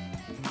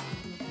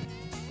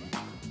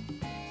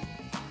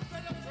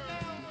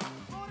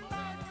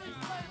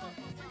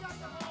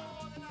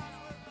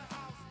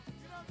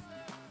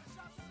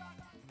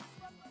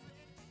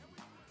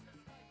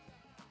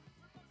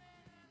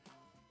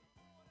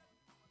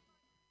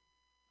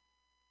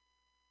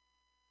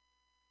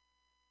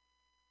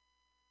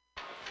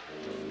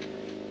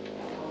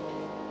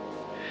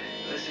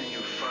 Listen,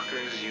 you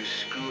fuckers, you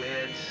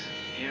screwheads.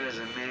 Here is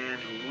a man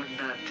who would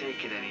not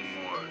take it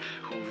anymore.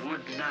 Who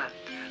would not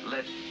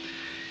let...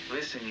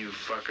 Listen, you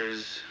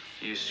fuckers,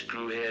 you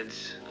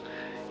screwheads.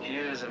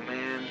 Here is a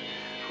man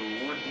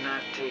who would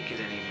not take it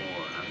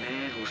anymore. A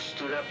man who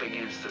stood up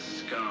against the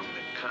scum,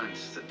 the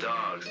cunts, the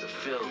dogs, the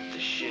filth, the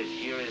shit.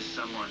 Here is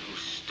someone who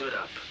stood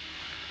up.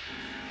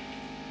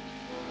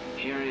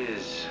 Here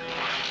is...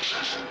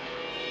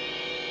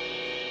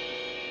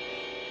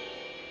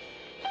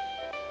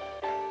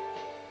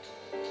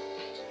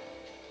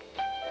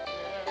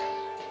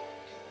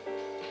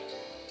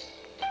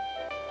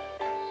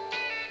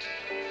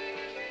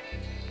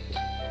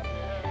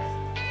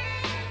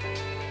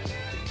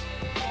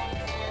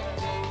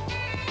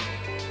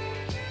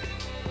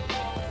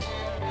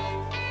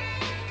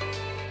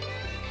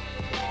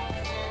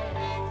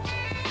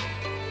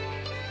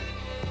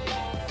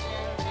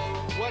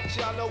 What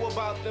y'all know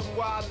about them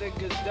wild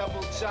niggas,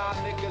 devil child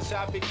niggas,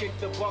 happy kick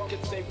the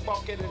bucket, say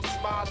fucking and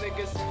smile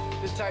niggas,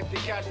 the type to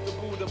catch the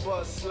Buddha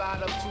bus,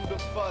 slide up to the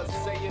fuzz,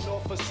 saying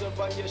officer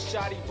run your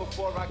shotty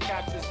before I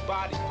catch his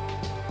body.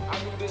 I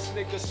knew this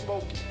nigga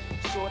smoking,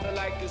 sorta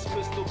like his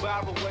pistol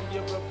barrel when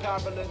you're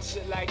apparel and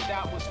shit like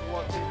that was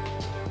wanted.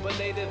 But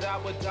later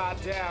that would die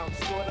down,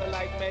 sorta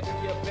like many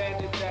a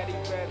bandit that he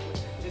ran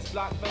with. His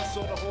block man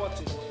sorta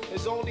haunted.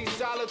 His only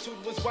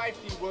solitude was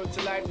wifey, word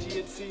to life he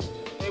had seen.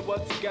 They were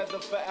together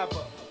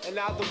forever, and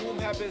now the womb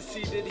had been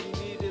seeded. He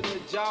needed a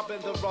job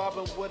and the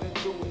robber wouldn't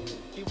do it.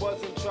 He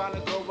wasn't trying to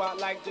go out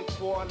like the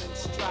corn and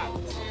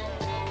strapped.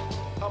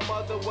 Her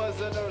mother was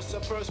a nurse,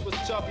 her purse was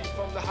chubby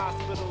from the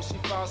hospital. She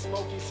found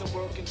Smokey some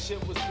work and shit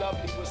was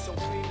lovely with some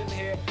cleaning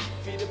hair.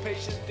 Feed a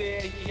patient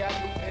there, he had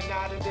loot and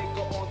now the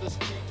nigga on the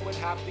street would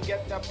have to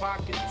get that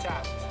pocket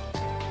tapped.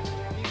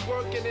 He's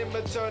working in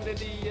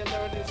maternity and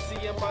learning,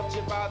 seeing much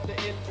about the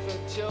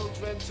infant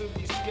children to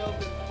be skilled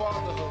in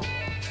fatherhood.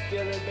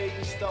 Stealing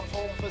baby stuff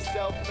home for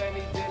self and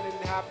he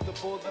didn't have to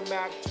pull the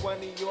Mac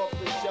 20 off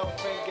the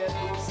shelf and get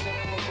loose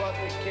if my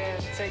brother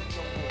can't take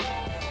no more.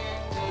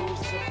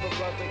 Loose if my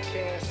brother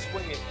can't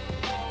swing it.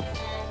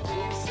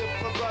 Loose if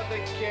my brother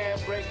can't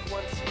break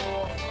once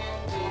more.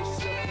 Loose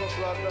if my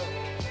brother.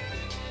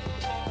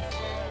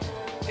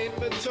 In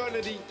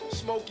maternity,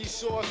 Smokey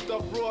saw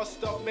stuff, raw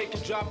stuff,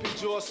 making dropping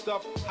jaw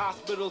stuff.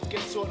 Hospitals get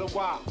sorta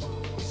wild.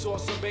 We saw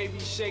some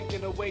babies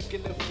shaking,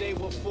 awaken if they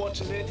were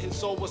fortunate. His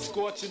soul was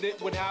scorching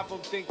it, would have him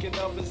thinking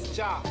of his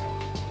child.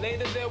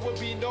 Later there would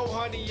be no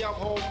honey, I'm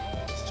home.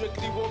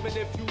 strictly woman.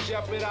 If you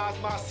jeopardize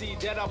my seed,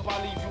 then up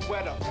I'll leave you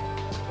wetter.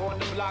 On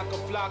the block, a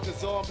flock of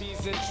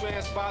zombies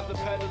entranced by the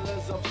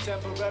peddlers of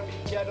temporary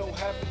ghetto.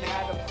 Heaven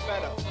had them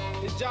fed up.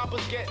 His job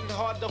was getting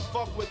hard to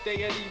fuck with. They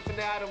had even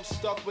had him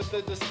stuck with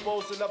the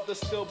disposal of the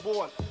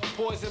stillborn.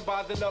 Poisoned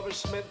by the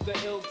nourishment, the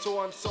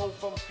ill-torn. Sold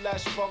from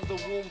flesh, from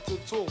the womb to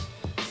tomb.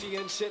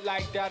 Seeing shit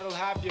like that'll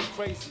have you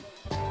crazy.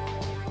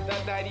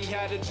 That night he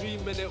had a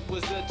dream and it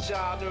was a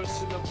child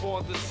nursing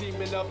upon the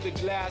semen of the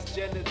glass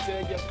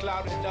genitalia.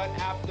 Clouded nut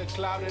after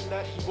clouded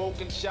nut, he woke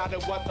and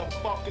shouted, what the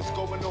fuck is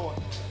going on?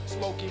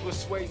 Smokey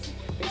was Swayze,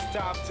 it's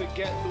time to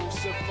get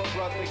loose if a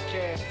brother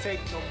can't take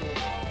no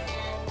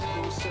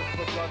more. Loose if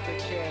a brother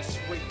can't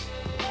swing.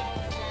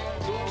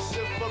 Loose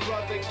if a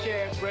brother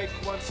can't break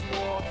once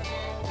more.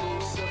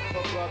 Loose if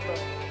a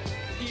brother.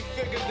 He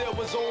figured there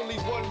was only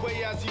one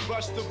way as he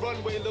rushed the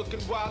runway, looking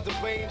wild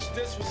deranged.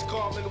 This was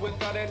common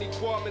without any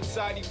qualm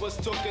inside. He was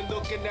taken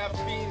looking at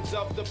fiends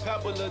of the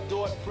pebble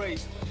adored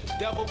praise.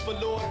 Devil for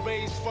Lord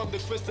raised from the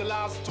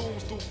crystallized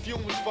tombs through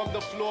fumes from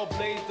the floor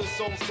blazed the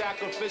soul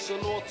sacrificial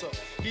altar.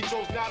 He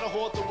chose not to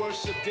halt the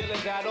worship,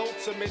 dealing that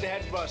ultimate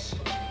head rush.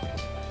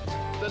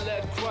 The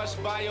lead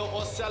crushed bio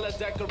or cellar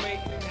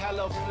decorating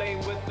hella flame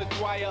with the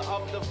choir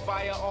of the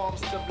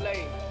firearms to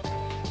blame.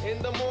 In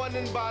the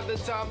morning, by the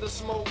time the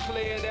smoke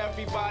cleared,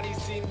 everybody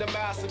seen the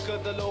massacre.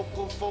 The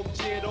local folk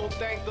cheered, oh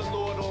thank the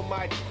Lord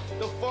Almighty.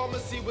 The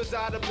pharmacy was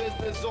out of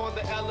business on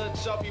the Ella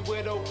chubby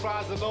widow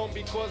cries alone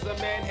because a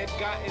man had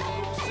gotten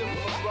loose.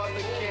 If a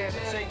brother can't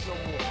take no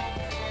more.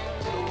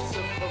 Loose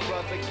if a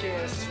brother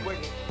can't swing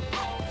it.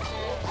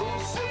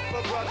 Loose if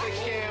a brother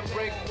can't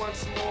break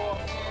once more.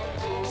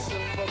 Loose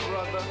if a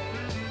brother.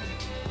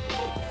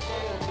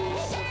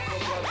 Loose if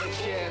a brother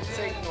can't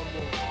take no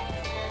more.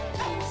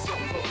 Loose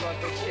if a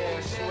brother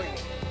can't swing.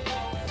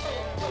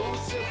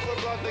 Loose if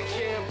a brother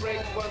can't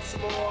break once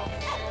more.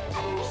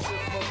 Loose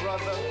if a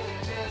brother.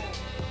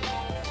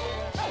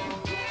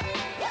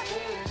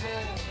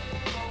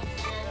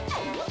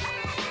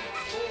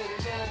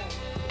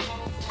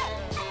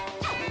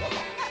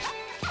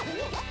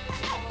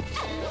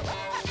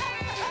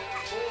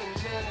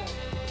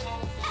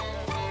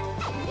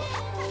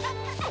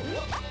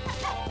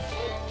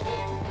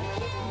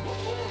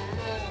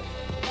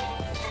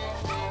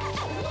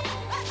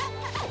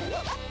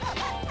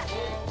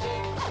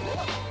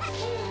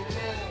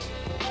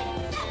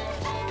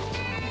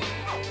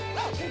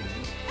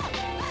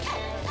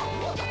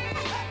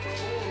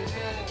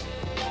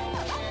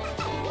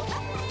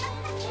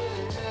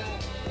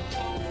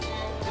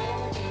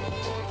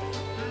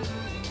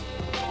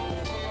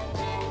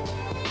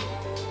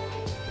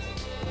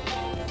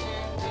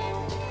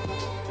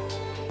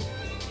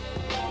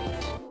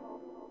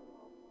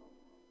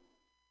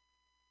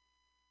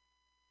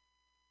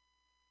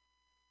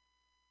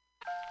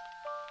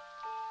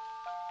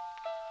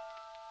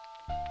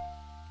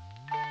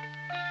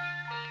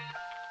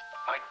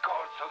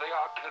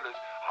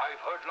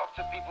 Lots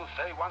of people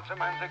say once a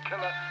man's a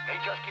killer, they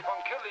just keep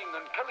on killing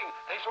and killing.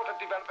 They sort of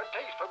develop a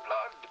taste for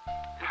blood.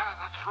 Yeah,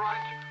 that's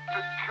right. To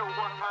kill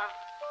one man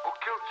or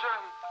kill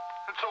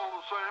 10, it's all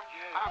the same.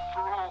 Yeah.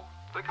 After all,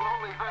 they can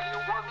only hang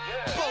you once.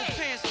 Yeah. Both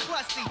hands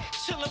crusty,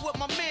 chilling with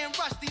my man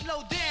Rusty,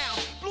 low down.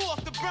 Blew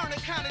off the burner,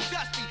 kinda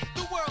dusty.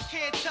 The world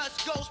can't touch,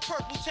 ghost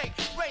purple tape.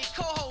 Ray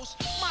co-host,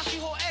 Monkey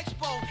Hall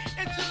Expo,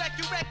 Intellect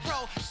Rec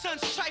Pro.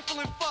 Sun's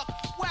trifling fuck,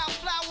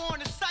 wildflower on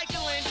the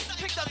cycling.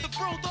 Picked up the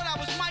broom, thought I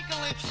was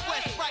Michaelin.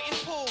 West Brighton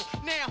Pool,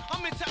 now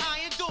I'm into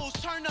iron duels.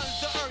 Turn under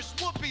the earth,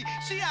 whoopee,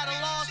 she out of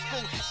law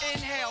school.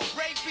 Inhale,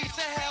 break beats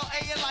of hell,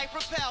 A your life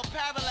propel,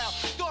 parallel.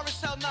 Doris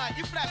Hell Nut,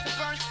 you flash the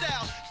burn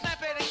cell. Snap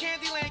at the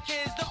Candyland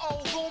kids, the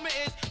old rumor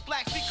is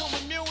blacks become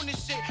immune to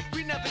shit.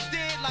 We never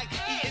did like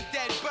eating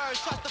dead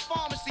birds. Trust the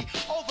pharmacy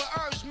over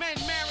herbs, men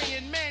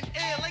marrying men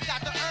ill. They got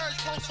the herbs,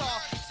 pulsar,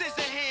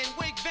 scissor hand,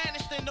 wig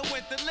vanished in the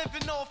winter.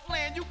 Living off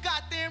land, you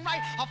got them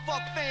right. I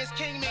fuck fans,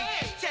 king me.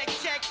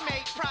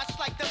 Checkmate, props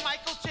like the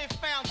microchip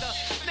founder.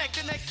 Neck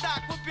to neck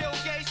stock with Bill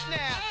Gates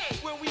now.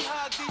 When we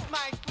hug these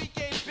mics, we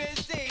get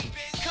busy.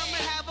 Come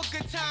and have a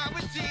good time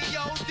with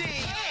G.O.D.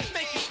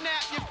 Make you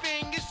snap your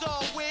fingers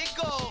or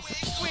wiggle.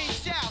 Scream,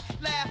 shout,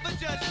 laugh or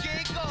just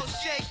giggle.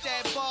 Shake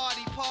that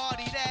body,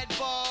 party that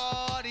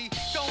body.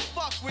 Don't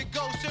fuck with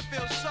ghosts, you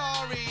feel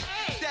sorry.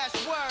 That's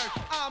word,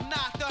 I'm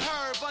not the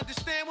herb.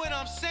 Understand what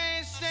I'm saying?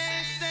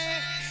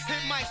 Hit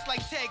mics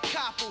like Ted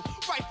Koppel,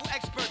 rifle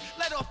expert,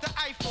 let off the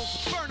Eiffel.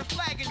 Burn a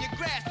flag in your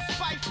grass,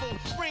 spiteful.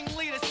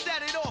 Ringleader,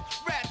 set it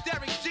off. Rap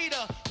Derek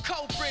Jeter,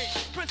 culprit,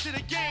 prince of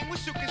the game.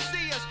 Wish you could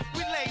see us.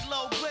 We lay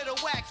low, glitter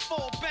wax,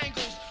 4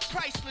 bangles,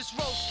 priceless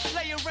ropes.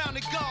 Lay around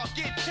the guard,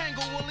 get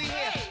tangled, woolly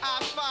hair,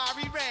 eyes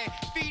fiery red,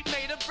 feet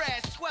made of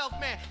brass. 12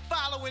 man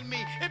following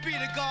me, it be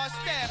the guard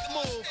staff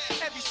move.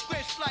 Every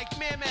script like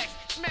Miramax,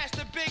 smashed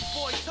the big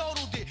boy,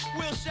 totaled it.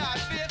 Wilshire,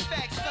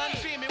 Fairfax, sun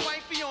beaming,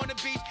 wifey on the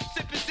beach,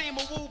 sipping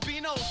Zima, Woo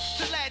Beanos.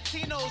 To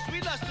Latinos,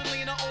 we lust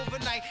Selena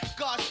overnight.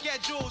 Guard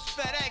schedules,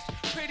 FedEx,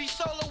 pretty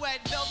silhouette,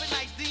 velvet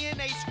nights,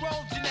 DNA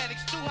scroll,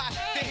 genetics too hot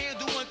to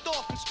handle one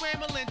thought from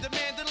scrambling to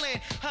mandolin.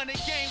 100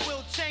 game,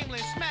 Will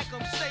Chamberlain, smack him,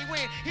 say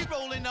when. He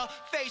rolling up,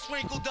 face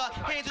wrinkled up,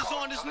 hands is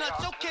on his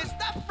nuts. So kid,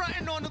 stop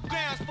fronting on the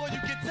ground before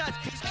you get touched.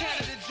 It's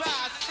Canada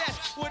Dry,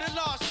 that's with a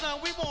lost son,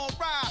 we won't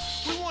ride.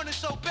 We want it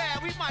so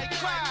bad, we might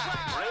cry.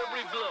 For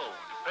every blow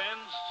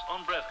depends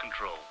on breath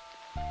control.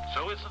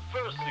 So it's the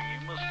first thing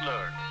you must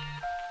learn.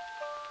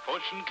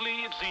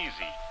 Fortunately, it's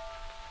easy.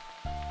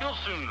 You'll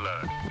soon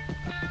learn.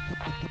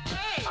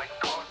 My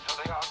God,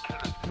 so they are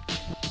killers.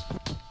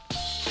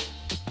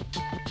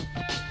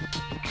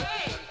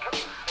 Killing,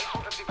 they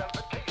sort of develop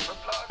a taste for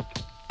blood.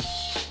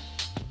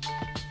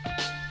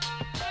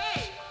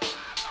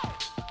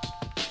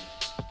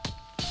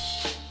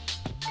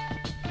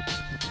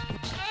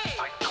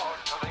 My God,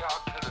 so they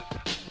are killers.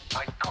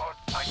 My God,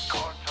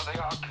 so they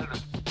are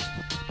killers.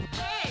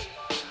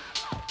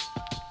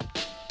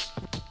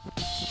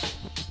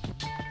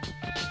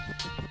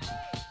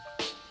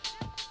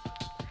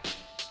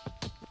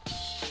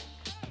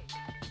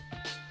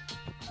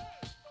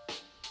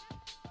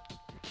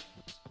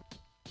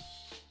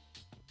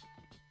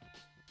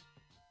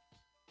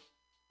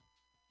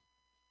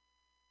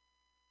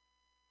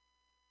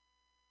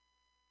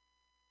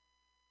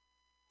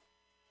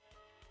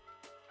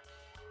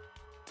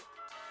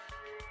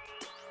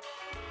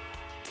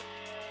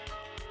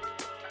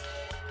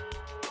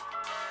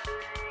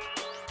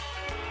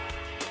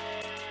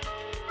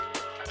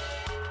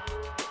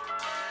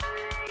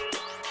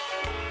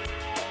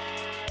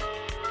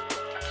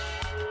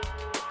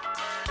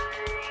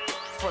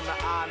 From the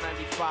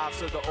I-95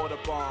 to the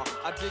Autobahn,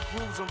 I dig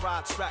grooves and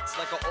ride tracks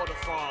like an auto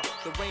farm.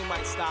 The rain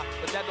might stop,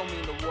 but that don't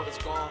mean the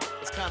water's gone.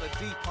 It's kinda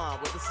deep, huh?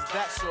 But this is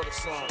that sort of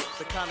song.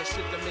 The kind of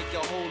shit that make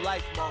your whole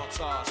life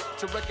montage.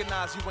 To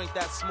recognize you ain't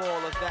that small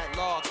or that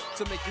large.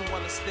 To make you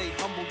wanna stay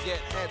humble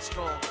yet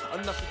headstrong.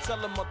 Enough to tell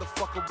a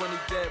motherfucker when he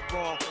dead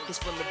wrong. Cause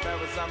from the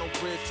Verrazano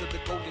Bridge to the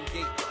Golden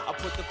Gate, I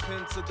put the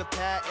pen to the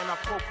pad and I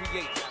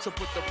procreate. To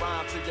put the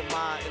rhyme to your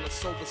mind in a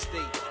sober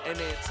state and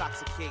then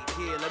intoxicate.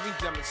 Here, let me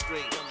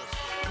demonstrate.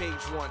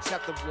 Page 1,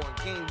 chapter 1,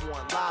 game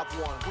 1, live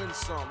 1, win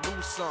some,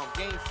 lose some,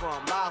 gain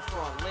from, live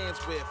from, lands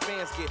where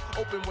fans get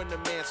open when the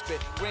man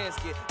spit, brands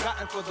get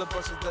gotten for the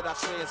verses that I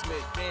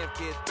transmit. Damn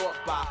kid, thought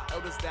by,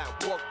 elders that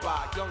walk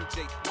by, young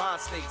Jake, mind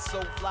state, so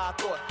fly,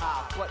 thought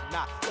high, but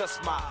not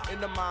just my,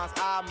 in the minds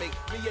I make,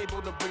 me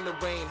able to bring the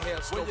rain,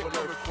 hail, snow, and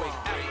earthquake.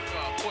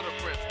 Africa,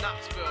 Port-au-Prince,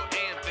 Knoxville,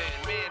 Amden,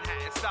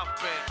 Manhattan, South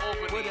Bend,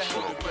 Albany,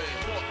 Brooklyn,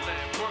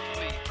 Portland,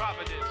 Berkeley,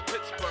 Providence,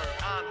 Pittsburgh,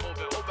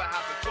 Eindhoven,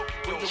 Oberhausen,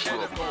 Tokyo,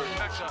 Edinburgh,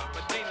 Mecca,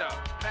 Medina,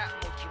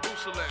 Patmos,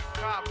 Jerusalem,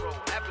 Cairo,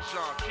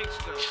 Abidjan,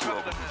 Kingston,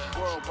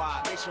 Bethlehem.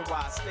 Worldwide,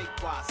 nationwide,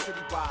 statewide,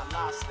 citywide,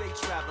 live state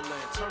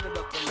traveling, turn it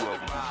up and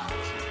let it ride.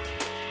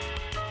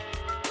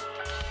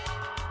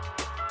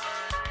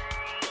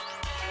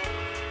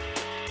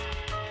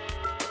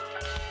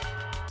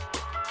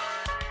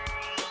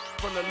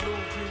 From the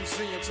Louvre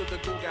Museum to the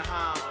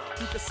Guggenheim,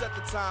 you can set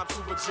the time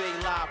to a J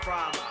live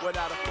rhyme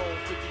without a phone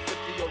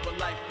 50-50 over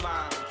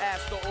lifeline.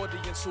 Ask the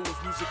audience who is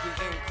musically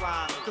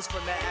inclined. Cause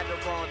from the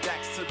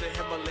Adirondacks to the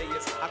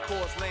Himalayas, I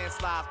cause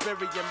landslides,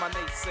 burying my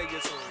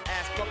naysayers.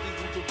 Ask Buffy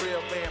who the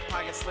real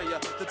vampire slayer.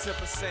 The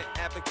 10%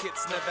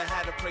 advocates never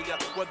had a prayer.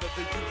 Whether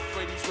the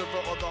Euphrates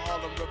River or the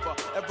Harlem River.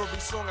 Every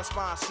song I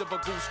spine, shiver,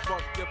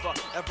 goosebump giver.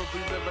 Every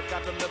lyric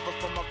I deliver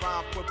from my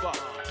rhyme quiver.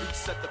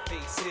 Reset the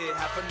pace, here,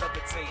 have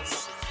another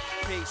taste.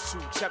 Page 2,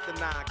 chapter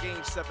 9,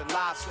 game 7,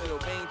 live still,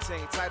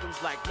 maintain titles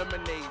like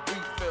lemonade,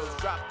 refills,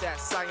 drop that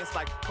science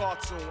like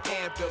cartoon,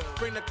 anvil,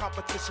 bring the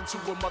competition to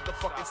a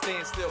motherfucking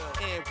standstill,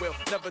 and will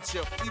never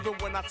chill, even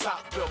when I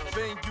top bill,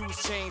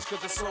 venues change,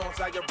 cause the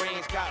songs I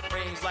arrange, got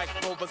range like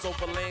rovers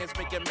over lands,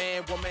 making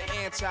man, woman,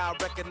 and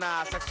child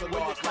recognize, extra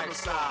large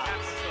lifestyle.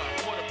 Africa,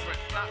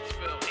 Port-au-Prince,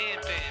 Knoxville,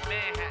 Amden,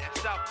 Manhattan,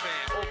 South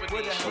Bend,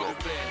 Albany,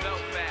 Brooklyn,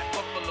 Belfast,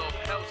 Buffalo,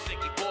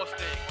 Helsinki,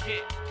 Boston,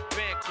 Kent,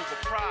 Vancouver,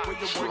 Prague,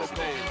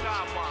 Brooklyn,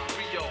 Taiwan,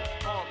 Rio,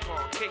 Hong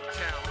Kong, Cape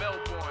Town,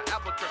 Melbourne,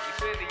 Albuquerque,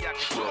 San Diego,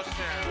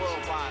 Georgetown.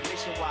 Worldwide,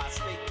 nationwide,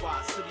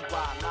 statewide,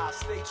 citywide, live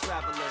state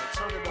traveling,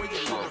 turn it up and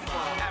let it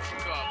ride.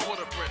 Africa,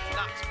 Port-au-Prince,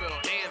 Knoxville,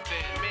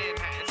 Amden,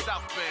 Manhattan,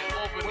 South Bend,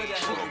 Albany,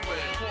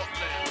 Brooklyn,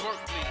 Portland,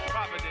 Berkeley,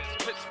 Providence,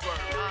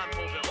 Pittsburgh,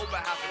 Eindhoven,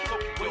 Oberhausen,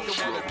 Tokyo,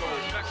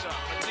 Edinburgh, Mecca,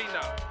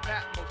 Medina,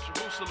 Patmos,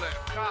 Jerusalem,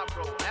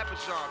 Cairo,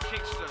 Abidjan,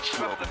 Kingston,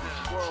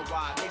 Bethlehem.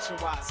 Worldwide,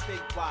 nationwide,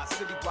 statewide,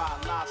 citywide,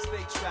 live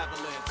state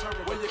traveling, turn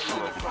it up and let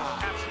it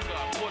ride. Africa,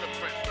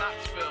 Port-au-Prince,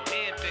 Knoxville,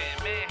 Amden,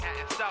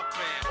 Manhattan, South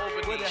Bend,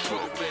 Albany,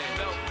 Brooklyn,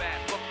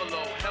 Belfast,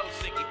 Buffalo,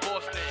 Helsinki,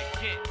 Boston,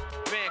 Kent,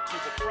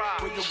 Vancouver,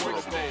 Prague,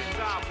 Brooklyn,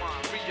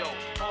 Taiwan, Rio,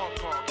 Hong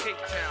Kong,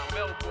 Cape Town,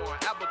 Melbourne,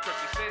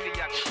 Albuquerque, San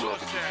Diego,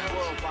 Georgetown.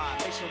 Worldwide,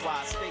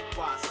 nationwide,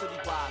 statewide,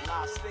 citywide,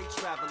 live state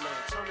traveling,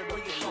 turn it up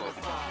and let it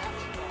ride.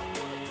 Africa,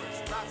 Port-au-Prince,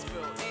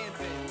 Knoxville,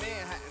 Amden,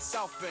 Manhattan,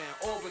 South Bend,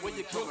 Albany, where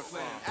you coming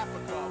from?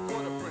 Africa,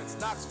 Port-au-Prince,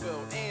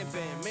 Knoxville,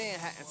 Amden,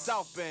 Manhattan,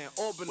 South Bend,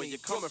 Albany, where you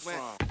coming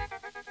from?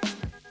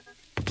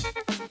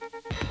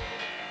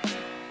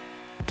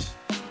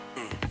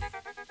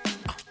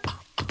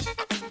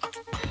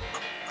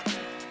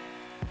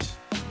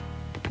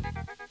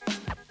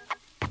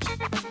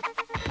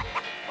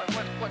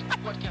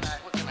 What can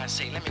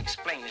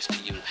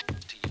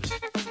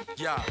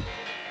Yeah.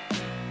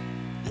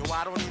 Yo,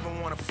 I don't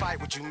even wanna fight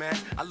with you, man.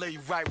 I lay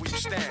you right where you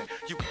stand.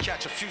 You can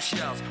catch a few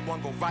shells,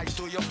 one go right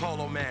through your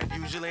polo, man.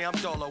 Usually I'm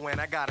dolo and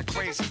I got a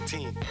crazy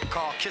team.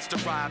 Call Kiss to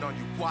ride on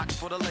you, watch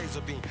for the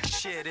laser beam.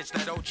 Shit, it's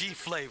that OG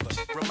flavor.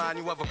 Remind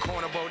you of a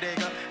corner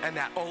bodega and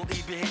that old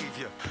E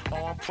behavior.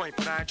 On point,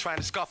 but I ain't trying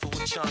to scuffle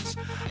with chumps.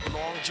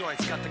 Long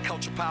joints, got the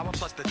culture power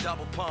plus the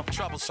double pump.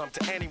 Troublesome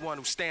to anyone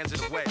who stands in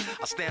the way.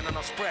 I stand on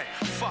a spread.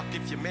 Fuck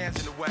if your man's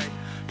in the way.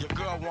 Your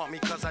girl want me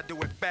cause I do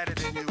it better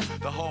than you.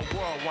 The whole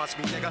world wants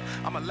me, nigga.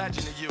 I'm a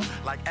legend to you.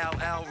 Like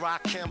LL,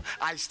 Rakim,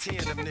 Ice-T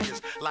and them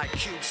niggas. Like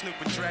Cube, Snoop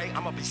and Dre,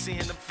 I'ma be seeing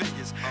them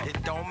figures.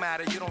 It don't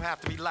matter, you don't have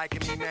to be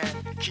liking me,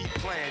 man. Keep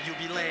playing, you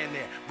be laying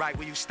there, right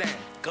where you stand.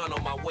 Gun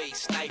on my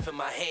waist, knife in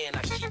my hand.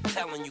 I keep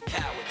telling you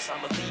cowards,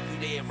 I'ma leave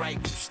you there right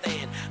where you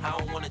stand. I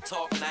don't wanna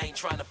talk and I ain't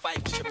trying to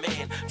fight with your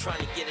man. Trying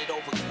to get it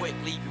over quick,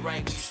 leave you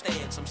right where you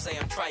stand. Some say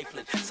I'm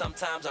trifling,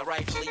 sometimes I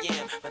rightfully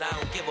am. But I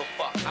don't give a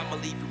fuck, I'ma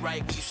leave you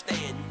right where you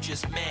stand. You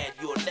just mad,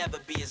 you'll never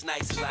be as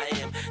nice as I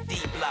am.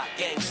 D-Block,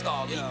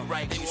 Gangstar, leave you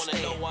right where you stand.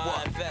 They wanna know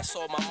why I invest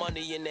all my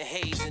money in the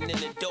haze and in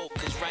the dope.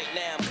 Cause right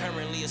now I'm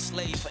currently a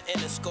slave for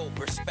Interscope.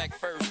 Respect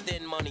first,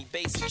 then money,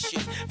 basic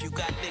shit. If you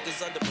got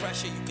niggas under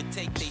pressure, you can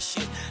take they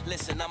shit.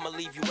 Listen, I'ma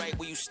leave you right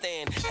where you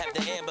stand. Have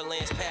the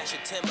ambulance pass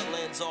your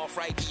Timberlands off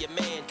right to your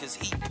man. Cause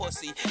he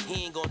pussy,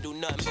 he ain't gonna do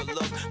nothing but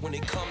look. When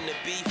it come to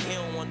beef, he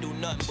don't wanna do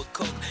nothing but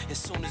cook. As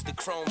soon as the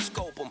chrome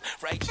scope him,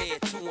 right there,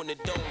 two in the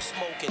dome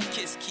smoking.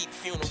 Kiss keep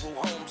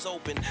funeral homes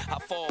open. I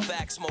fall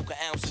back, smoke an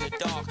ounce in the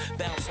dark.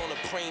 Bounce on a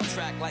preem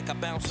track like I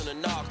bounce on a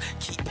knock.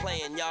 Keep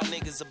playing, y'all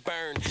niggas are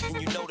burn.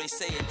 And you know they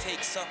say it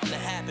takes something to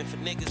happen for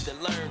niggas to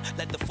learn.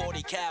 Let the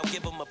 40 cal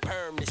give them a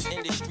perm. This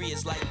industry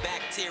is like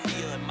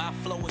bacteria and my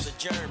flow is a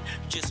germ.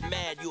 Just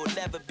mad, you'll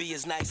never be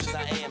as nice as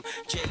I am.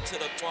 J to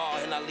the claw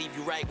and I leave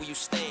you right where you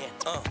stand.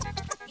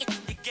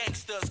 Your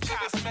gangsters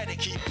cosmetic.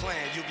 Keep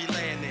playing, you be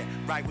laying there,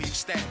 right where you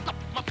stand.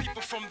 My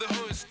people from the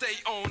hood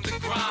stay on the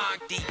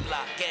grind.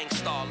 D-Block,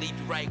 Gangstar, leave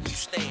you right where you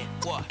stand.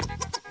 What?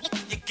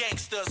 Your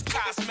gangsters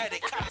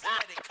cosmetic.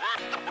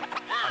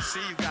 I see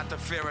you got the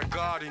fear of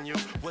God in you.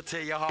 We'll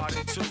tear your heart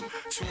in two.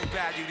 Too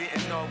bad you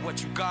didn't know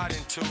what you got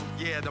into.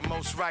 Yeah, the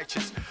most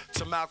righteous.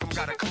 To Malcolm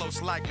got a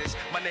close likeness.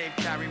 My name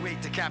carry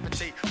weight,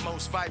 decapitate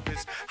most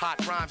vipers.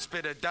 Hot rhyme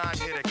spitter, Don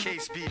hitter,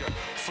 case beater.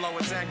 Flow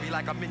is angry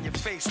like I'm in your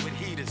face with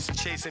heaters.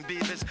 Chasing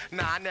beavers?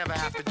 Nah, I never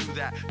have to do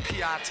that.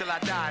 P.I. till I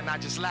die and I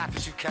just laugh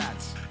at you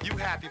cats. You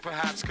happy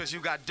perhaps cause you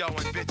got dough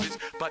and bitches.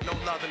 But no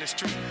love in the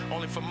street,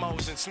 only for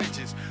moles and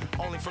snitches.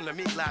 Only from the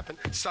meat lapping,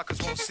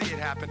 suckers won't see it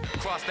happen.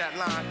 Cross that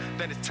line,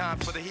 then it's time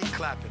for the heat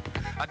clapping.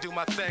 I do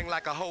my thing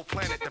like a whole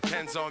planet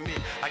depends on me.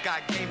 I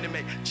got game to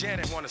make,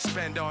 Janet wanna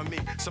spend on me.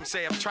 Some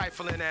say I'm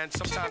trifling and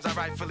sometimes I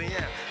rightfully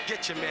am.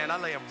 Get your man, I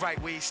lay him right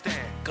where he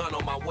stand. Gun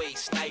on my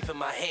waist, knife in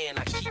my hand.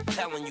 I keep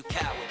telling you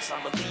cowards,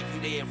 I'ma leave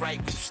you there right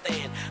where you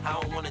stand. I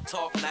don't wanna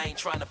talk and I ain't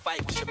trying to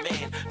fight with your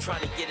man.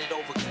 Trying to get it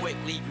over quick,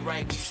 leave you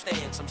right where you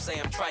stand. Some say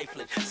I'm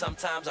trifling,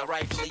 sometimes I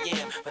rightfully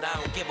am. But I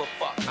don't give a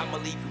fuck, I'ma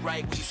leave you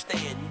right where you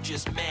stand. You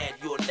just mad,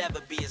 you'll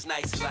never be as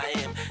nice as I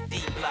am.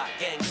 D-Block,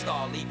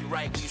 Gangstar, leave you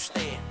right where you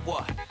stand.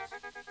 What?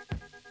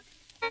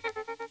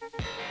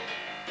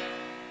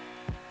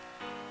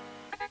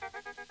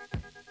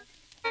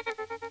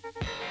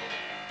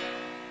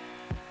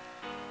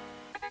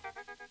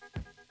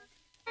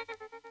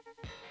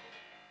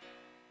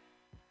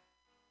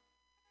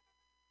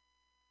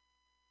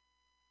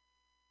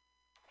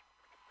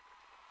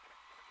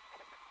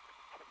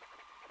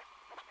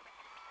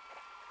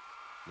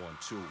 One,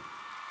 two.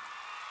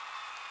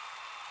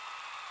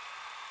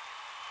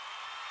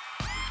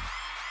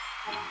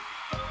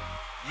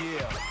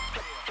 Yeah.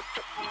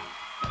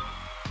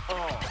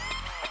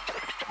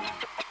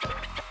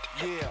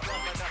 Yeah.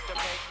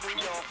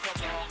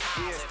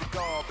 Here's the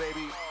guard,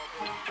 baby.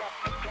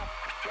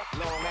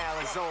 Long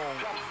Island zone.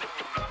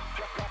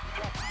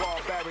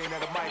 Barbarian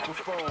at a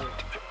microphone.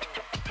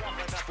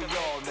 For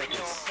y'all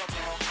niggas.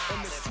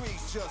 In the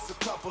streets, just a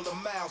couple of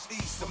miles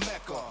east of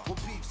Mecca. Where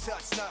peeps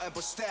touch nothing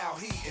but style,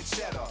 heat, and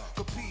cheddar.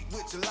 Compete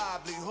with your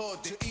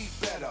livelihood to eat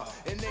better.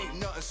 And ain't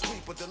nothing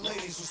sweet but the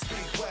ladies who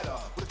speak wetter.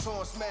 With a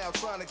torn smile,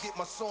 trying to get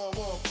my song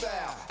on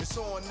foul. It's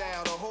on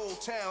now, the whole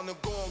town, I'm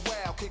going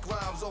wild. Kick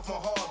rhymes off my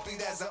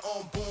heartbeat as an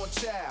unborn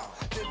child.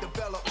 Then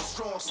develop a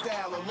strong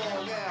style, a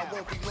long out.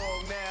 Won't be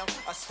long now,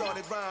 I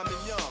started rhyming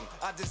young.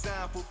 I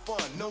designed for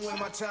fun, knowing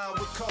my time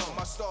would come.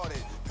 I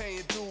started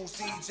paying dues,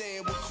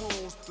 DJing with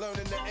crews,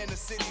 learning the inner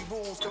city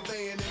rules,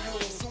 conveying the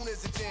news. Soon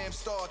as the jam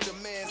starts, the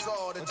man's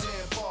all the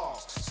jam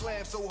falls.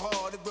 Slam so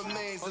hard it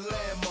remains a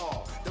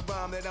landmark. The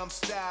rhyme that I'm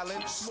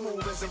styling,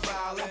 smooth as a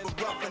violin,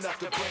 but rough enough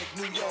to break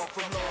New York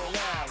from Long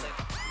Island.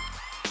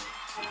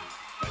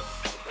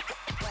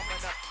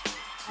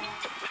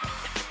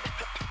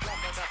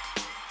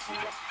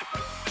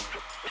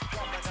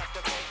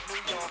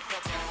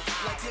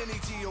 Like any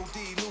G.O.D.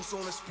 loose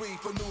on the free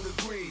for new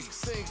degrees.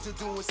 Things to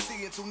do and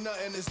see until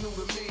nothing is new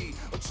to me.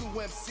 A true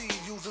MC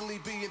usually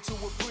be into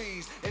a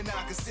breeze, and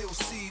I can still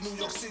see New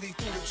York City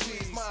through the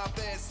trees. My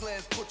advanced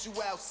slams put you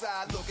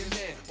outside looking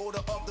in, or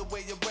the other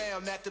way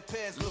around, that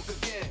depends. Look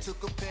again.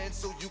 Took a pen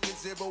so you can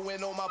zero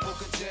in on my book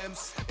of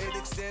gems. It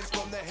extends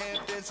from the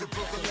Hamptons to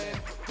Brooklyn,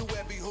 through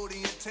every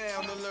hoodie in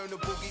town to learn to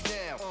boogie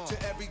down. To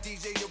every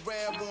DJ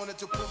around wanted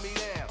to put me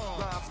down.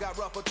 Rhymes got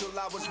rougher till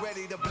I was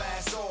ready to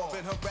blast off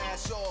and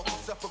harass y'all from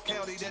Suffolk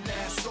County to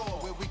Nassau,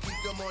 where we keep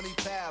the money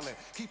piling,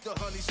 keep the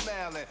honey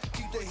smiling,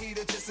 keep the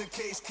heater just in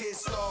case kids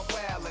start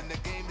wailing. The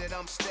game that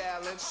I'm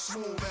styling,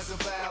 smooth as a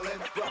violin,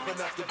 rough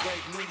enough to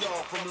break New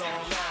York from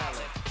Long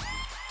Island.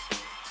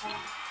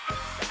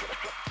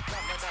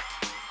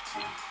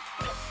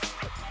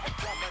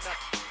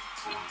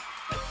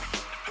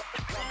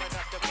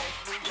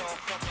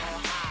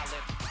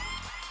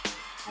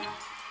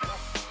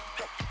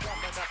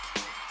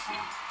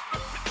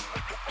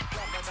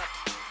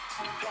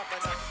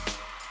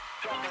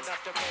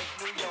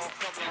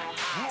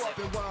 Grew up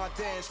in Wild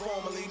Dance,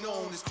 formerly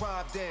known as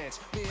Crime Dance.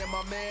 Me and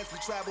my mans, we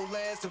travel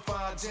lands to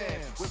find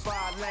jams. With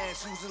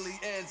violence usually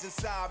ends in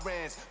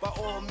sirens. By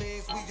all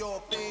means, we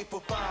all fiend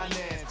for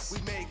finance. We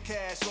make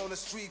cash on the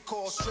street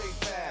called straight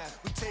path.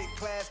 We take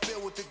class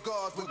filled with the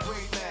guards with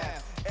great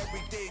math.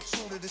 Every day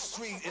true to the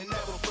street and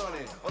never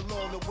fronted.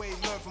 Along the way,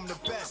 learn from the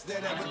best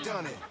that ever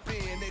done it.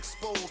 Being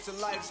exposed to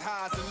life's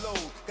highs and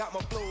lows. Got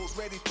my flows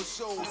ready for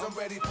shows, I'm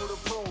ready for the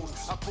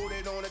pros. I put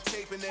it on a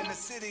tape and in the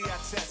city I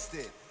test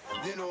it.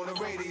 Then on the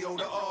radio,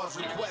 the odds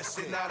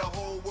requested. Now the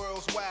whole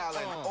world's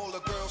wildin', all the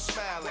girls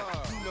smiling.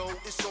 You know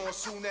it's on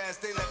soon as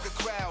they let the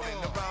crowd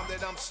in. The rhyme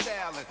that I'm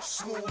styling,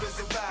 smooth as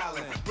a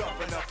violin, rough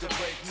enough to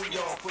break New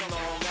York from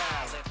Long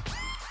Island.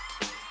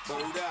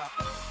 Hold up.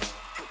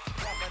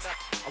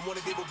 I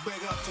wanna give a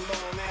big up to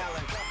Long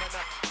Island,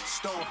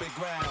 stomping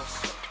grounds,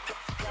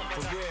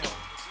 for real.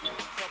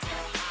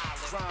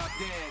 Crime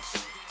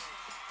Dance,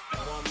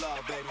 one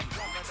love, baby.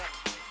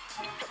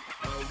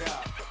 Hold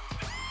up.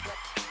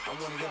 I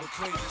wanna give a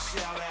crazy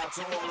shout out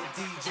to all the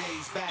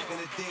DJs back in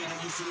the day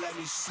that used to let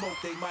me smoke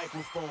their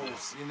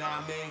microphones, you know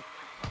what I mean?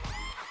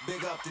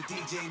 Big up to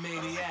DJ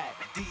Maniac,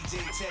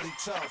 DJ Teddy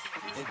Tough,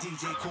 and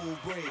DJ Cool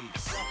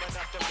Breeze.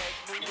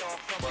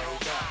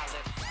 Word up.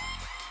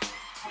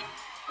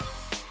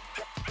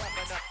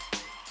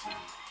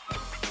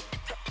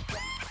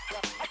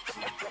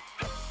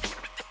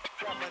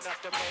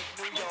 Enough to make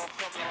New York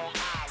from Long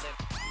Island.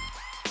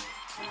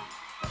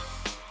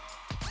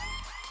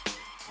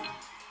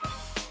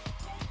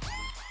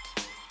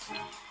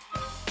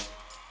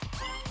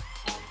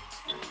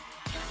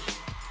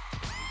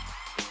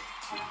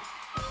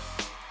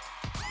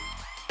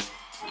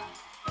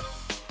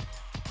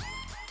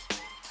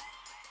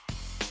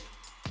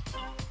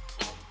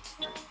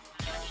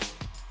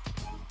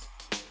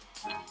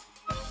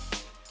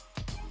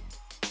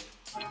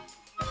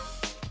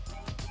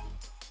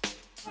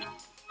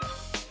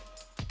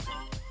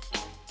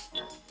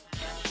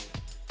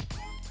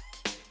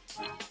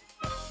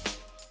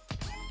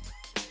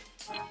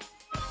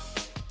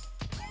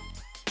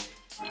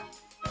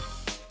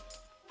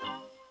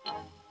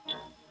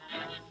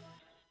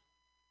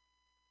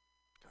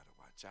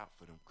 Out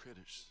for them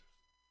critters.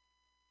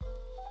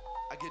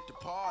 I get the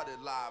party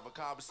live, a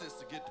common sense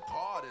to get the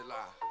party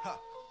live. Huh.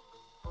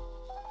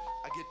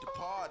 I get the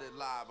party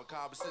live, a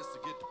common sense to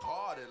get the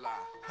party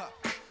live. Huh.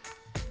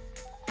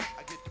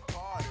 I get the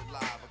party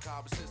live, a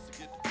common sense to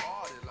get the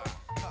party live.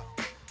 Huh.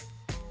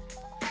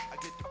 I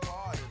get the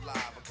party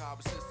live, a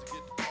common sense to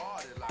get the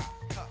party live.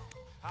 Huh.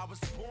 I was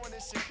born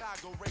in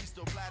Chicago, raised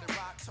on Bladder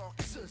Rock,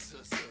 talking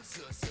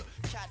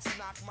Cats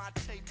knock my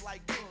tape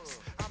like books.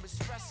 I'm as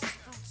fresh as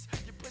fruits.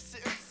 You pussy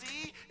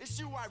MC, it's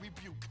you I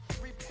rebuke.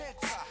 Repent,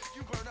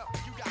 you burn up,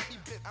 you got me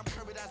bit. I'm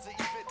curved as an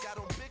event, got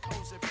on big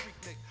hoes and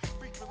freaknik.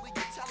 Frequently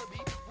you're telling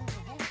me, woo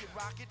woo woo, get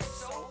rocket.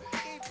 So,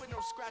 ain't put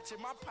no scratch in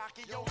my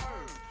pocket, yo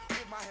heard.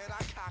 With my head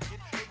I cock it,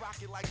 and rock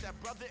it like that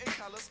brother in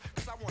colors.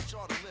 Cause I want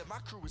y'all to live,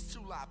 my crew is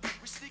too live.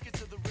 We sneak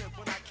into the rib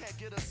when I can't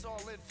get us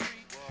all in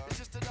free.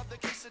 It's just another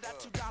case of that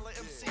 $2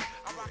 MC.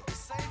 I rock the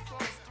same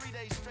clothes 3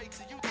 days straight.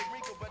 To you they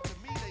wrinkle, but to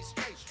me they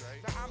straight.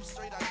 Now I'm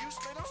straight, are you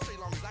straight? I'm straight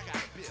long as I got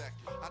a bit.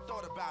 I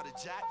thought about it,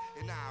 Jack,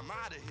 and now I'm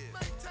out of here.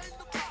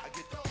 I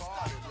get the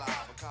party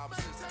live, a common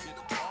sense to get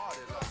the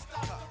party live.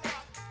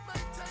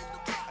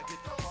 I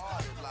get the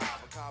party live,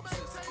 a common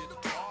sense to get the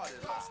party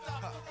live.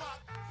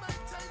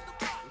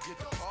 We get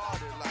the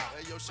party live.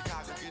 Hey yo,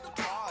 Chicago, get the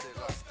party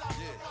live.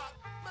 Yeah.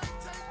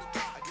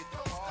 I get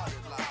the party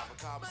live, a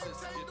common sense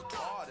to get the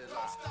party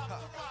live.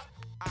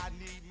 I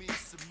need me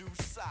some new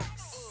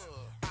socks.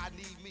 I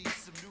need me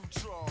some new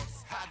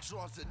drawers. High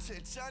draws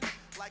attention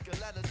like a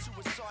letter to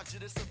a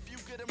sergeant. It's a few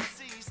good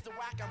MCs. The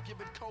whack I'm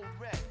giving code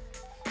red.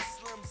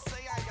 Slim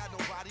say I ain't got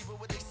nobody, but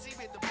when they see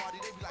me at the party,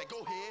 they be like,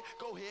 go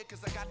ahead,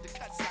 cause I got the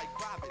cuts like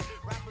Robin.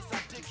 Rappers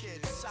are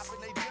dickheads,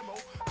 shopping they demo.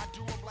 I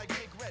do them like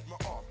Big Red. My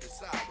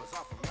office hours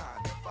are from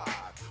 9 to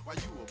 5. While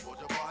you aboard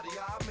the party,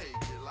 I make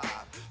it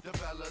live. The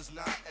fellas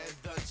not at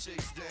the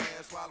chicks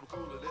dance while I'm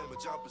cooler than my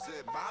jumpers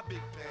in my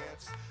big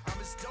pants. I'm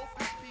as dope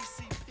as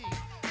PCP,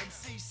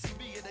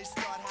 MCCB, and they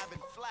start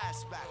having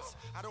flashbacks.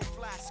 I don't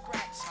flash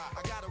scratch, I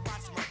gotta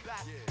watch my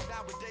back.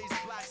 Nowadays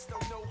blacks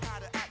don't know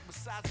how to act.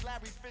 Besides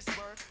Larry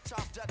Fishburne,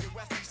 Charles Dudley,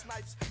 Wesley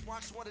Snipes,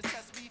 Marks wanna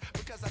test me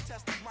because I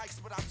test the mics,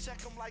 but I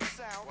check them like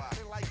sound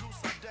and like goose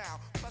I'm down.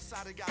 Plus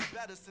I done got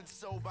better since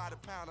sold by the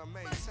pound. I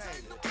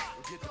maintain it.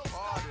 We get the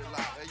party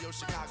loud. Hey yo,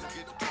 Chicago,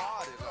 get the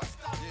party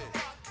loud. Yeah.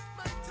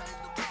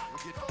 We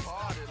get the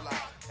party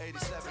loud.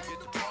 87, get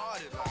the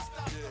party loud.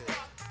 Yeah.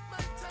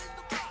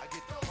 I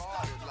get the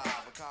party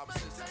loud. A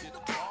conversation, get the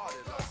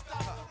party loud.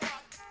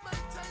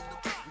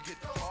 We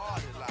get the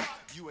party loud.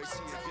 UAC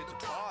and get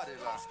the party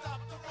loud.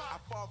 I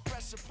fall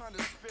fresh upon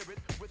the spirit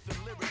with the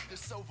lyric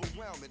that's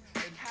overwhelming.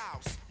 In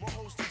house, more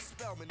host than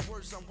Spellman.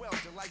 Words I'm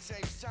welding like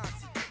James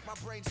Johnson. My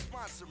brain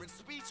sponsoring.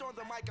 Speech on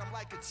the mic, I'm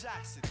like a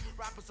Jackson.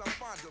 Rappers I'm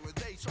fondling.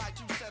 They try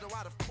to settle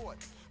out of court,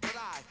 but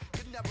I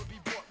could never be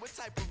bought. What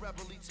type of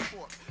rebel eats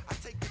pork? I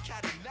take the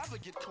cat and never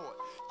get caught.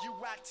 You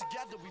rack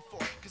together we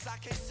fought. Cause I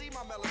can't see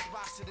my melons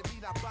boxing and me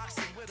not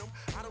boxing with them.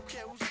 I don't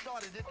care who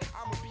started it,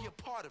 I'ma be a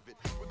part of it.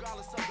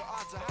 Regardless of the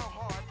odds or how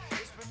hard.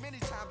 It's been many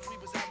times we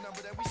was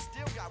outnumbered and we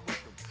still got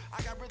rhythm.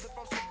 I got rhythm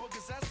from some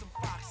boogers and some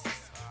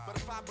foxes. But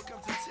if 5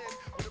 becomes a 10,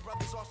 with the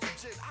brothers off some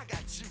gin, I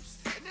got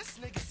juice. And this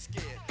nigga's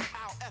scared.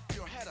 I'll F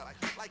your head up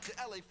like the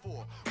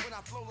LA4. When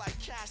I flow like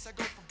cash, I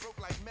go for broke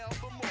like Mel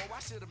for more. Why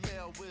should a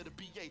male with a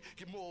BA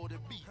get more than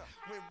me?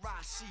 When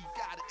Rashi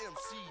got an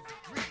MC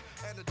degree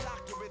and a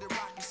doctorate in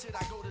rockin' shit,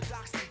 I go to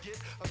docs to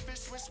get a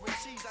fish swish with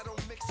cheese. I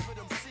don't mix with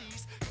them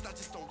C's, cause I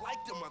just don't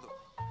like them other.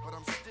 But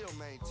I'm still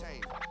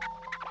maintaining.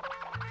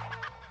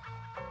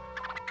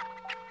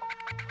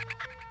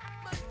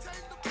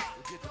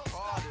 We get the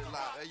party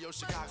loud. Hey yo,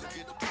 Chicago,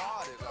 get the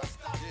party loud.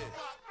 Yeah.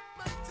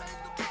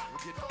 We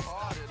get the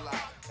party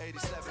loud.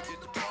 87,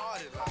 get the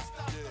party loud.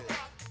 Yeah.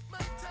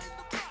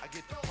 I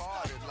get the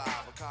party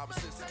loud. A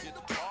conversation, get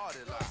the party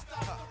loud.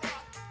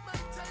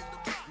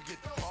 We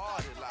get the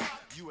party loud.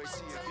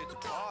 UAC and get the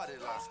party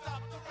loud.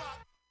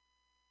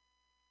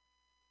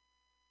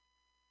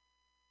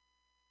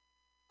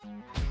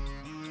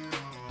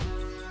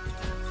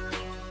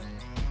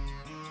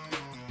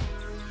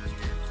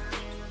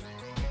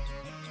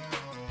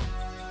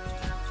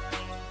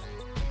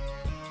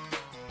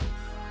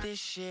 This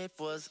shit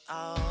was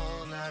all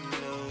I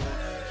knew.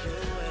 You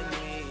and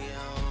me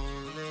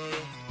only.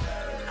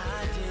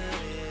 I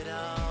did it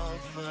all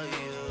for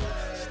you.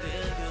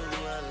 Still you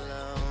were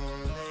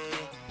lonely.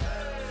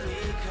 We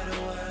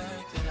could've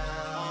worked it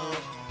out.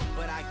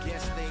 But I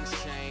guess things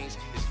change.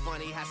 It's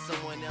funny how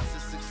someone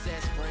else's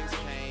success brings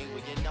pain.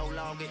 When you're no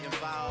longer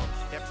involved,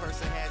 that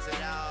person has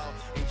it all,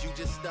 and you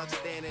just stuck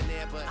standing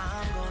there. But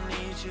I'm gonna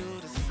need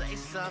you to say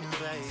something,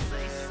 baby.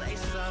 Say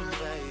something,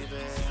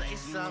 baby. Say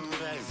something,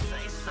 baby.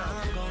 Say something.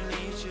 I'm gonna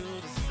need you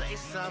to say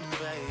something,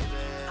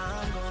 baby.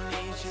 I'm gonna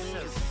need you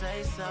to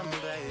say something,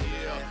 baby.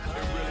 Yeah,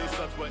 it really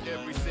sucks, but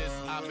ever since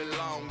I've been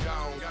long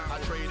gone, I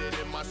traded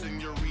in my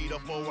senorita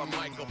for a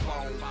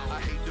microphone.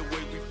 I hate the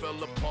way we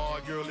fell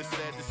apart, girl, it's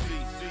sad to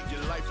see.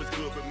 Your life is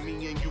good, but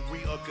me and you, we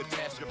a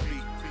catastrophe.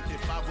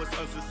 If I was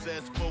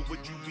unsuccessful,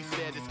 would you be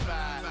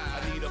satisfied? I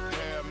need a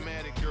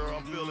paramedic, girl,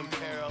 I'm feeling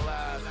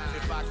paralyzed.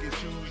 If I can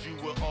choose, you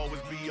will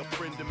always be a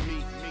friend to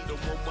me. The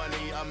more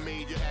money I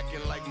made, you're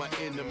acting like my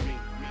enemy.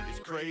 It's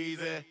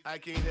crazy, I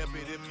can't help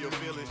it if your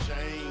feelings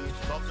change.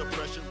 Thought the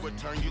pressure would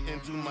turn you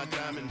into my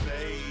diamond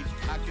babe.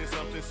 How can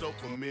something so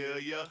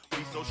familiar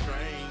be so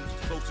strange?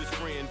 Closest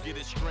friends get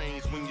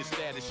estranged when your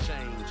status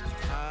change.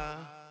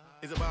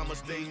 It's about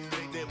mistake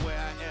that where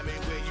I am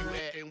ain't where you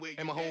at.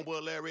 And my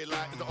homeboy Larry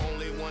Locke is the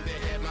only one that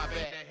had my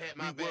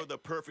back. We were the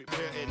perfect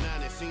pair at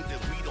 9, it seems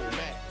that we don't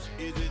match.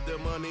 Is it the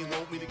money,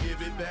 want me to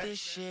give it back? This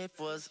shit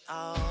was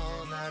all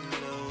I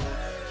knew.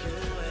 You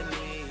and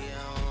me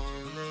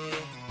only.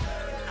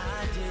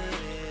 I did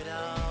it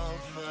all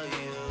for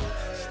you.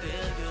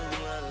 Still you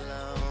were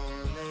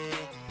lonely.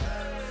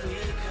 We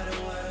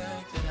could've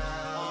worked it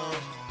out.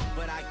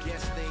 But I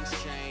guess things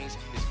change.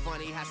 It's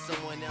funny how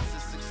someone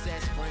else's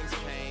success brings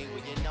pain.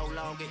 When you're no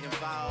longer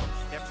involved,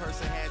 that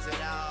person has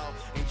it all,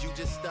 and you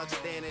just stuck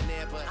standing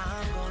there. But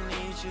I'm gonna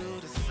need you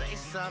to say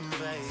something,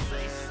 baby.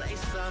 Say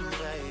something,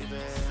 baby.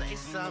 Say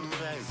something,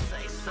 baby.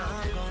 Say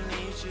something. I'm gonna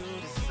need you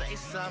to say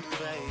something,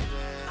 baby.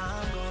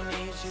 I'm gonna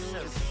need you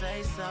to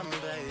say something,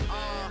 baby.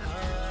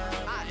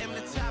 I am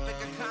the topic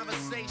of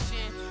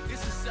conversation.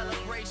 It's a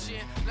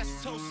celebration. Let's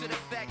toast to the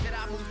fact that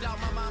I moved out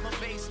my mama's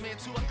basement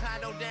to a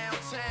condo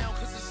downtown.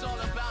 Cause it's all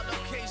about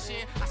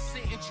location. I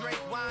sit and drink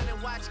wine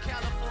and watch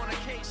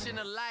Californication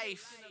of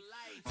life.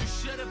 You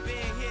should've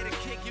been here to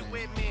kick it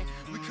with me.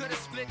 We could've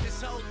split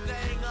this whole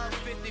thing up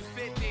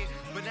 50-50.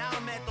 But now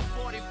I'm at the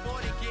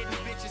 40-40 getting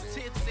bitches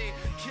tipsy.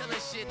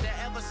 Killing shit, the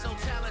ever so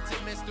talented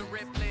Mr.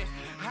 Ripley.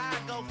 How I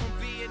go from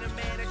being a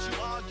man that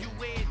you argue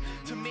with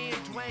to me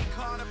and Dwayne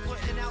Carter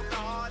putting out the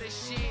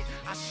hardest shit.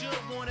 I should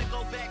wanna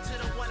go back to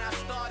the one I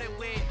started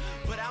with,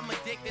 but I'm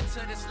addicted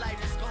to this life,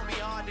 it's gonna be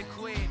hard to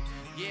quit.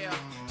 Yeah,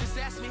 just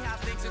ask me how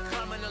things are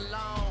coming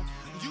along.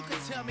 You can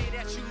tell me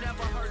that you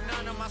never heard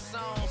none of my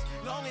songs.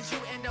 Long as you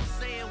end up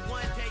saying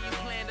one day you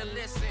plan to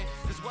listen.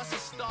 Cause what's a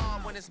star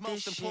when its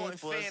most important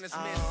fan is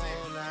missing?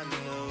 All I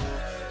knew,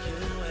 you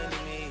and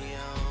me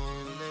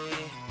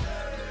only.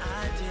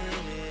 I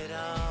did it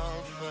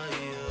all for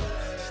you.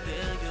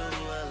 Still you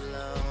were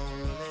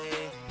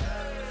lonely.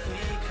 We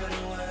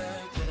could've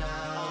worked it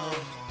out.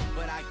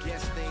 But I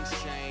guess things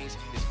change.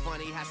 It's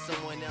funny how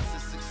someone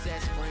else's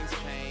success brings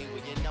pain.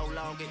 When you're no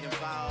longer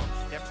involved,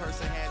 that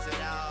person has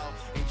it all,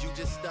 and you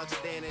just stuck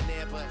standing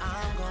there. But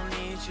I'm gonna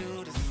need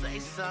you to say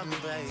something,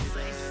 baby.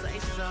 Say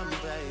something,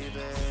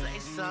 baby. Say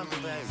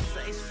something, baby.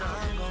 Say something.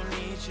 I'm gonna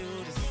need you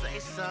to say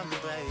something,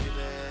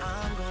 baby.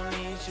 I'm gonna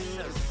need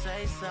you to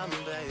say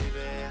something,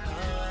 baby.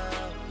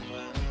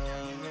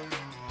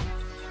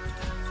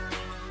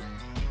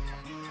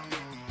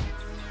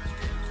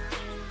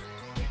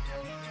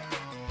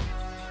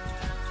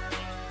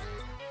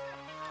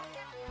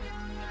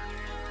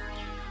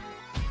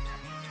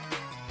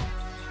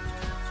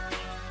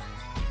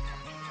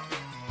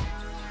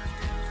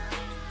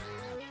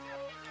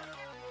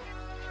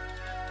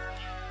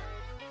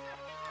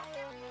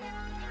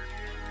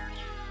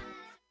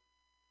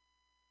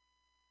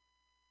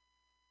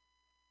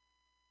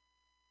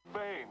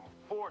 Fame,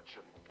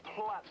 fortune,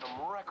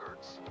 platinum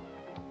records.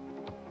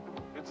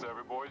 It's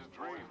every boy's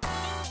dream.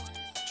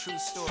 True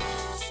story.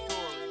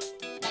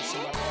 You see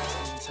my past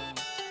anytime.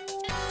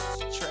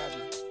 It's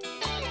tragic.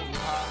 You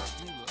high?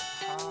 You look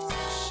high.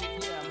 Shit,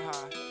 yeah, I'm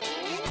high.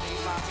 These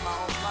niggas lie to my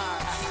own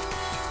line.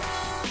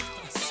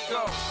 Let's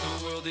go. The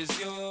world is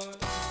yours,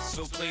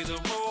 so play the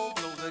role.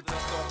 Blow the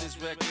dust off this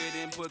record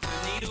and put the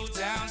needle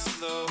down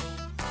slow.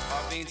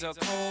 Our veins are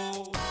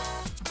cold,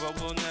 but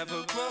we'll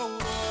never grow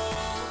old.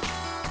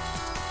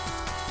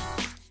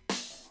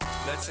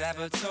 Let's have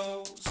a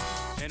toast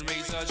and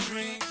raise our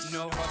drinks.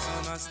 No hearts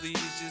on our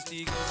sleeves, just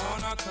egos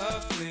on our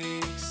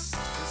cufflinks.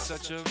 It's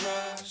such a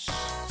rush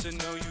to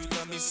know you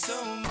love me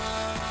so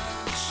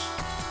much.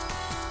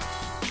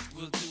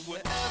 We'll do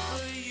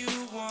whatever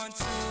you want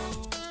to.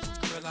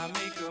 Girl, I'll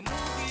make a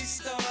movie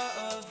star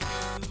of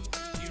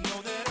you. You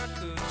know that I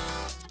could,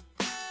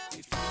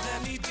 if you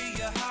let me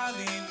be a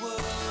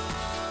Hollywood.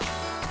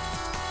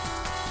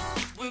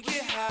 We'll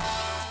get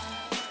high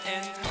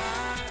and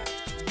high.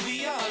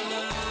 We are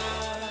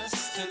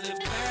lost to live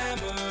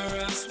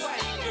glamorous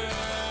white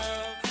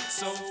girl,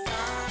 so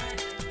fine,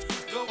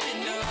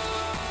 going up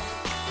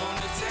on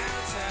the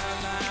downtown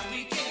line.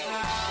 We get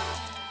high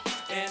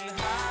and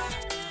high.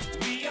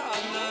 We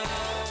are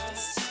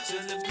lost to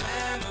live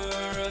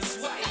glamorous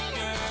white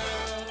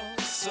girl,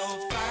 so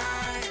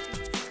fine,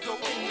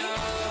 going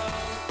up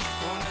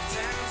on the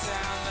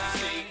downtown line.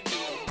 Take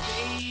the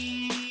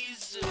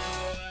razor,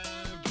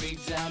 break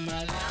down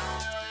my line,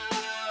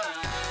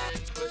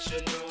 put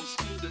your nose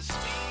to the speaker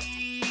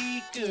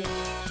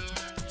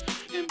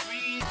and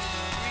breathe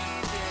in.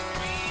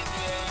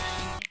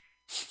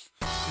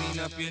 Clean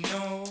up your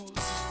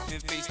nose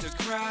and face the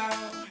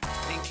crowd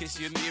and kiss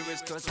your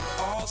mirrors, cause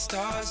we're all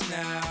stars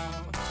now.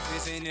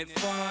 Isn't it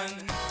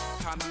fun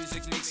how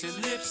music makes your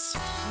lips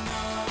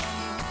numb?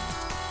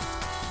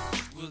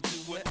 We'll do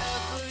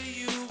whatever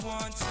you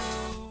want to.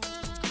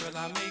 Girl,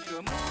 I'll make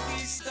a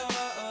movie star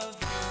of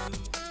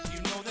you. You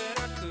know that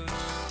I could,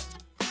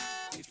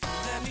 if you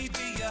let me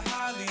be a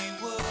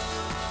Hollywood.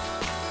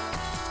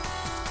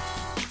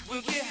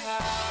 We'll get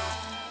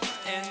high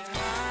and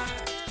high.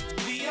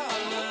 We are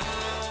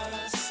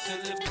lost to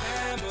live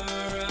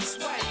glamorous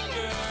white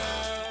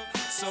girl,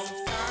 so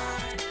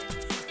fine,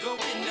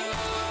 going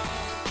up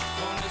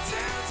on the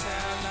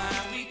downtown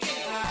line. We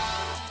get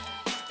high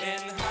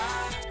and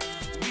high.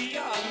 We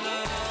are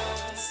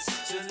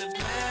lost to live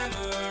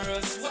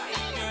glamorous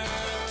white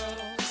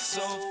girl,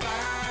 so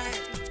fine,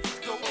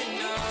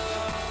 going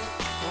up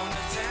on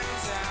the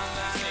downtown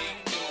line. Take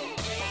the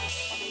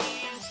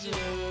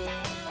razor,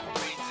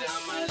 break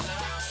down my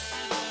line,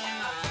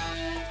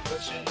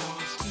 put your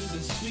nose to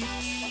the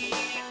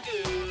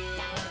speaker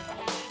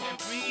and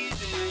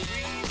breathe in,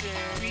 breathe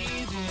in,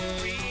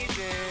 breathe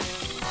in.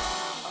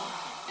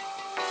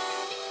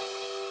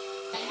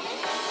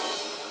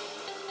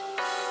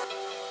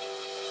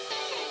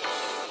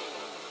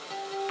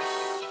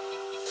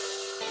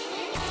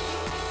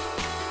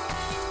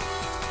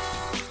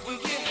 We'll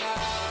get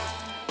high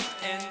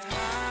and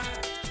high.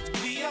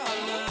 We are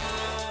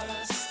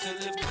lost to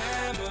live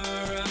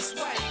glamorous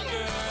white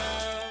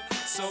girl,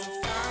 so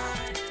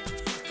fine,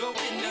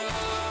 going up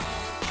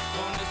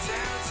on the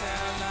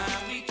downtown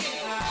line. We get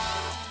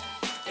high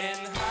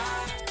and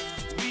high.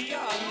 We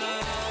are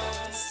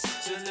lost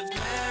to live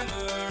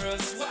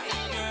glamorous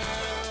white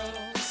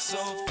girl, so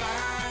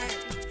fine,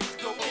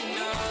 going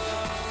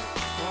up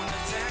on the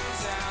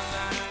downtown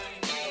line.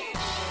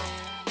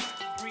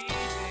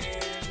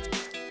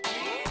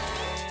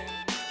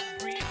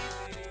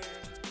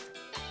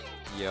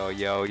 Yo,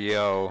 yo,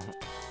 yo.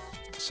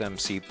 It's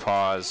MC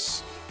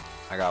Pause.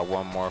 I got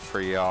one more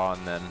for y'all,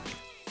 and then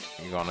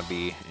you're gonna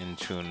be in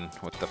tune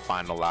with the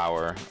final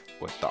hour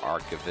with the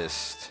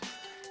Archivist.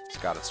 He's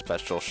got a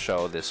special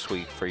show this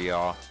week for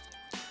y'all.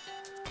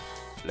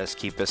 Let's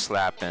keep it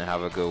slapping.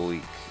 Have a good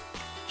week.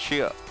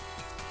 Cheer.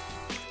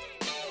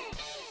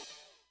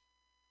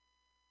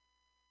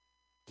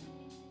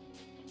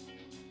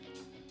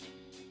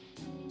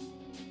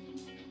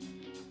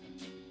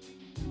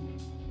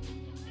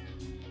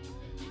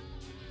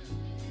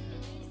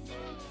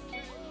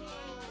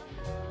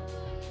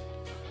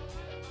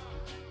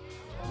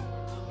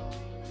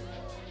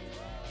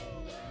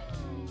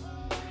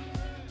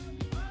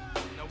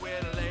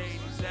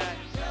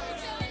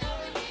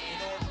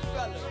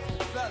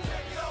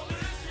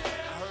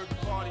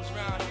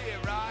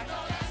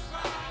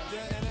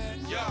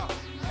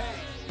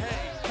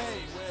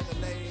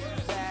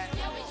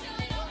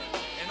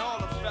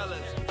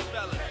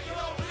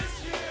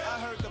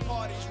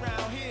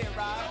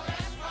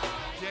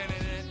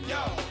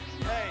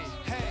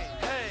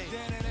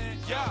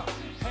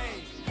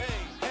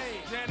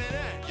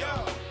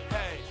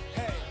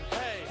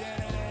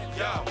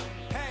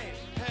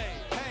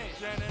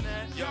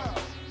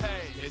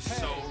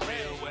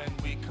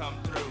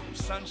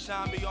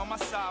 Sunshine be on my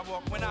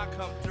sidewalk when I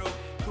come through.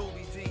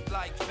 Cooley deep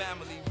like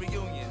family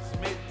reunions.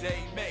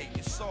 Midday May,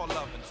 it's all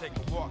loving. Take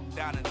a walk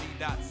down in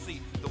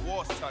D.C. The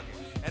war's tugging,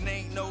 and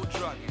ain't no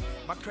drugging.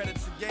 My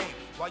credit's a game.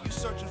 While you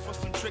searching for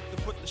some trick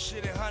to put the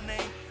shit in her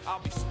name, I'll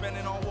be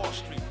spending on Wall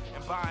Street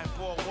and buying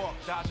boardwalk,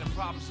 dodging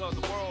problems of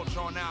the world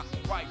drawn out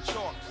in white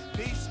chalk.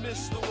 Peace,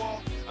 Mr.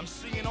 Wall. I'm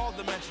seeing all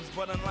dimensions,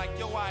 but unlike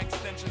your eye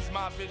extensions,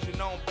 my vision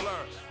don't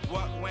blur.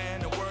 What,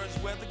 when, the words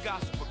where the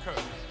gossip occur.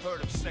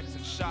 Heard of sex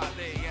and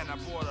Sade, and I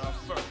bought her a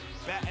fur.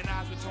 Batting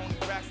eyes with Tony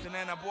Braxton,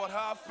 and I bought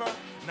her a fur.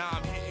 Now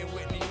I'm hitting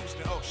Whitney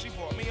Houston, oh, she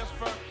bought me a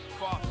fur.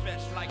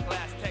 Far-fetched like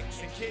glass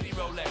Tex and kitty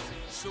Rolex.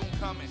 Soon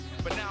coming,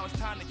 but now it's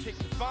time to kick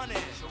the fun in.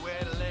 So where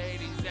the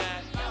ladies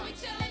at? Yo, we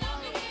chillin'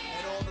 over here.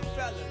 And all the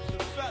fellas.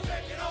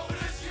 Taking over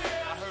this year.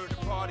 I heard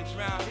the parties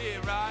round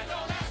here, right? Yo,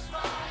 that's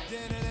right.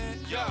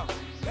 Yo,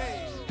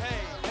 hey,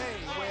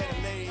 where the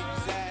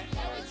ladies at?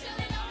 Yo, we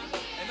chillin' over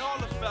here. And all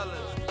the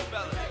fellas.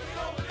 Taking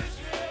over this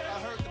year. I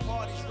heard the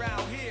parties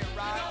round here,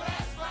 right? Yo,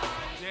 that's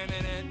right.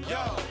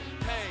 Yo,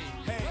 hey,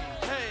 yo,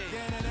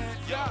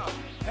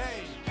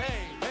 hey,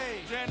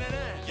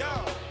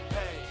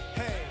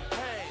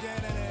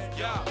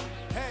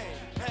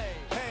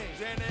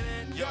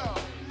 yo,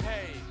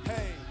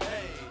 hey,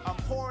 I'm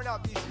pouring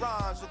out these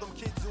rhymes for them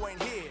kids who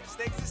ain't here.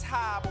 Stakes is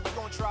high, but we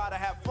gon' try to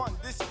have fun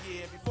this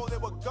year. Before there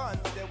were guns,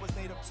 there was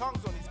native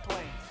tongues on these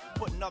plains,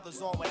 putting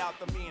others on without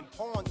them being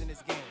pawns in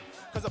this game.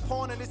 Cause a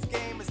pawn in this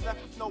game is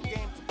left with no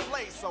game to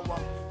play. So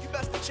you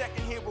best to check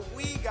and hear what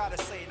we gotta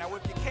say. Now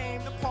if you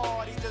came to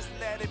party, just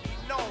let it be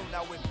known.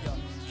 Now if you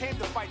came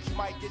to fight, you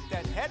might get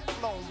that head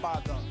flown by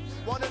the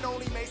one and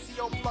only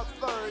Maceo Plug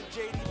Third.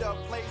 JD Dub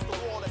plays the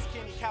wall as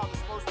Kenny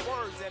Calder's first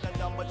words, and a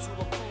number to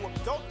a crew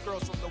of dope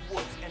girls from the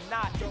woods. And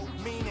not dope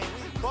meaning,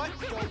 but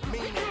dope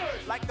meaning.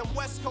 Like them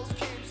West Coast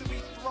kids who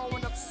be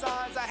throwing up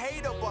signs. I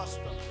hate a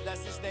buster,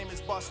 that's his name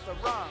is Busta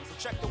Rhymes. So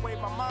check the way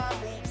my mind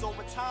moves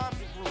over times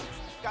and grooves.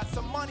 Got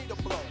some money to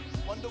blow,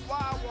 wonder why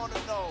I wanna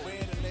know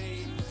where the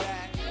ladies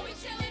at. Yo, we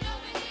chillin'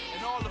 over here.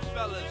 And all the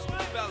fellas.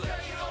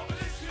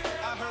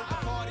 I heard the